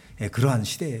분리되는 그러한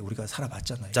시대에 우리가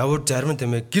살아봤잖아요. За өөр зарим нь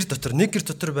тийм ээ гэр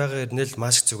дотор байгаа ирнэл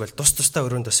маск зүгэл тус тустай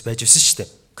өрөөнд бас байж өссөн шүү дээ.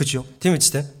 그렇죠? Тийм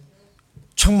үстэй.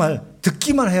 정말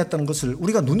듣기만 해왔다는 것을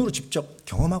우리가 눈으로 직접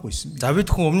경험하고 있습니다. За бид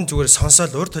хүн өмнө зүгээр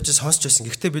сонсоод урд хожиж сонсч байсан.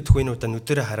 Гэхдээ бид хүн энэ удаа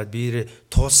нүдэрээ хараад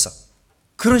биеэрээ туулсан.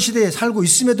 그런 시대에 살고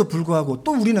있음에도 불구하고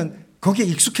또 우리는 거기에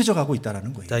익숙해져 가고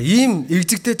있다라는 거예요. За ийм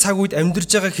эгзэгтэй цаг үед амьдарч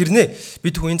байгаа хэрнээ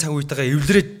бид хүн энэ цаг үетэйгээ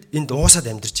эвлэрээд энд уусаад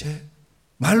амьдарч байна.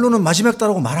 말로는 마지막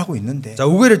때라고 말하고 있는데 За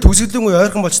үгээрээ төгсгөлийн үе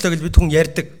ойрхон болцтой гэж бид хүн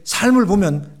ярьдаг. 삶을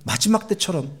보면 마지막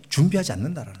때처럼 준비하지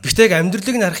않는다라는. Гэхдээ яг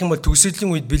амьдралыг нь харах юм бол төгсгөлийн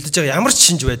үед бэлдэж байгаа ямар ч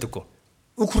шинж байдаггүй.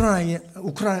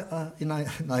 우크라이나에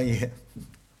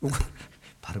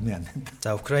발음이 안 된다.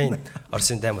 За Украин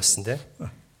Оросын дайм болсон тийм.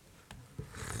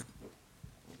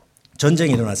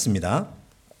 전쟁이 일어났습니다.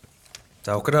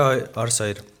 За Украин Орос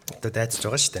хоёр одоо дайцж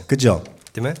байгаа шүү дээ. 그죠?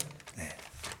 Тийм ээ.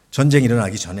 전쟁이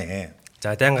일어나기 전에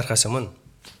За дайн гарахаас өмнө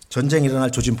전쟁이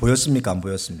일어날 조짐 보였습니까? 안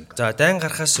보였습니까? За дайн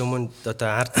гарахаас өмнө одоо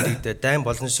ард иргэдээ дайн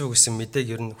болно шүү гэсэн мэдээг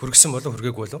ер нь хүргэсэн болов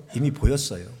хүргээгүй болов? 이미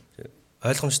보였어요.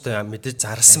 ойлгомжтой мэдээж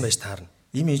зарласан байж таарна.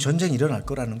 이미 전쟁이 일어날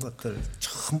거라는 것들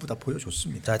전부 다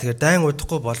보여줬습니다. За тэгэхээр дайн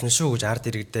удахгүй болно шүү гэж ард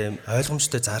иргэдээ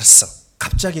ойлгомжтой зарласан.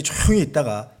 갑자기 조용히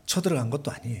있다가 쳐들어간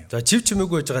것도 아니에요. За чив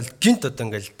чимээгүй байж байгаа л гинт одоо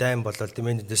ингээл дайн болол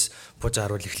дэмэнэс бууж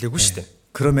харуул эхлэегүй шүү дээ.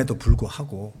 그럼에도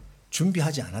불구하고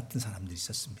준비하지 않았던 사람들이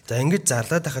있었습니다. За ингэж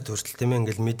зарлаад байхад хүртэл тийм ээ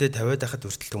ингээл мэдээ тавиад байхад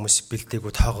хүртэл хүмүүс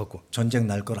бэлдээгүй тоогоогүй. 전쟁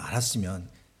날 걸 알았으면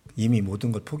이미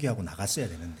모든 걸 포기하고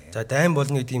나갔어야 되는데. За дайн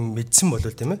болно гэдгийг мэдсэн бол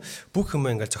тийм ээ бүх юм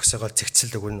ингээл зогсоогоор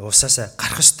зэгцэлдэг үн усаасаа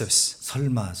гарах ёстой байсан.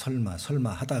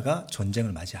 설마 하다가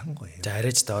전쟁을 맞이한 거예요. За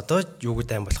арайч та одоо юуг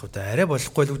дайн болох вэ? Арай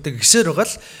болохгүй л үдэг гişэр байгаа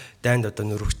л дайнд одоо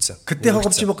нүрэгцсэн. 그때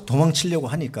허겁지겁 도망치려고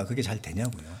하니까 그게 잘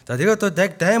되냐고요. За тэгээ одоо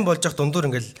яг дайн болж явах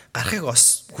дундуур ингээл гарахыг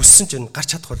хүссэн чинь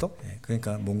гарч чадах болов?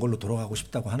 그러니까 몽골로 돌아가고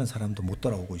싶다고 하는 사람도 못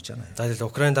돌아오고 있잖아요. За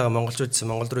тэгэл Украиндагаа монголчуудсан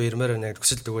Монгол руу ирмээр нэг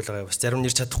хүсэл төгөөл байгаа бас зарим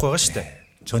нэр чадахгүй байгаа шүү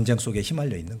дээ. 전쟁 속에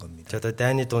휘말려 있는 겁니다. За одоо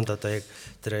дайны дунд одоо яг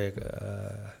тэр яг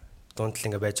дунд л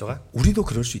ингээ байж байгаа. 우리도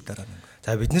그럴 수 있다라는 거예요.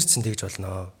 За бид нар ч тэгж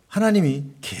болно.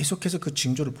 하나님이 계속해서 그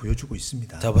징조를 보여주고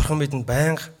있습니다. За бурхан бидэнд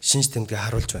байнга шинж тэмдгээ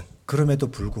харуулж байна.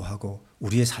 그럼에도 불구하고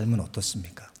우리의 삶은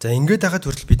어떻습니까? За ингээд байгаа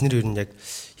төрөл бид нар ер нь яг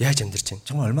яаж амьдарч байна?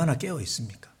 정말 얼마나 깨어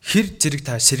있습니까? Хэр зэрэг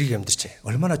та сэргийг амьдарч байна?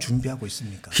 얼마나 준비하고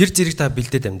있습니까? Хэр зэрэг та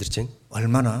бэлдээд амьдарч байна?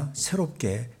 얼마나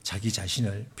새롭게 자기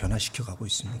자신을 변화시켜 가고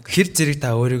있습니까? Хэр зэрэг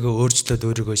та өөрийгөө өөрчлөөд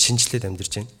өөрийгөө шинжилээд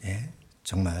амьдарч байна? 예,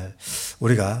 정말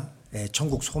우리가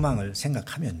천국 소망을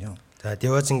생각하면요, За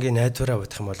Девазингийн найдвараа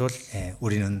бодох юм бол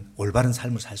우리는 올바른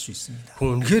삶을 살 수 있습니다.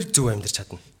 хүн үнэхээр зөв амьдарч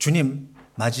чадна. 주님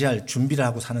맞이할 준비를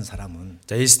하고 사는 사람은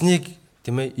За эзнийг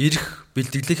тийм ээ ирэх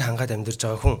бэлтгэлийг хангаад амьдарч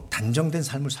байгаа хүн 단정된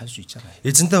삶을 살 수 있잖아요.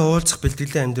 эзэнтэй уулзах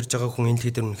бэлтгэлээ амьдарч байгаа хүн энэ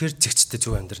дэлхийд үнэхээр зэгцтэй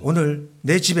зөв амьдарна. 오늘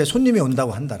내 집에 손님이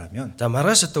온다고 한다라면 За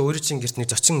маргааш одоо өөрийн чинь гэрт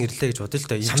нэг зочин ирлээ гэж бодъё л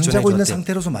доо. 잠자고 있는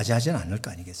상태로서 맞이하지는 않을 거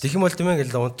아니겠어요? Тэгэх юм бол тийм ээ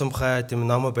ингээл унтамхай тийм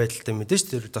номо байдалтай мэдээж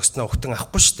тэр зосноо өгтөн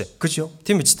авахгүй шүү дээ. 그죠?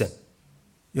 Тийм биз дээ.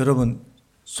 여러분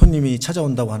손님이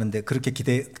찾아온다고 하는데 그렇게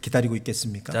기다리고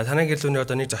있겠습니까? За танай гэрл үний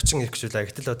одоо нэг зочин ирэх гэж байлаа.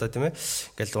 Гэтэл одоо тийм ээ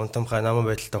ингээл унтамхай номо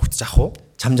байдалтай өгтөж авах уу?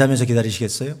 잠자면서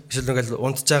기다리시겠어요? Эсвэл ингээл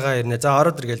унтж байгаа ирнэ. За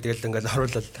ороод иргээл тэгэл ингээл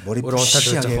оруулаад 머리 өөр унтаад байж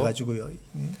푸시하게 авах уу? 해가지고요.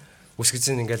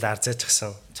 Үсгэзэн ингээл арзааж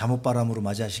гсэн. 잠옷바람으로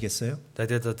맞이하시겠어요? За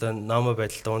тэгээд одоо номо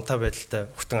байдалтай унтаа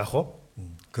байдалтай өгтөн авах уу?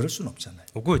 그럴 순 없잖아요.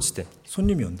 Үгүй үстэй.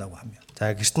 손님이 온다고 하면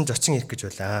За гэртэн зочин ирэх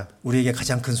гэж байлаа. 우리에게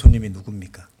가장 큰 손님이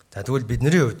누굽니까? За тэгвэл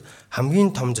бидний хувьд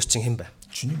хамгийн том зочин хэн бэ?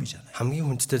 주님이잖아요. хамгийн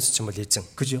хүндтэй зочин бол эзэн.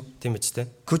 그죠? Тийм биз дээ.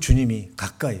 그 주님이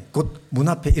가까이 곧 문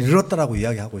앞에 이르렀다라고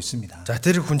이야기하고 있습니다. За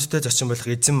тэр хүндтэй зочин болох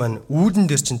эзэн маань үүдэн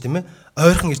дээр чинь тийм ээ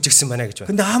ойрхон иржигсэн байна гэж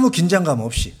байна. 근데 아무 긴장감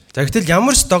없이, За гэтэл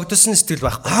ямар ч догдсон сэтгэл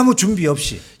байхгүй. 아무 준비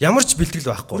없이 Ямар ч бэлтгэл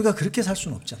байхгүй. 우리가 그렇게 살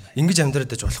수는 없잖아요. Ингэж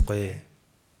амьдраад аж болохгүй.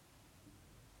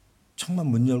 정말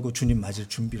문 열고 주님 맞을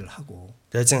준비를 하고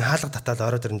Эзэн хаалга татаад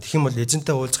ороод ирнэ. Тэгэх юм бол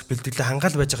эзэнтэй уулзах бэлтгэлээ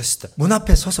хангаал байж байгаа ёстой. 문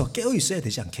앞에 서서 깨어 있어야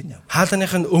되지 않겠냐고.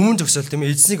 Хаалганых нь өмнө зогсоол тийм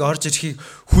ээ эзнийг орж ирэхийг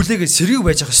хүлээгээд сэргийг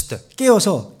байж байгаа ёстой.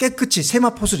 깨어서 깨끗이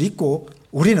세마포스를 입고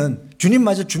우리는 주님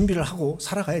맞을 준비를 하고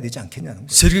살아가야 되지 않겠냐는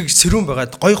거예요. Сэргийг сэрүүн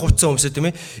байгаад гой хувцас өмсөд тийм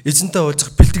ээ эзэнтэй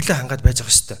уулзах бэлтгэлээ хангаад байж байгаа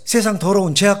ёстой. 세상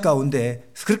더러운 죄악 가운데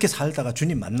그렇게 살다가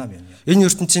주님 만나면요, Энэ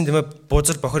ертөнцийн тийм ээ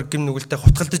бузар бохор гим нүгэлтэй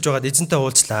хутгалдаж байгаад эзэнтэй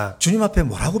уулзлаа. 주님 앞에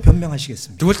뭐라고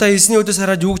변명하시겠습니까? Тэгвэл та эзний өдөөс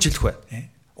хараад юу гэж хэлэх вэ?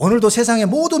 예? 오늘도 세상의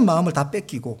모든 마음을 다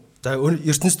뺏기고 За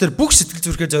ертөнцийн бүх сэтгэл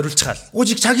зүрхээ зориулчихаал.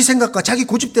 오직 자기 생각과 자기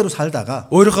고집대로 살다가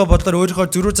Өөрийнхөө бодлоор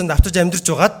өөрийнхөө зөрүүзэнд автаж амьдрч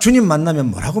байгаад 주님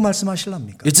만나면 뭐라고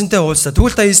말씀하실랍니까? эзэнтэй уулзлаа.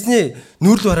 Тэгвэл та эзний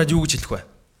нүүр рүү хараад юу гэж хэлэх вэ?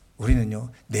 우리는요,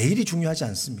 내일이 중요하지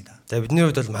않습니다. За бидний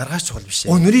хувьд бол маргааш чухал биш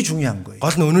ээ. 오늘이 중요한 거예요.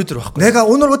 Гол нь өнөөдөр байхгүй. 내가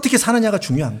오늘 어떻게 사느냐가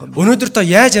중요한 겁니다. Өнөөдөр та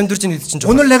яаж амьдрж байгаа гэдэг чинь чухал.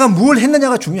 오늘 내가 뭘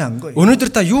했느냐가 중요한 거예요. Өнөөдөр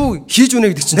та юу хийж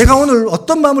өгнө гэдэг чинь 내가 오늘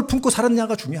어떤 마음을 품고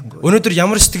살았냐가 중요한 거예요. өнөөдөр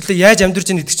ямар сэтгэлээ яаж амьдрж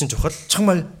байгаа гэдэг чинь чухал.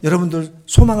 정말 여러분들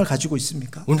소망을 가지고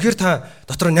있습니까? Үнэхээр та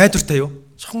дотор найдвартай юу?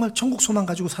 정말 천국 소망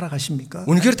가지고 살아가십니까?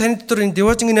 Үнэхээр таны дотор энэ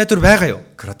деважингийн найдвар байгаа юу?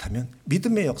 그렇다면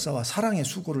믿음의 역사와 사랑의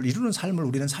수고를 이루는 삶을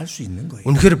우리는 살 수 있는 거예요.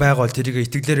 Үнэхээр байгаа бол тэрийг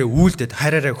итгэлээрээ үйлдээд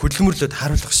хайраараа хөдөлмөрлөд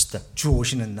харуулах ёстой. 주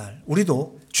오시는 날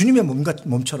우리도 주님의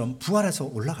몸처럼 부활해서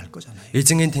올라갈 거잖아요.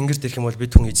 Эзэнгийн тэнгэрд ирэх юм бол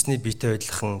бид хүн эзний биетэй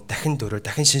адилхан дахин дөөрөө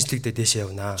дахин шинжлэгдээд дэше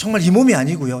явна. 정말 이 몸이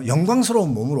아니고요,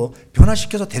 영광스러운 몸으로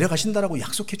변화시켜서 데려가신다라고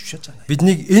약속해 주셨잖아요.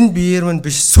 Биднийг энэ биеэр мань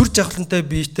биш сүр жавхлантай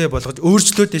биетэй болгож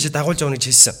өөрчлөөд дэше дагуулж явна гэж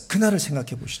хэлсэн. 그날을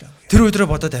생각해 보시라고요. Тэр өдрөө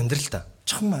бодоод амьдрал та.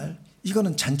 정말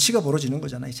이거는 잔치가 벌어지는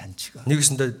거잖아요, 잔치가.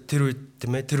 Нэгэсэндээ тэр үед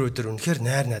тийм ээ тэр өдөр үнэхээр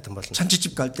найр наадам болно.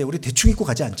 잔치집 갈 때 우리 대충 입고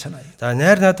가지 않잖아요. За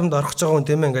найр наадамд орох гэж байгаа хүн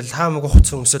тийм ээ ингээл хаамаагүй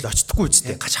хувцас өмсөөл очтдоггүй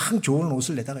үстэй. 가장 좋은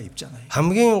옷을 내다가 입잖아요.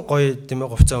 Хамгийн гоё тийм ээ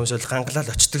хувцас өмсөөл гангалал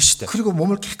очтдог шүү дээ. 그리고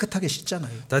몸을 깨끗하게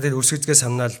씻잖아요. За тэр үсгэцгээ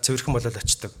самнаал цэвэрхэн болоод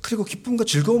очтдог. 그리고 기쁨과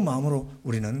즐거운 마음으로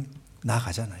우리는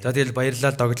나아가잖아요. За тэгэл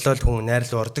баярлал доглол хүн найр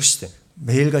руу ордог шүү дээ.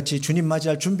 매일같이 주님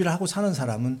맞이할 준비를 하고 사는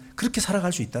사람은 그렇게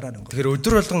살아갈 수 있다라는 거예요. Тэгэхээр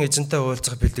өдөр болгон эзэнтэй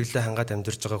уулзах бэлтгэлээ хангаад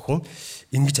амьдарч байгаа хүн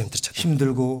ингэж амьдарч чадна.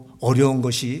 힘들고 어려운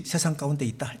것이 세상 가운데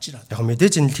있다 할지라도 Яг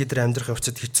мэдээж энэ дэлхийд амьдрах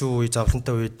явцад хэцүү үе,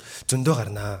 зовлонтой үед зөндөө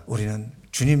гарнаа. 우리는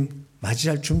주님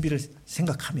맞이할 준비를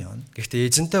생각하면 Гэхдээ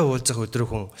эзэнтэй уулзах өдрөө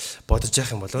хүн бодож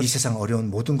явах юм бол 이 세상 어려운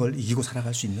모든 걸 이기고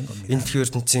살아갈 수 있는 겁니다. энэ дэлхийн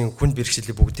ертөнцийн хүнд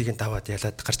бэрхшээлийг бүгдийг нь даваад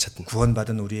ялаад гарч чадна.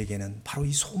 구원받은 우리에게는 바로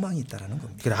이 소망이 있다라는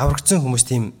겁니다. Тэгэхээр аврагдсан хүмүүс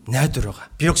тийм найдвар байгаа.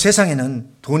 비록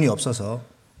세상에는 돈이 없어서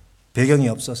배경이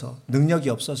없어서 능력이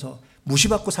없어서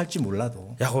무시받고 살지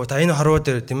몰라도 Яг уу та энэ хорвоо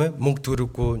дээр тийм ээ мөнгө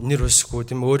төрөггүй, нэр өсөхгүй,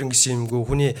 тийм өөр ингэсимгүй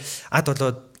хүний ад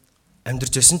болоод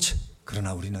амьдарч байсан ч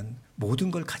그러나 우리는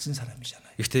모든 걸 가진 사람이잖아요.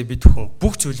 ихтэй бид хүн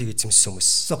бүх зүйлийг эзэмссэн хүмүүс.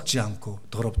 썩지 않고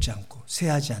더럽지 않고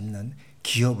쇠하지 않는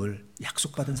기업을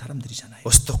약속받은 사람들이잖아요.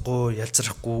 Устдахгүй,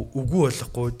 ялзрахгүй, үгүй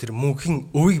болохгүй тэр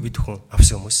мөнхийн өвийг бид хүн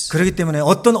авсан хүмүүс. 그렇기 때문에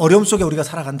어떤 어려움 속에 우리가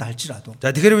살아간다 할지라도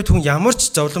За тэгэхээр бид хүн ямар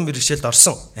ч зовлон бэрхшээлд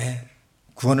орсон.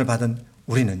 구원을 받은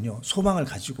우리는요, 소망을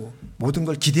가지고 모든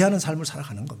걸 기대하는 삶을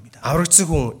살아가는 겁니다. Аврагдсан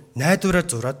хүн найдвараа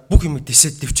зураад бүх юм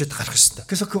дэсэд дэвчээд гарах хэрэгтэй.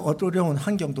 그래서 그 어려운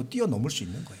환경도 뛰어넘을 수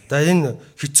있는 거예요. За энэ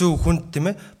хэцүү хүнд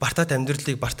тийм ээ бартаад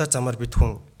амьдралыг бартаа замаар бид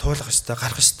хүн туулах хэрэгтэй,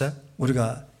 гарах хэрэгтэй.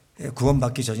 우리가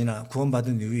구원받기 전이나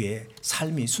구원받은 이후에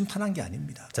삶이 순탄한 게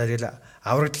아닙니다. За тэгэл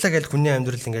аврагдлаа гэж хүний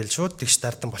амьдрал ингээл шууд тэгш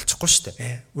дардан болчихгүй шүү дээ.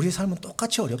 예, 우리의 삶은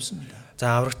똑같이 어렵습니다.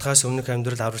 За аврагдахаас өмнөх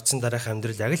амьдрал, аврагдсан дараах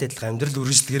амьдрал яг л адилхан амьдрал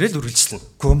үргэлжлэгээрээ л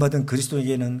үргэлжлэнэ. 구원받은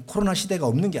그리스도에게는 코로나 시대가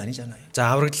없는 게 아니잖아요. За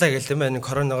аврагдлаа гэж тийм ээ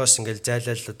коронавигоос ингээл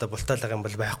зайлал одоо бултаалга юм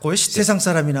бол байхгүй шүү дээ. 세상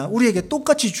사람이나 우리에게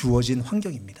똑같이 주어진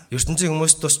환경입니다. ертөнцийн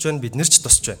хүмүүс тусч байна, бид нар ч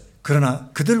тусч байна.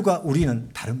 그러나 그들과 우리는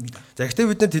다릅니다. За гэхдээ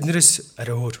бид нар тэднэрээс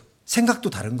арай өөр. 생각도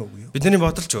다른 거고요. бидний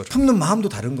бодолч өөр. 품는 마음도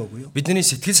다른 거고요. бидний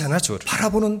сэтгэл санаач өөр.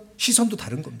 바라보는 시선도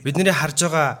다른 겁니다. бидний харж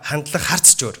байгаа хандлага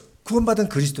харцч өөр. 구원받은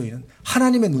그리스도인은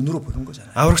하나님의 눈으로 보는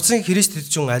거잖아요. Аврагдсан Христ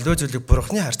эзэн аливаа зүйлийг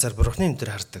Бурхны харцаар Бурхны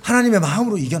нэмтэр хардаг. 하나님의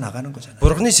마음으로 이겨 나가는 거잖아요.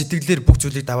 Бурхны сэтгэлээр бүх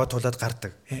зүйлийг даваа туулаад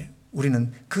гардаг. 예,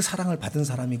 우리는 그 사랑을 받은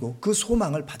사람이고 그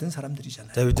소망을 받은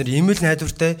사람들이잖아요. За бид нар ийм л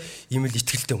найдвартай, ийм л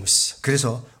итгэлтэй хүмүүс.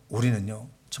 그래서 우리는요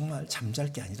정말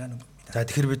잠잘 게 아니라는 겁니다. За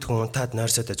тэгэхээр бид хүн унтаад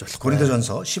нойрсоод байж болохгүй.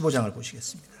 고린도전서 15장을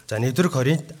보시겠습니다. За 1-р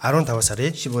Коринт 15-аас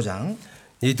харъя. 15장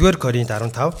 1-р Коринт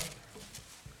 15.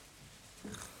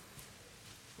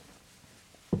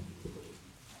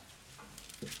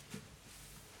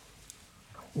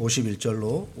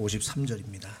 51절로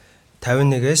 53절입니다.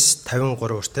 51-ээс 53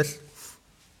 хүртэл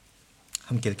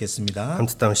함께 읽겠습니다.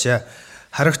 хамтдаа уншаа.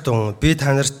 Харагтун би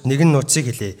та нарт нэгэн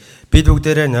нууцыг хэлье. Бид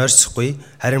бүгдээрээ нойрсохгүй,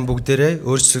 харин бүгдээрээ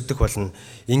өөрчлөгдөх болно.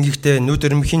 Ингэхдээ нүд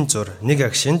өрмөхийн зур нэг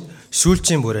агшинд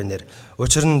сүүлчийн бүрээнээр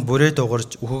учир нь бүрээ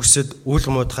дугарч үхэгсэд үл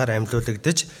муудахаар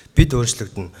амьлуулагдаж бид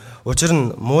өөрчлөгдөнө. Учир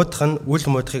нь муудах нь үл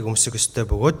муудахыг өмсөх ёстой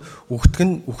бөгөөд үхдэг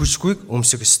нь үхшгүйг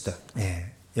өмсөх ёстой.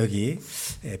 예, 여기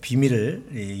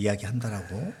비밀을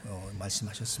이야기한다라고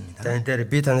말씀하셨습니다. За энэ дээр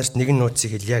би та нарт нэгэн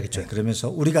нууцыг хэлье гэж байна. 그러면서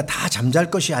우리가 다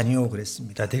잠잘 것이 아니오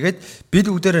그랬습니다. За тэгээд бид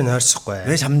бүгдээрээ нойрсохгүй.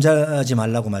 왜 잠자지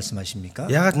말라고 말씀하십니까?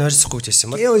 Яагаад нойрсохгүй гэж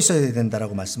хэлсэн бэ? 깨어 있어야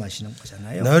된다라고 말씀하시는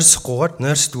거잖아요. нойрсохгүйгээр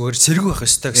нойрсдгүйгээр сэргүү байх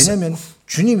ёстой гэсэн. 왜냐하면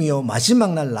주님이요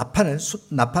마지막 날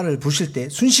나팔을 부실 때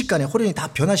순식간에 호련히 다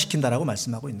변화시킨다라고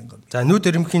말씀하고 있는 겁니다. За нүд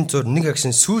өрмөхийн зур нэг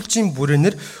агшин сүүлчийн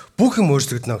бүрээнээр бүх юм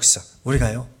өөрчлөгдөнө гэсэн.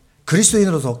 우리가요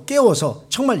그리스도인으로서 깨워서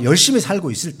정말 열심히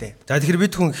살고 있을 때 За тэгэхээр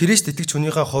бид хүн Христ итгэж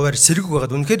хүнийхээ хуваар сэргүү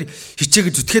байгаад үнэхээр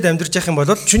хичээгээ зүтгээд амьдрж явах юм бол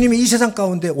주님이 이 세상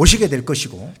가운데 오시게 될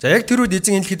것이고 за яг тэр үед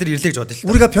эзэн энэ дэлхийд ирлээ гэж бодъё л.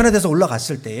 우리가 변화돼서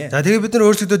올라갔을 때에 За тэгээд бид нар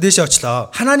өөрчлөгдөө дээшээ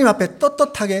очлоо. 하나님 앞에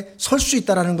떳떳하게 설 수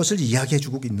있다라는 것을 이야기해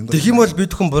주고 있는 거예요. Тэгэх юм бол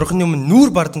бид хүн Бурхны өмнө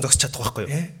нүүр бардан зогсож чадах байхгүй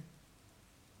юу? 예.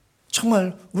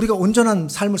 정말 우리가 온전한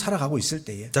삶을 살아가고 있을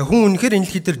때에 За хүн үнэхээр энэ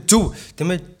дэлхий дээр зөв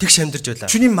тийм ээ тэгш амьдарч байлаа.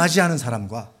 주님 맞이하는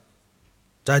사람과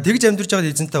За тэгж амьдарч байгаа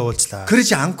эзэнтэй уулзлаа.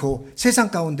 그렇지 않고 세상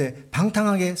가운데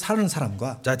방탕하게 사는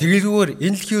사람과 За тэгэлгүйгээр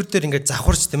энэ дэлхийн дээр ингээд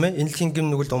завхарч тийм ээ энэ дэлхийн гэм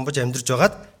нүгэл домбож амьдарч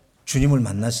байгаад 주님을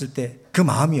만났을 때 그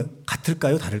마음이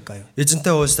같을까요, 다를까요? эзэнтэй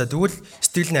уулзлаа. Тэгвэл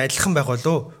сэтгэл нь адилхан байх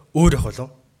болов өөр байх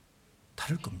болов?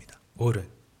 다를 겁니다. өөр.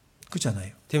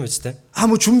 그렇잖아요. Тийм үстэй.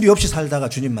 아무 준비 없이 살다가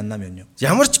주님 만나면요.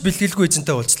 Ямар ч бэлгэлгүй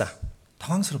эзэнтэй уулзлаа.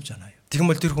 당황스럽잖아요. Тэгм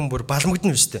бол тэр хүн бүр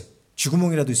баламгдна үстэй.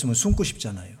 쥐구멍이라도 있으면 숨고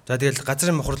싶잖아요. За тэгэл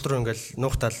газрын мохрол руу ингээл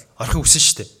нуухтаал орохыг хүсэн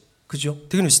штэ. 그죠?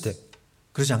 Тэгнэ үстэй.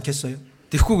 그러지 않겠어요?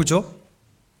 Тэхгүй гэж юу?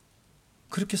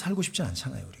 그렇게 살고 싶지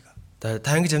않잖아요, 우리가.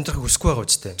 Та ингэж амьдрахыг хүсэхгүй байгаа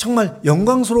үстэй. 정말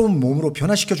영광스러운 몸으로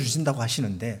변화시켜 주신다고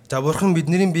하시는데 За бурхан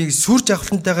бидний биеийг сүр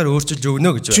жавхлантайгаар өөрчилж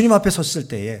өгнө гэж байна. 주님 앞에 섰을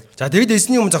때에 За тэгэд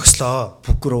эзний өмнө зогслоо.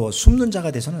 부끄러워 숨는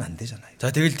자가 돼서는 안 되잖아요. За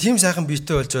тэгэл тийм сайхан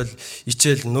биетэй болж бол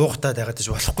ичээл нуухтаа дагаад иж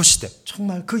болохгүй штэ.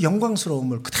 정말 그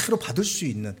영광스러움을 그대로 받을 수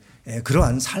있는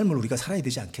그러한 삶을 우리가 살아야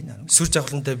되지 않겠냐는 거예요. Сүр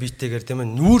жавхлантай биетэйгээр тийм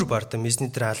ээ нүүр бардам эзний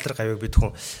тэр алдар гавийг бид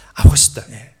хүн авах штэ.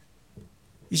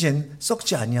 이젠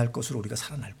썩지 아니할 것으로 우리가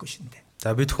살아날 것인데.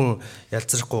 За бид хүн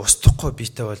ялцрахгүй устдахгүй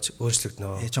биетэй болж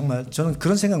өөрчлөгднө. 정말 저는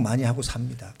그런 생각 많이 하고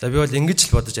삽니다. За би бол ингэж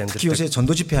л бодож 특히 амьдардаг. 요새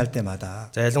전도 집회 할 때마다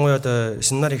За ялангуяа одоо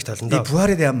семинар их 이 толондоо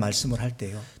부활에 대한 말씀을 할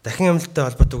때요. дахин амьдлалтай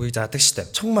холбоотой үгийг заадаг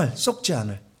штэ. 정말 썩지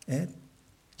않을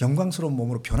영광스러운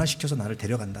몸으로 변화시켜서 나를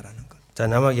데려간다라는 것. За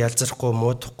намайг ялзрахгүй,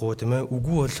 муудахгүй, тийм ээ,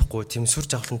 үгүй болохгүй, тийм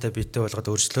сүр жавхлантай биетэй болгоод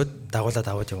өөрчлөөд дагуулад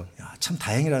аваад явна. 야, 참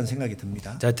다행이라는 생각이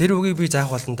듭니다. За тэр үгийг би заах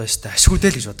болондоо штэ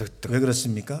ашигүйдэл гэж бодогддог. 왜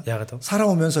그렇습니까? Яагаад вэ?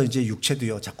 살아오면서 이제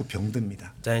육체도요 자꾸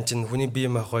병듭니다. За энэ чинь хүний бие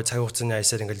махбод цаг хугацааны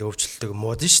аясаар ингээл өвчлөлтөг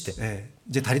мууд нь штэ.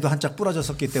 이제 다리도 한짝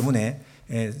부러졌었기 때문에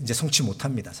이제 성취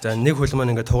못합니다. За нэг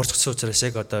хөлмөн ингээд тугарчихсан учраас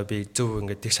яг одоо би зөв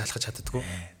ингээд тэг шалгах чаддаггүй.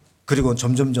 그리고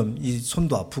점점점 이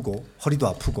손도 아프고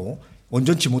허리도 아프고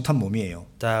온전치 못한 몸이에요.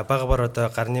 За бага бар одоо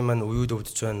гарны маань уюуд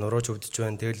өвдөж байна, нурууж өвдөж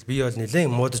байна. Тэгэл би бол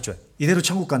нэлээд муудаж байна. 이대로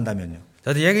천국 간다면요.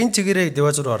 За яг энэ чигээрээ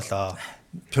деваз руу орлоо.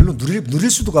 별로 누릴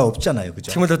수가 없잖아요.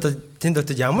 그죠? Тэгмэл одоо тэнд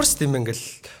ямар ч тийм ингээл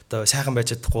одоо сайхан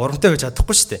байж чадахгүй, урамтай байж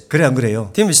чадахгүй штэ. 그래 안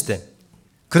그래요? Тийм биз дээ.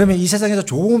 그러면 이 세상에서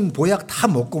좋은 보약 다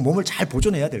먹고 몸을 잘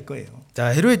보존해야 될 거예요.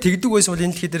 За хэрвээ тэгдэг байсан бол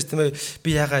энэ дэлхий дээр тийм ээ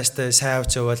би ягаа штэ сайн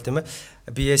авч явал тийм ээ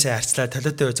биеэ сайн арчлаа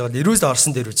толиотой байж байгаа нэрүүс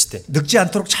орсон дээр үстэй. 늙지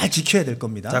않도록 잘 지켜야 될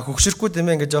겁니다. За хөгшөрөхгүй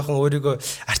тийм ээ ингээд жоохон өөрийгөө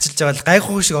арчилж байгаа л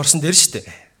гайхуу шиг орсон дээр штэ.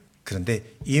 그런데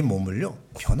이 몸을요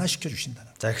변화시켜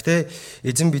주신다는 За гэхдээ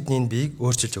эзэн бидний биеийг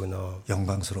өөрчилж өгнө.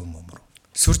 영광스러운 몸으로.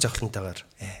 Сүр жавхлантайгаар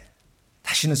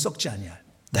다시는 썩지 아니할.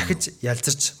 дахиж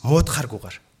ялзарч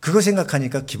муудахааргүйгээр. 그거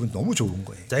생각하니까 기분 너무 좋은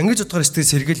거예요. За ингэж бодохоор сэтгэл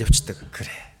сэргээл явцдаг. 그래.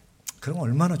 그럼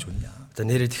얼마나 좋냐. За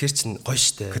нэрээ тэгэхэр чин гоё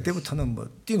штэ. 그때부터는 뭐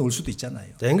뛰놀 수도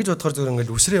있잖아요. За ингэж бодохоор зүгээр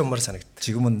ингээл үсрээ юмар санагддаг.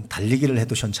 지금은 달리기를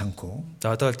해도 현찮고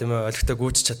За одоо л тийм ээ олигтой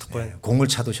гүйж чадахгүй.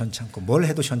 공을 차도 현찮고 뭘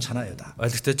해도 현찮아요 다.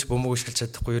 Олигтой ч бөмбөг шилж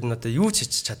чадахгүй. Ер нь одоо юу ч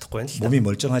хийж чадахгүй байна л да. 몸이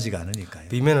멀쩡하지가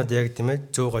않으니까요. Бимэн одоо яг тийм ээ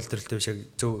зөв голдролтой биш яг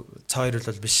зөв цаойрол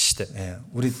бол биш штэ. 예,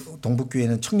 우리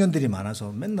동북교회는 청년들이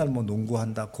많아서 맨날 뭐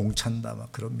농구한다, 공 찬다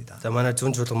막 그럽니다. За манай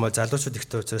зүүн чуулган мал залуучууд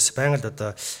ихтэй учраас байнга л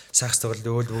одоо сакс тоглолт,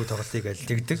 өөл бүгд тоглолтыг аль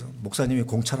тэгдэг. 목사님이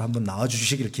공차로 한번 나와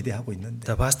주시기를 기대하고 있는데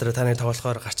За пастор таны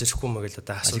тоглохоор гарч ирэхгүй мэй л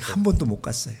одоо 아직 асуудаг. 한 번도 못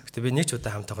갔어요. Гэтэ би нэг ч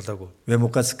удаа хамт тоглоогүй. 왜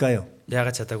못 갔을까요?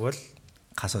 Яагаад чадаагүй бол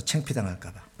가서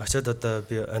창피당할까 봐. очиод одоо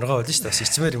би онгоо болно штэ. Бас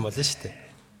ичмээр юм болно штэ.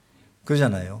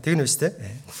 그러잖아요. Тэг нь үстэй.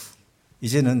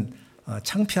 이제는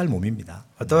창피할 몸입니다.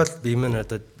 Одоо л бимэн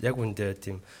одоо яг үндэ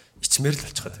тийм ичмээр л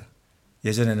болчиход байна.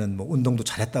 예전에는 뭐 운동도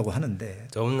잘했다고 하는데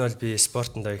За өмнө нь бол би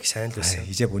спортонд их сайн л байсан.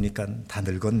 이제 보니까 다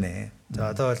늙었네. За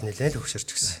одоо бол нэлээд л хөшөрч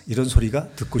гисэн. 이런 소리가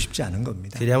듣고 싶지 않은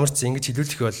겁니다. Тэр ямар ч ингэж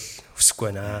хэлүүлэх бол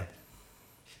хүсэхгүй байна.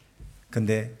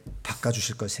 근데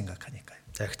바꿔주실 걸 생각하니까요.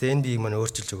 За гэхдээ энэ биеийг маань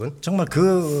өөрчилж өгнө. 정말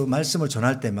그 말씀을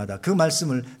전할 때마다 그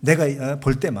말씀을 내가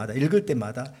볼 때마다 읽을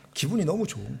때마다 기분이 너무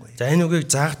좋은 거예요. За энэ үгийг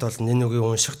заах тоолно, энэ үгийг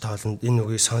унших тоолно, энэ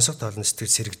үгийг сонсох тоолно сэтгэл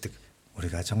сэргдэг.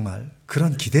 우리가 정말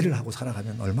그런 기대를 하고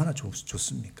살아가면 얼마나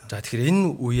좋습니까? За тэгэхээр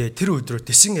энэ үеэ тэр өдрөө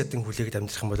тесэн ядан хүлээгээд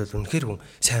амьдрах юм бол үнэхээр хүн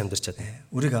сайн амьдарч чадна.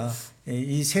 우리가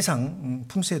이 세상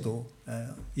풍세도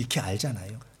익히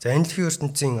알잖아요. За энэ дэлхийн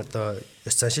ертөнцийн одоо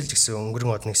ёс заншил гэсэн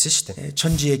өнгөрөн одно гэсэн шүү дээ.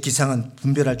 천지의 기상은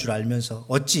분별할 줄 알면서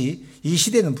어찌 이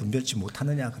시대는 분별치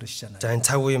못하느냐 그러시잖아요. За энэ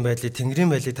цаг үеийн байдлыг тэнгэрийн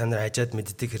байдлыг та нар ажаад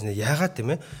мэддэг хэрнээ яагаад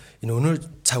тийм ээ энэ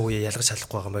өнөө цаг үеэ ялгаж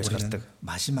чадахгүй байгаа юм байж гардаг.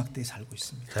 마지막 때에 살고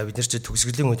있습니다. За бид нар чи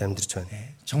төгсгөлийн үед амьдарч байна.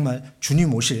 정말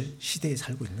주님 오실 시대에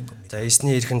살고 있는 겁니다. За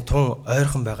эсний эрхэн тун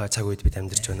ойрхон байгаа цаг үед бид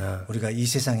амьдарч байна. 우리가 이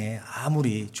세상에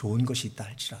아무리 좋은 것이 있다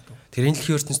할지라도 Тэр энэ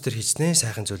дэлхийн ертөнцийн хичнээн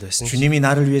сайхан зүйл байсан. 주님이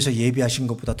나를 위해서 예비하신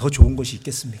것보다 더 좋은 것이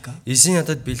있겠습니까? Эзэн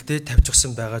надад бэлдээ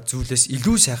тавьчихсан байгаа зүйлээс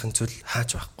илүү сайхан зүйл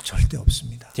хааж байхгүй. 절대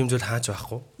없습니다. Тийм зүйл хааж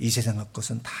байхгүй. 이 세상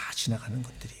것은 다 지나가는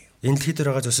것들이에요. Энэ дэлхийд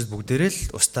байгаа зүйлс бүгдээрээ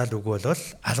л устдал үгүй болвол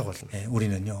алга болно.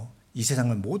 우리는요 이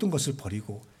세상을 모든 것을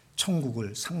버리고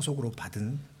천국을 상속으로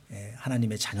받은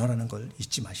하나님의 자녀라는 걸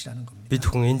잊지 마시라는 겁니다. Бид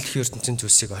хүн энэ дэлхийн ертөнцийн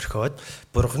зүйлсийг орхиод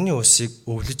бурхны усыг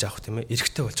өвлөж авах тийм ээ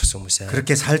эрхтэй болчихсон хүмүүс ээ.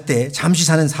 그렇게 살 때 잠시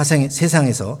사는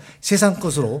세상에서 세상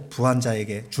것으로 부한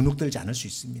자에게 주눅들지 않을 수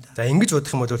있습니다. За ингэж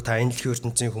бодох юм бол та энэ дэлхийн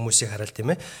ертөнцийн хүмүүсийг хараад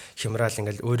тийм ээ хямраал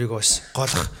ингээл өөрийгөө бас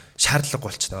голох шаардлага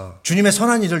болчихно. 주님의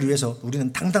선한 일을 위해서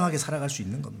우리는 당당하게 살아갈 수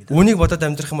있는 겁니다. Үүнийг бодоод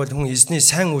амьдрах юм бол хүн эзний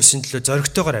сайн үйлсийн төлөө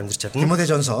зоригтойгоор амьдрч чадна.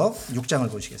 디모데전서 6장을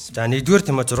보시겠습니다. За 1-р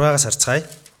Тимот 6-аас харцгаая.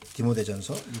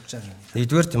 디모데전서 6장입니다.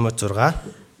 1-р Тимот 6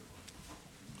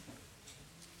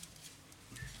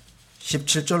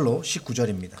 17절로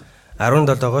 19절입니다.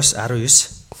 17-оос 19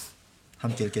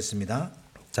 함께 읽겠습니다.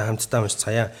 За хамтдаа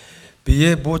уншицгаая.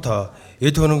 Бие бүү тоо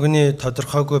эд хөрөнгөний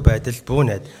тодорхойгүй байдал бүү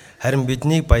найд харин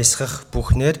биднийг баясгах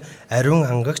бүхнээр ариун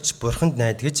хангагч бурханд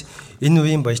найдгиж энэ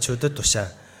үеийн баячуудад тушаа.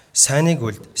 Сайныг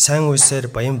үлд, сайн үйлсээр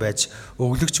баян байж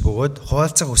өглөгч бөгөөд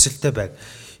хуваалцах хүсэлтэй байг.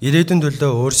 Ирээдүйн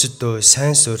төлөө өөрсдөө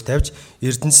сайн суурь тавьж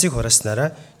эрдэнсийг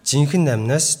хураснараа жинхэнэ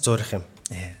намнаас зурах юм.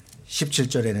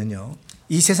 17절에는요.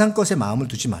 이 세상 것에 마음을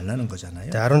두지 말라는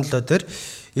거잖아요. 17 дээр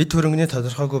эд хөрөнгөний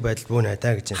тодорхойгүй байдал бүү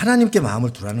найдаа гэж. 하나님께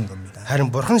마음을 두라는 겁니다.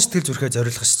 харин бурхан сэтгэл зүрхээ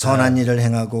зориулах ёстой. 선한 일을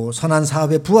행하고 선한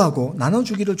사업에 부하고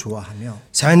나눠주기를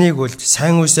좋아하며 Сайныг үлд,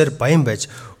 сайн үйлсээр баян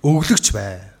байж өглөгч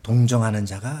бай. 동정하는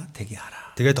자가 되게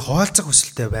하라. Тэгээд хуваалцах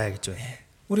хүсэлтэй бай гэж байна.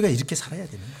 우리가 이렇게 살아야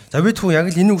되는 거예요. За бид хүн яг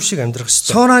л энэ үгшийг амьдрах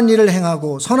ёстой. 선한 일을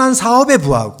행하고 선한 사업에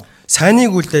부하고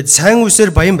Сайныг үлдээд, сайн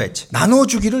үйлсээр баян байж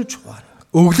나눠주기를 좋아하는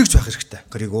거예요. өглөгч байх хэрэгтэй.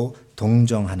 그리고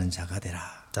동정하는 자가 되라.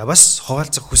 За бас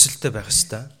хуваалцах хүсэлтэй байх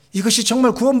ёстой. 이것이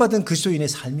정말 구원받은 그리스도인의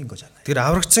삶인 거잖아요. Тэр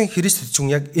аврагдсан Христ хүн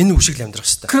яг энэ үгшийг л амьдрах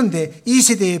ёстой. 그런데 이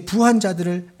세대의 부한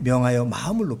자들을 명하여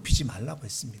마음을 높이지 말라고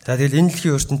했습니다. За тэгэл энэ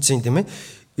дэлхийн ертөнцийн тийм ээ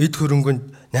эд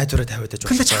хөрөнгөнд найдвараа тавиад байж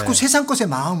근데 болно. 자꾸 세상 것에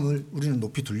마음을 우리는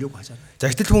높이 두려고 하잖아요. За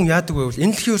гэтэл хүн яадаг вэ?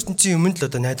 Энэ дэлхийн ертөнцийн өмнө л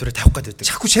одоо найдвараа тавих гэдэг.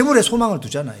 자꾸 재물에 소망을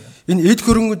두잖아요. Энэ эд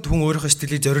хөрөнгөнд хүн өөрийнхөө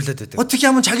сэтгэлийг зориулаад байдаг. 어떻게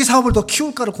하면 자기 사업을 더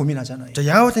키울까를 고민하잖아요. За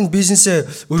яавал энэ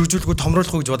бизнесээ өргөжүүлэхгүй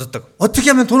томруулах гэж боддог. 어떻게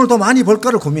하면 돈을 더 많이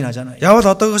벌까를 고민하잖아요. Яавал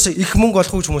одоогоос их мөнгө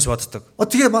олох гэж хүмүүс боддог.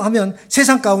 어떻게 하면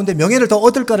세상 가운데 명예를 더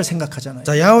얻을까를 생각하잖아요.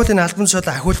 За яавал энэ албан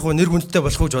тушаалаа ахиулах уу, нэр хүндтэй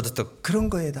болох гэж боддог. 그런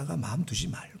거에다가 마음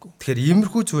두지 말고 Тэгэхээр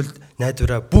иймэрхүү зүйлд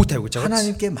найдвараа бүгд тавьж байгаа.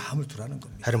 하나님께 마음을 두라는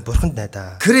겁니다. харин бурханд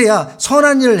найдаа. 그래야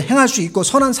선한 일을 행할 수 있고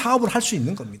선한 사업을 할 수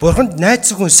있는 겁니다. Бурханд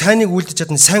найдсан хүн сайныг үлдэж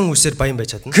чадна, сайн үсээр баян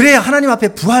байж чадна. 그래야 하나님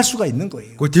앞에 부할 수가 있는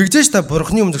거예요. Гэхдээ тэгжээж та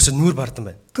бурханы өмнө зогсоод нүур бардан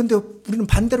байна. 근데 우리는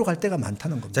반대로 갈 때가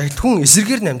많다는 겁니다. За хүн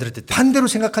эсэргээр амьдраад байдаг. 반대로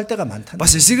생각할 때가 많다는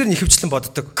Бас эсэргээр нь ихэвчлэн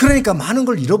боддог. 그러니까 많은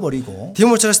걸 잃어버리고 Тийм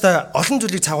учраас та олон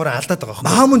зүйлийг цаагаараа алдаад байгаа юм.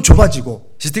 마음은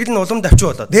좁아지고 Сэтгэл нь улам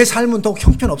давчуу болоод 내 삶은 더욱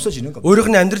형편없어지는 겁니다. өөрийнх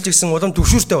нь амьдрал гэсэн улам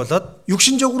төвшүүртэй болоод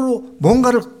육신적으로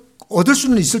뭔가를 얻을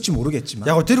수는 있을지 모르겠지만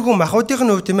яг тэр хүн махбодын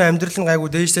хувьд тийм ээ амьдрал нь гайгүй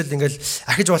дээшлэл ингээл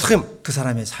ахиж болох юм. 그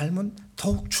사람의 삶은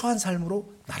더욱 추한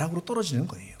삶으로 나락으로 떨어지는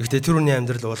거예요. Гэхдээ тэр хүний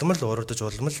амьдрал улам л урагдаж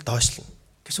улам л доошлно.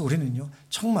 그래서 우리는요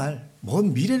정말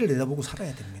먼 미래를 내다보고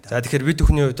살아야 됩니다. За тэгэхээр бид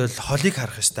бүхний хувьд бол холыг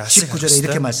харах ёстой. асыг харах 19절에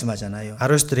이렇게 ёстой. 말씀하잖아요.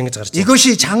 19절 ингэж гарч байна.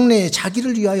 이것이 장래에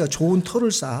자기를 위하여 좋은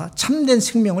터를 쌓아 참된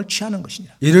생명을 취하는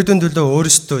것이니라. Ирээдүйн төлөө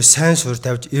өөрсдөө сайн суурь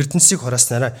тавьж эрдэнсийг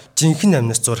хураснараа жинхэнэ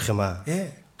амьнаас зурах юм аа.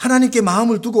 예, 하나님께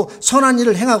마음을 두고 선한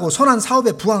일을 행하고 선한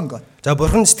사업에 부한 것 За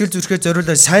бурхан сэтгэл зүрхээ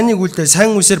зориулаад сайныг үлдээ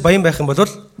сайн үсээр баян байх юм бол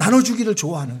나눠주기를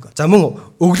좋아하는 것. за мөн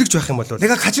өглөгч байх юм бол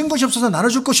내가 가진 것이 없어서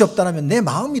나눠줄 것이 없다라면 내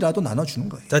마음이라도 나눠주는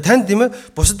거예요. за танд тийм ээ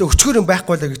бусад өчгөр юм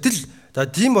байхгүй л гэтэл за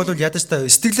тийм бол ядаж та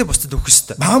сэтгэлээ бусдад өгөх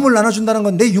ёстой. 마음을 나눠준다는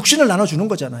건 내 육신을 나눠주는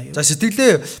거잖아요. За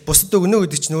сэтгэлээ бусдад өгнө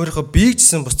гэдэг чинь өөрийнхөө биеийг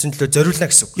гэсэн бусдын төлөө зориулна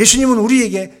гэсэн үг. 예수님은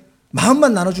우리에게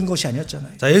마음만 나눠준 것이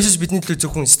아니었잖아요. За Есүс бидний төлөө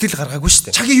зөвхөн сэтгэл гаргаагүй шүү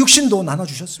дээ. 자기 육신도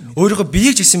나눠주셨습니다. өөрийнхөө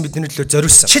биеийг ч гэсэн бидний төлөө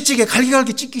зориулсан. 채찍에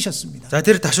갈기갈기 찢기셨습니다. За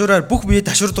тэр ташуураар бүх биеийг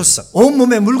ташуурдуулсан.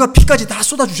 온몸에 물과 피까지 다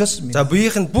쏟아주셨습니다. За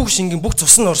биеийнх нь бүх шингийн бүх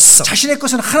цус нь урссан. 자신의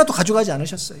것은 하나도 가져가지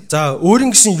않으셨어요. За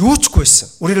өөрийн гэсэн юу ч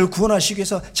гүйсэн. 우리를 구원하시기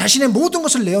위해서 자신의 모든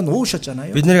것을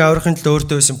내어놓으셨잖아요. Бидний аврахын төлөө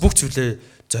өөртөө байсан бүх зүйлээ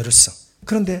зориулсан.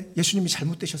 그런데 예수님이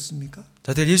잘못되셨습니까?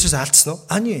 За тэр Есүс алдсан уу?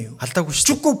 아니에요. алдаагүй шүү дээ.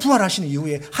 죽고 부활하시는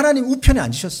이후에 하나님 우편에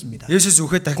앉으셨습니다. Есүс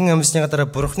үхээд дахин амьсны дараа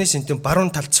бурхны сэнтэн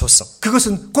баруун талд суусан.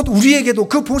 그것은 곧 우리에게도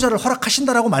그 보좌를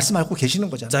허락하신다라고 말씀하고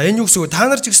계시는 거잖아요. За энэ юу гэсэн үг? Та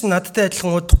нар ч гэсэн надтай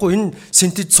адилхан удахгүй энэ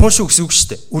сэнтэд сууншгүй гэсэн үг шүү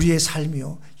дээ. 우리의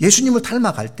삶이요. 예수님을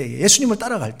닮아갈 때에, 예수님을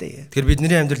따라갈 때에 Тэгэхээр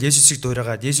бидний амьдрал Есүсийг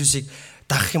дуурайгаад Есүсийг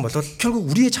дагах юм бол 결국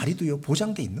우리의 자리도요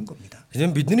보장돼 있는 겁니다.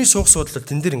 энэ бидний суух суудлал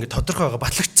тэн дээр ингээд тодорхой байгаа,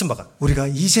 батлагдсан байгаа.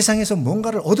 우리가 이 세상에서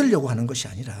뭔가를 얻으려고 하는 것이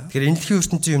아니라 Тэгэхээр энэ дэлхийн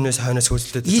ертөнцийн өмнөөс хойноос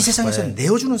хөөцөлдөд 이 세상에서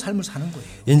내어주는 삶을 사는 거예요.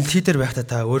 энэ дэлхий дээр байхдаа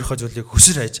та өөрийнхөө зүйлийг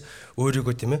хүсэр хайж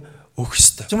өөрийгөө тийм ээ өгөх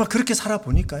ёстой. 정말 그렇게 살아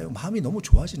보니까요 마음이 너무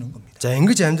좋아지는 겁니다. За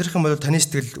ингэж амьдрах юм бол таны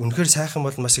сэтгэл үнэхээр сайхан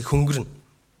бол маш их хөнгөрнө.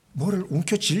 뭐를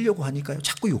움켜쥐려고 하니까요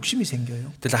자꾸 욕심이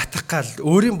생겨요. Тэгэл атах гал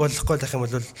өөрийн болохгүй байх юм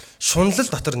бол шунлал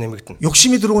дотор нэмэгдэнэ.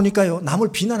 욕심이 들어오니까요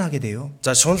남을 비난하게 돼요.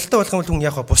 За шуналтай болох юм бол хүн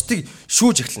яг бусдыг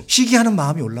шүүж эхэлнэ. 시기하는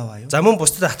마음이 올라와요. За мөн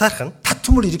бусдад атаарах нь.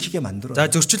 다툼을 일으키게 만들어요. За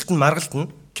зөрчилд нь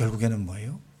маргалдана. 결국에는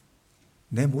뭐예요?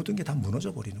 내 모든 게 다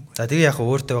무너져 버리는 거예요. За тэгээ яг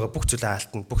өөртөө байгаа бүх зүйлээ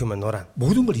алдна, бүх юм нураа.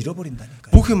 모든 걸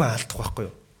잃어버린다니까요. Бүх юм алдах байхгүй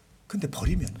юу? 근데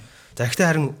버리면 За ихтэй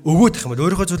харин өгөөд их юм бол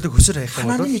өөрийнхөө зүйлийг хөсөр хаях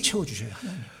юм бол 하나님이 채워주셔요.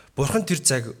 하나님. бурхан тэр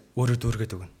цаг өөрөө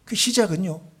дүүргээд өгнө. 그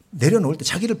시작은요 내려놓을 때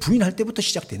자기를 부인할 때부터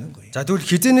시작되는 거예요. За тэгвэл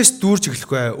хизэнээс дүүрж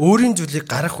эхлэхгүй өөрийн зүйлийг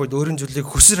гарах үед өөрийн зүйлийг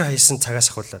хөсөр хайсан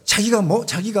цагаас ахуулаад.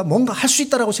 자기가 뭔가 할 수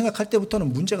있다라고 생각할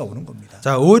때부터는 문제가 오는 겁니다.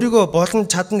 За өөрийгөө болон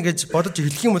чадна гэж бодож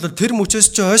эхлэх юм бол тэр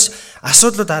мөчөөс ч хойш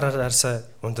асуудлууд араасаа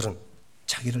ундрна.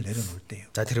 자기를 내려놓을 때요.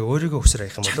 За тэр өөрийгөө хөсөр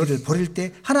хаях юм бол 자기를 버릴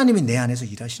때 하나님이 내 안에서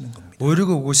일하시는 겁니다.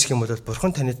 өөрийгөө үгүйсэх юм бол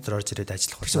бурхан таны дотор орж ирээд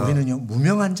ажиллах 그래서 болно. 우리는요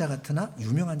무명한 자 같으나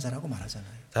유명한 자라고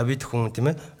말하잖아요. За бид хүн тийм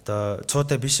ээ одоо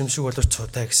цуутай биш юм шиг боловч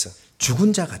цуутай гэсэн.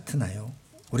 죽은 자 같으나요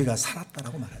우리가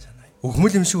살았다라고 말하잖아요.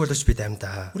 Өгмөл юм шиг боловч бид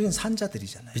амьдаа. 우리는 산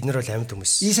자들이잖아요. Бид нар бол амьд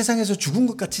хүмүүс. 이 세상에서 죽은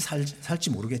것 같이 살지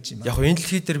모르겠지만 Яг энэ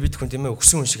дэлхий дээр бид хүн тийм ээ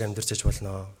өгсөн хүн шиг амьдарч яж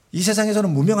болно. 이 세상에서는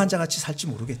무명한 자 같이 살지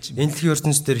모르겠지만 Энэ дэлхийн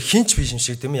ертөнцийн дээр хинч биш юм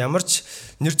шиг тийм ээ ямар ч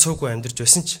нэр цуугүй амьдарч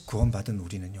байсан ч 구원받은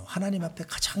우리는요 하나님 앞에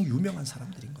가장 유명한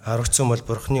사람들인 거예요. харагцсан бол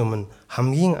бурхны өмнө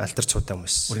хамгийн алдар цуутай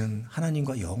хүмүүс. 우리는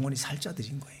하나님과 영원히 살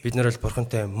자들인 거예요. Бид нар бол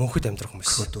бурхантай мөнхөд амьдрах хүмүүс.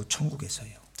 그것도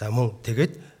천국에서요. За мөн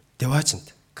тэгээд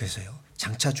대화진д. 그래서요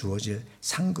장차 주어질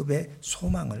상급의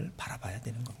소망을 바라봐야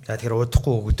되는 겁니다. За тэгэхээр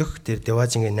удахгүй өгдөх тэр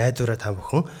대화진의 найдвараа та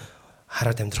бүхэн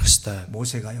хараад амьдрах ёстой.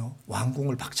 모세가요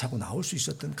왕궁을 박차고 나올 수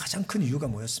있었던 가장 큰 이유가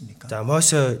뭐였습니까? За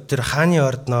Мосе тэр хааны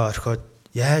ордноо орхиод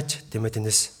яаж тийм ээ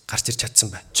тэндээс гарч ирч чадсан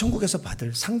бэ? 천국에서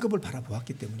받을 상급을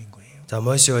바라보았기 때문인 거예요. За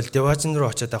Моше бол Деважин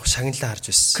руу очиод авах шагналаа харж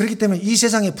байсан. 그렇기 때문에 이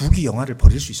세상의 부귀 영화를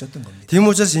버릴 수 있었던 겁니다. Тийм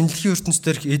учраас энэ дэлхийн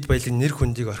ертөнцийн эд баялаг нэр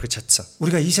хүндийг орхиж чадсан.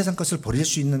 우리가 이 세상 것을 버릴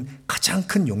수 있는 가장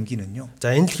큰 용기는요.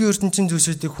 За энэ дэлхийн ертөнцийн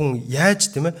зүйлсүүдийг хүн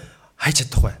яаж тийм ээ хайж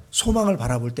чадах вэ? 소망을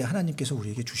바라볼 때 하나님께서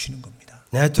우리에게 주시는 겁니다.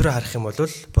 Найдвараа харах юм бол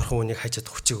бурхан үүнийг хайж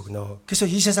чадах хүчийг өгнө. 그래서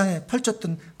이 세상에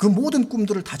펼쳤던 그 모든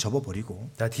꿈들을 다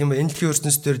접어버리고 За тийм энэ дэлхийн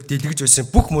ертөнцийн дэлгэж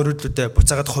байсан бүх мөрөөдлүүдэд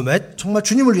буцаагаад хумаад 정말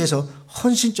주님을 위해서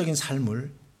헌신적인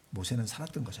삶을 모세는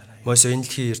살았던 거잖아요. Моше энэ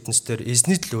дэлхийн ертөнцийн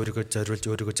эзний төлөө өөрийгөө зориулж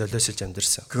өөрийгөө золиослж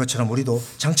амьдэрсэн. 그것처럼 우리도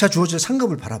장차 주어질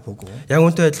상급을 바라보고 Яг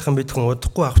үнтэй адилхан бид хүн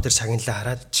удахгүй авах тэр шагналаа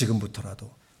хараад 지금부터라도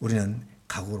우리는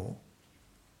각오로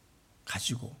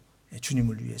가지고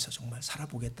주님을 위해서 정말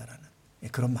살아보겠다라는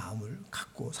그런 마음을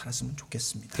갖고 살았으면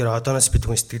좋겠습니다. тэгэхээр одооноос бид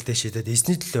хүн сэтгэлдээ шийдээд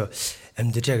эзний төлөө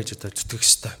амьдрья гэж одоо зүтгэх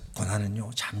ёстой.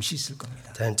 고난은요 잠시 있을 겁니다.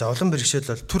 За энэ зовлон бэрхшээл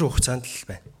бол түр хугацаанд л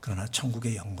байна. 그러나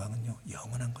천국의 영광은요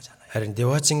영원한 거잖아요. Харин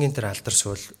Деважингийн тэр алдар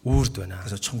суул үрд байна.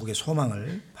 그래서 천국의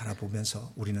소망을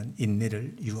바라보면서 우리는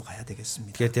인내를 이루어가야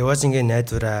되겠습니다. Тэгэхээр Деважингийн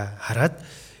найдвараа хараад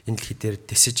энэ дэлхий дээр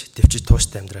дэсэж дэвчиж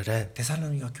тууштай амьдраарай.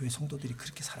 데살로니가 교회 성도들이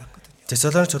그렇게 살았거든요.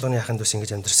 Теsalоник чуулганы яхан дүүс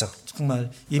ингэж амьдэрсэн. 정말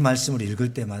이 말씀을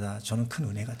읽을 때마다 저는 큰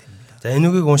은혜가 됩니다. За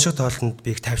энэ үгийг унших тоолтонд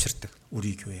би их тайвширдаг.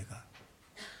 우리 교회가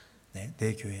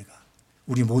내 교회가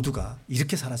우리 모두가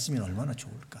이렇게 살았으면 얼마나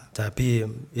좋을까. За би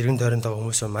эргэн тойронд байгаа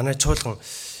хүмүүс манай чуулган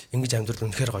ингэж амьдрал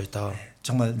үнэхээр гоё доо.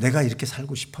 정말 내가 이렇게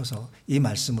살고 싶어서 이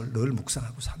말씀을 늘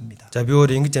묵상하고 삽니다. За би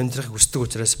өөр ингэж амьдрахыг хүсдэг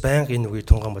учраас байнга энэ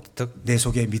үгийг тунгаан боддог. 내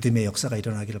속에 믿음의 역사가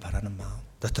일어나기를 바라는 마음.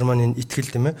 Дотор маань энэ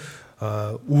итгэл тийм ээ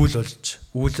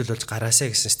үйлдэл болж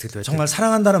гараасаа гэсэн сэтгэл байдаг. 정말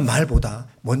사랑한다는 말보다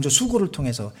먼저 수고를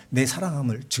통해서 내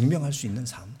사랑함을 증명할 수 있는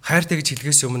삶. хайртай гэж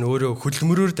хэлгээс өмнө өөрөө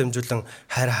хөдөлмөрөөр дамжуулан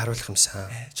хайраа харуулах юмсан.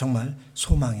 정말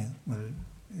소망을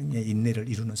인내를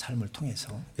이루는 삶을 통해서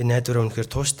Энэ найдвараа үнэхээр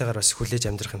тууштайгаар бас хүлээж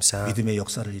амьдрах юмсан. 믿음의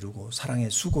역사를 이루고 사랑의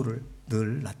수고를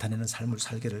늘 나타내는 삶을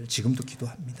살기를 지금도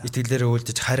기도합니다. итгэлээрээ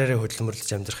үйлдэж хайраараа хөдөлмөрлөж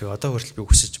амьдрахыг одоо хүртэл би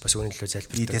хүсэж бас үнэн төлөө 이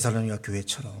залбирдаг. 데살로니가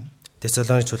교회처럼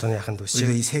Теsalоник чуулганы яхан дүүс 우리가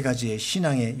이 세 가지의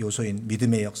신앙의 요소인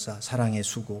믿음의 역사, 사랑의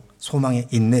수고, 소망의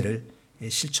인내를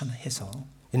실천해서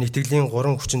энэ итгэлийн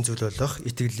гурван хүчин зүйл болох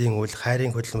итгэлийн үйл,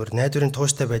 хайрын хөдөлмөр, найдварын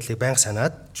тууштай байдлыг байнга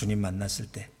санаад 주님 만났을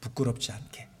때 부끄럽지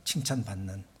않게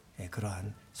칭찬받는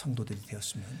그러한 성도들이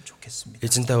되었으면 좋겠습니다.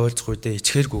 эзэнтэй уулзах үедээ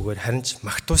ичхээргүйгээр харин ч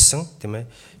магтуулсан тийм ээ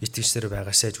итгэгчдэр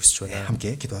байгаасаа гэж хүсэж байна.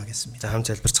 함께 기도하겠습니다. За хамт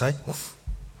залбирцгаая.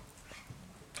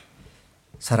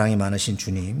 사랑이 많으신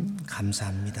주님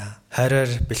감사합니다.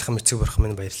 хайраар бэлхэн эцэг бурхан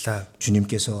минь баярлалаа.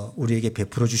 주님께서 우리에게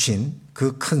베풀어 주신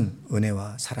그 큰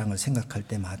은혜와 사랑을 생각할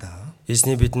때마다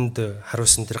Эзний бидэнд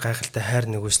харуулсан тэр гайхалтай хайр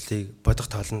нэгүслийг бодох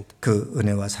тоолонд 그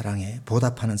은혜와 사랑에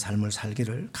보답하는 삶을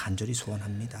살기를 간절히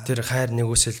소원합니다. тэр хайр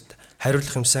нэгүсэлд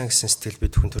хариулах юмсан гэсэн сэтгэл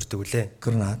бид хүн төрдөг үлээ.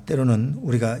 그러나 때로는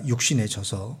우리가 육신에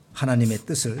져서 하나님의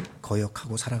뜻을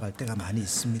거역하고 살아갈 때가 많이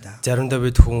있습니다. Заримдаа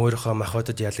бид хүн өөрийнхөө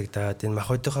махбодод ялагдаад энэ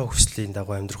махбодынхаа хүслийн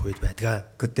дагуу амьдрах үед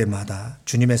байдаг. 그때마다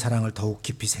주님의 사랑을 더욱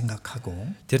깊이 생각하고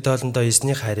Тэр тоолондоо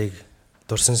эзний хайрыг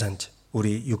дурсан санаж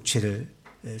우리 육체를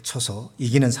쳐서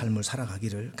이기는 삶을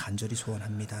살아가기를 간절히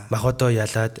소원합니다. махбодоо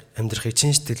ялаад амьдрахыг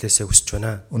чин сэтгэлээсээ хүсэж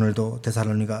байна. 오늘도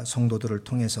데살로니가 성도들을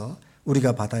통해서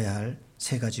우리가 받아야 할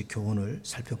세 가지 교훈을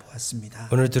살펴보았습니다.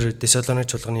 Өнөөдөр Теsalоник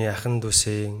чуулганы яхан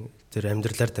дүүсийн тэр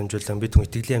амьдралаар дамжуулан бид хүн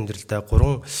итгэлийн амьдралдаа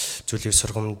гурван зүйлийг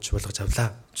сургамж болгож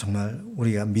авлаа. 정말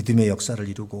우리가 믿음의 역사를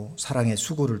이루고 사랑의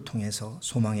수고를 통해서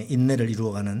소망의 인내를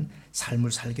이루어가는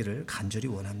삶을 살기를 간절히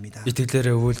원합니다.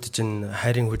 Итгэлээрээ үйлдэж ин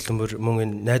хайрын хөдөлмөр мөн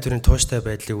энэ найдварын тууштай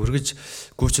байдлыг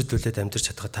үргэж гүйцэтгүүлээд амьдрч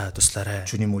чадхад та туслаарай.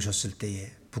 주님 오셨을 때에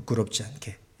부끄럽지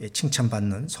않게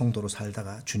칭찬받는 성도로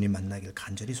살다가 주님 만나길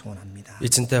간절히 소원합니다.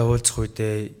 Эзэнтэй уулзах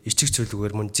үедээ ичиг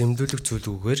зүйлүүгээр мөн зэмлүүлэх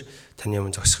зүйлүүгээр таны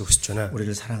өмнө зогсохыг хүсэж байна.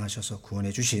 우리를 사랑하셔서 구원해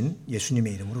주신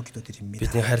예수님의 이름으로 기도드립니다.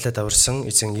 Бидний хайрлаад аварсан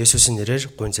эзэн Есүсийн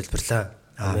нэрээр гуйн залбирлаа.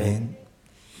 아멘.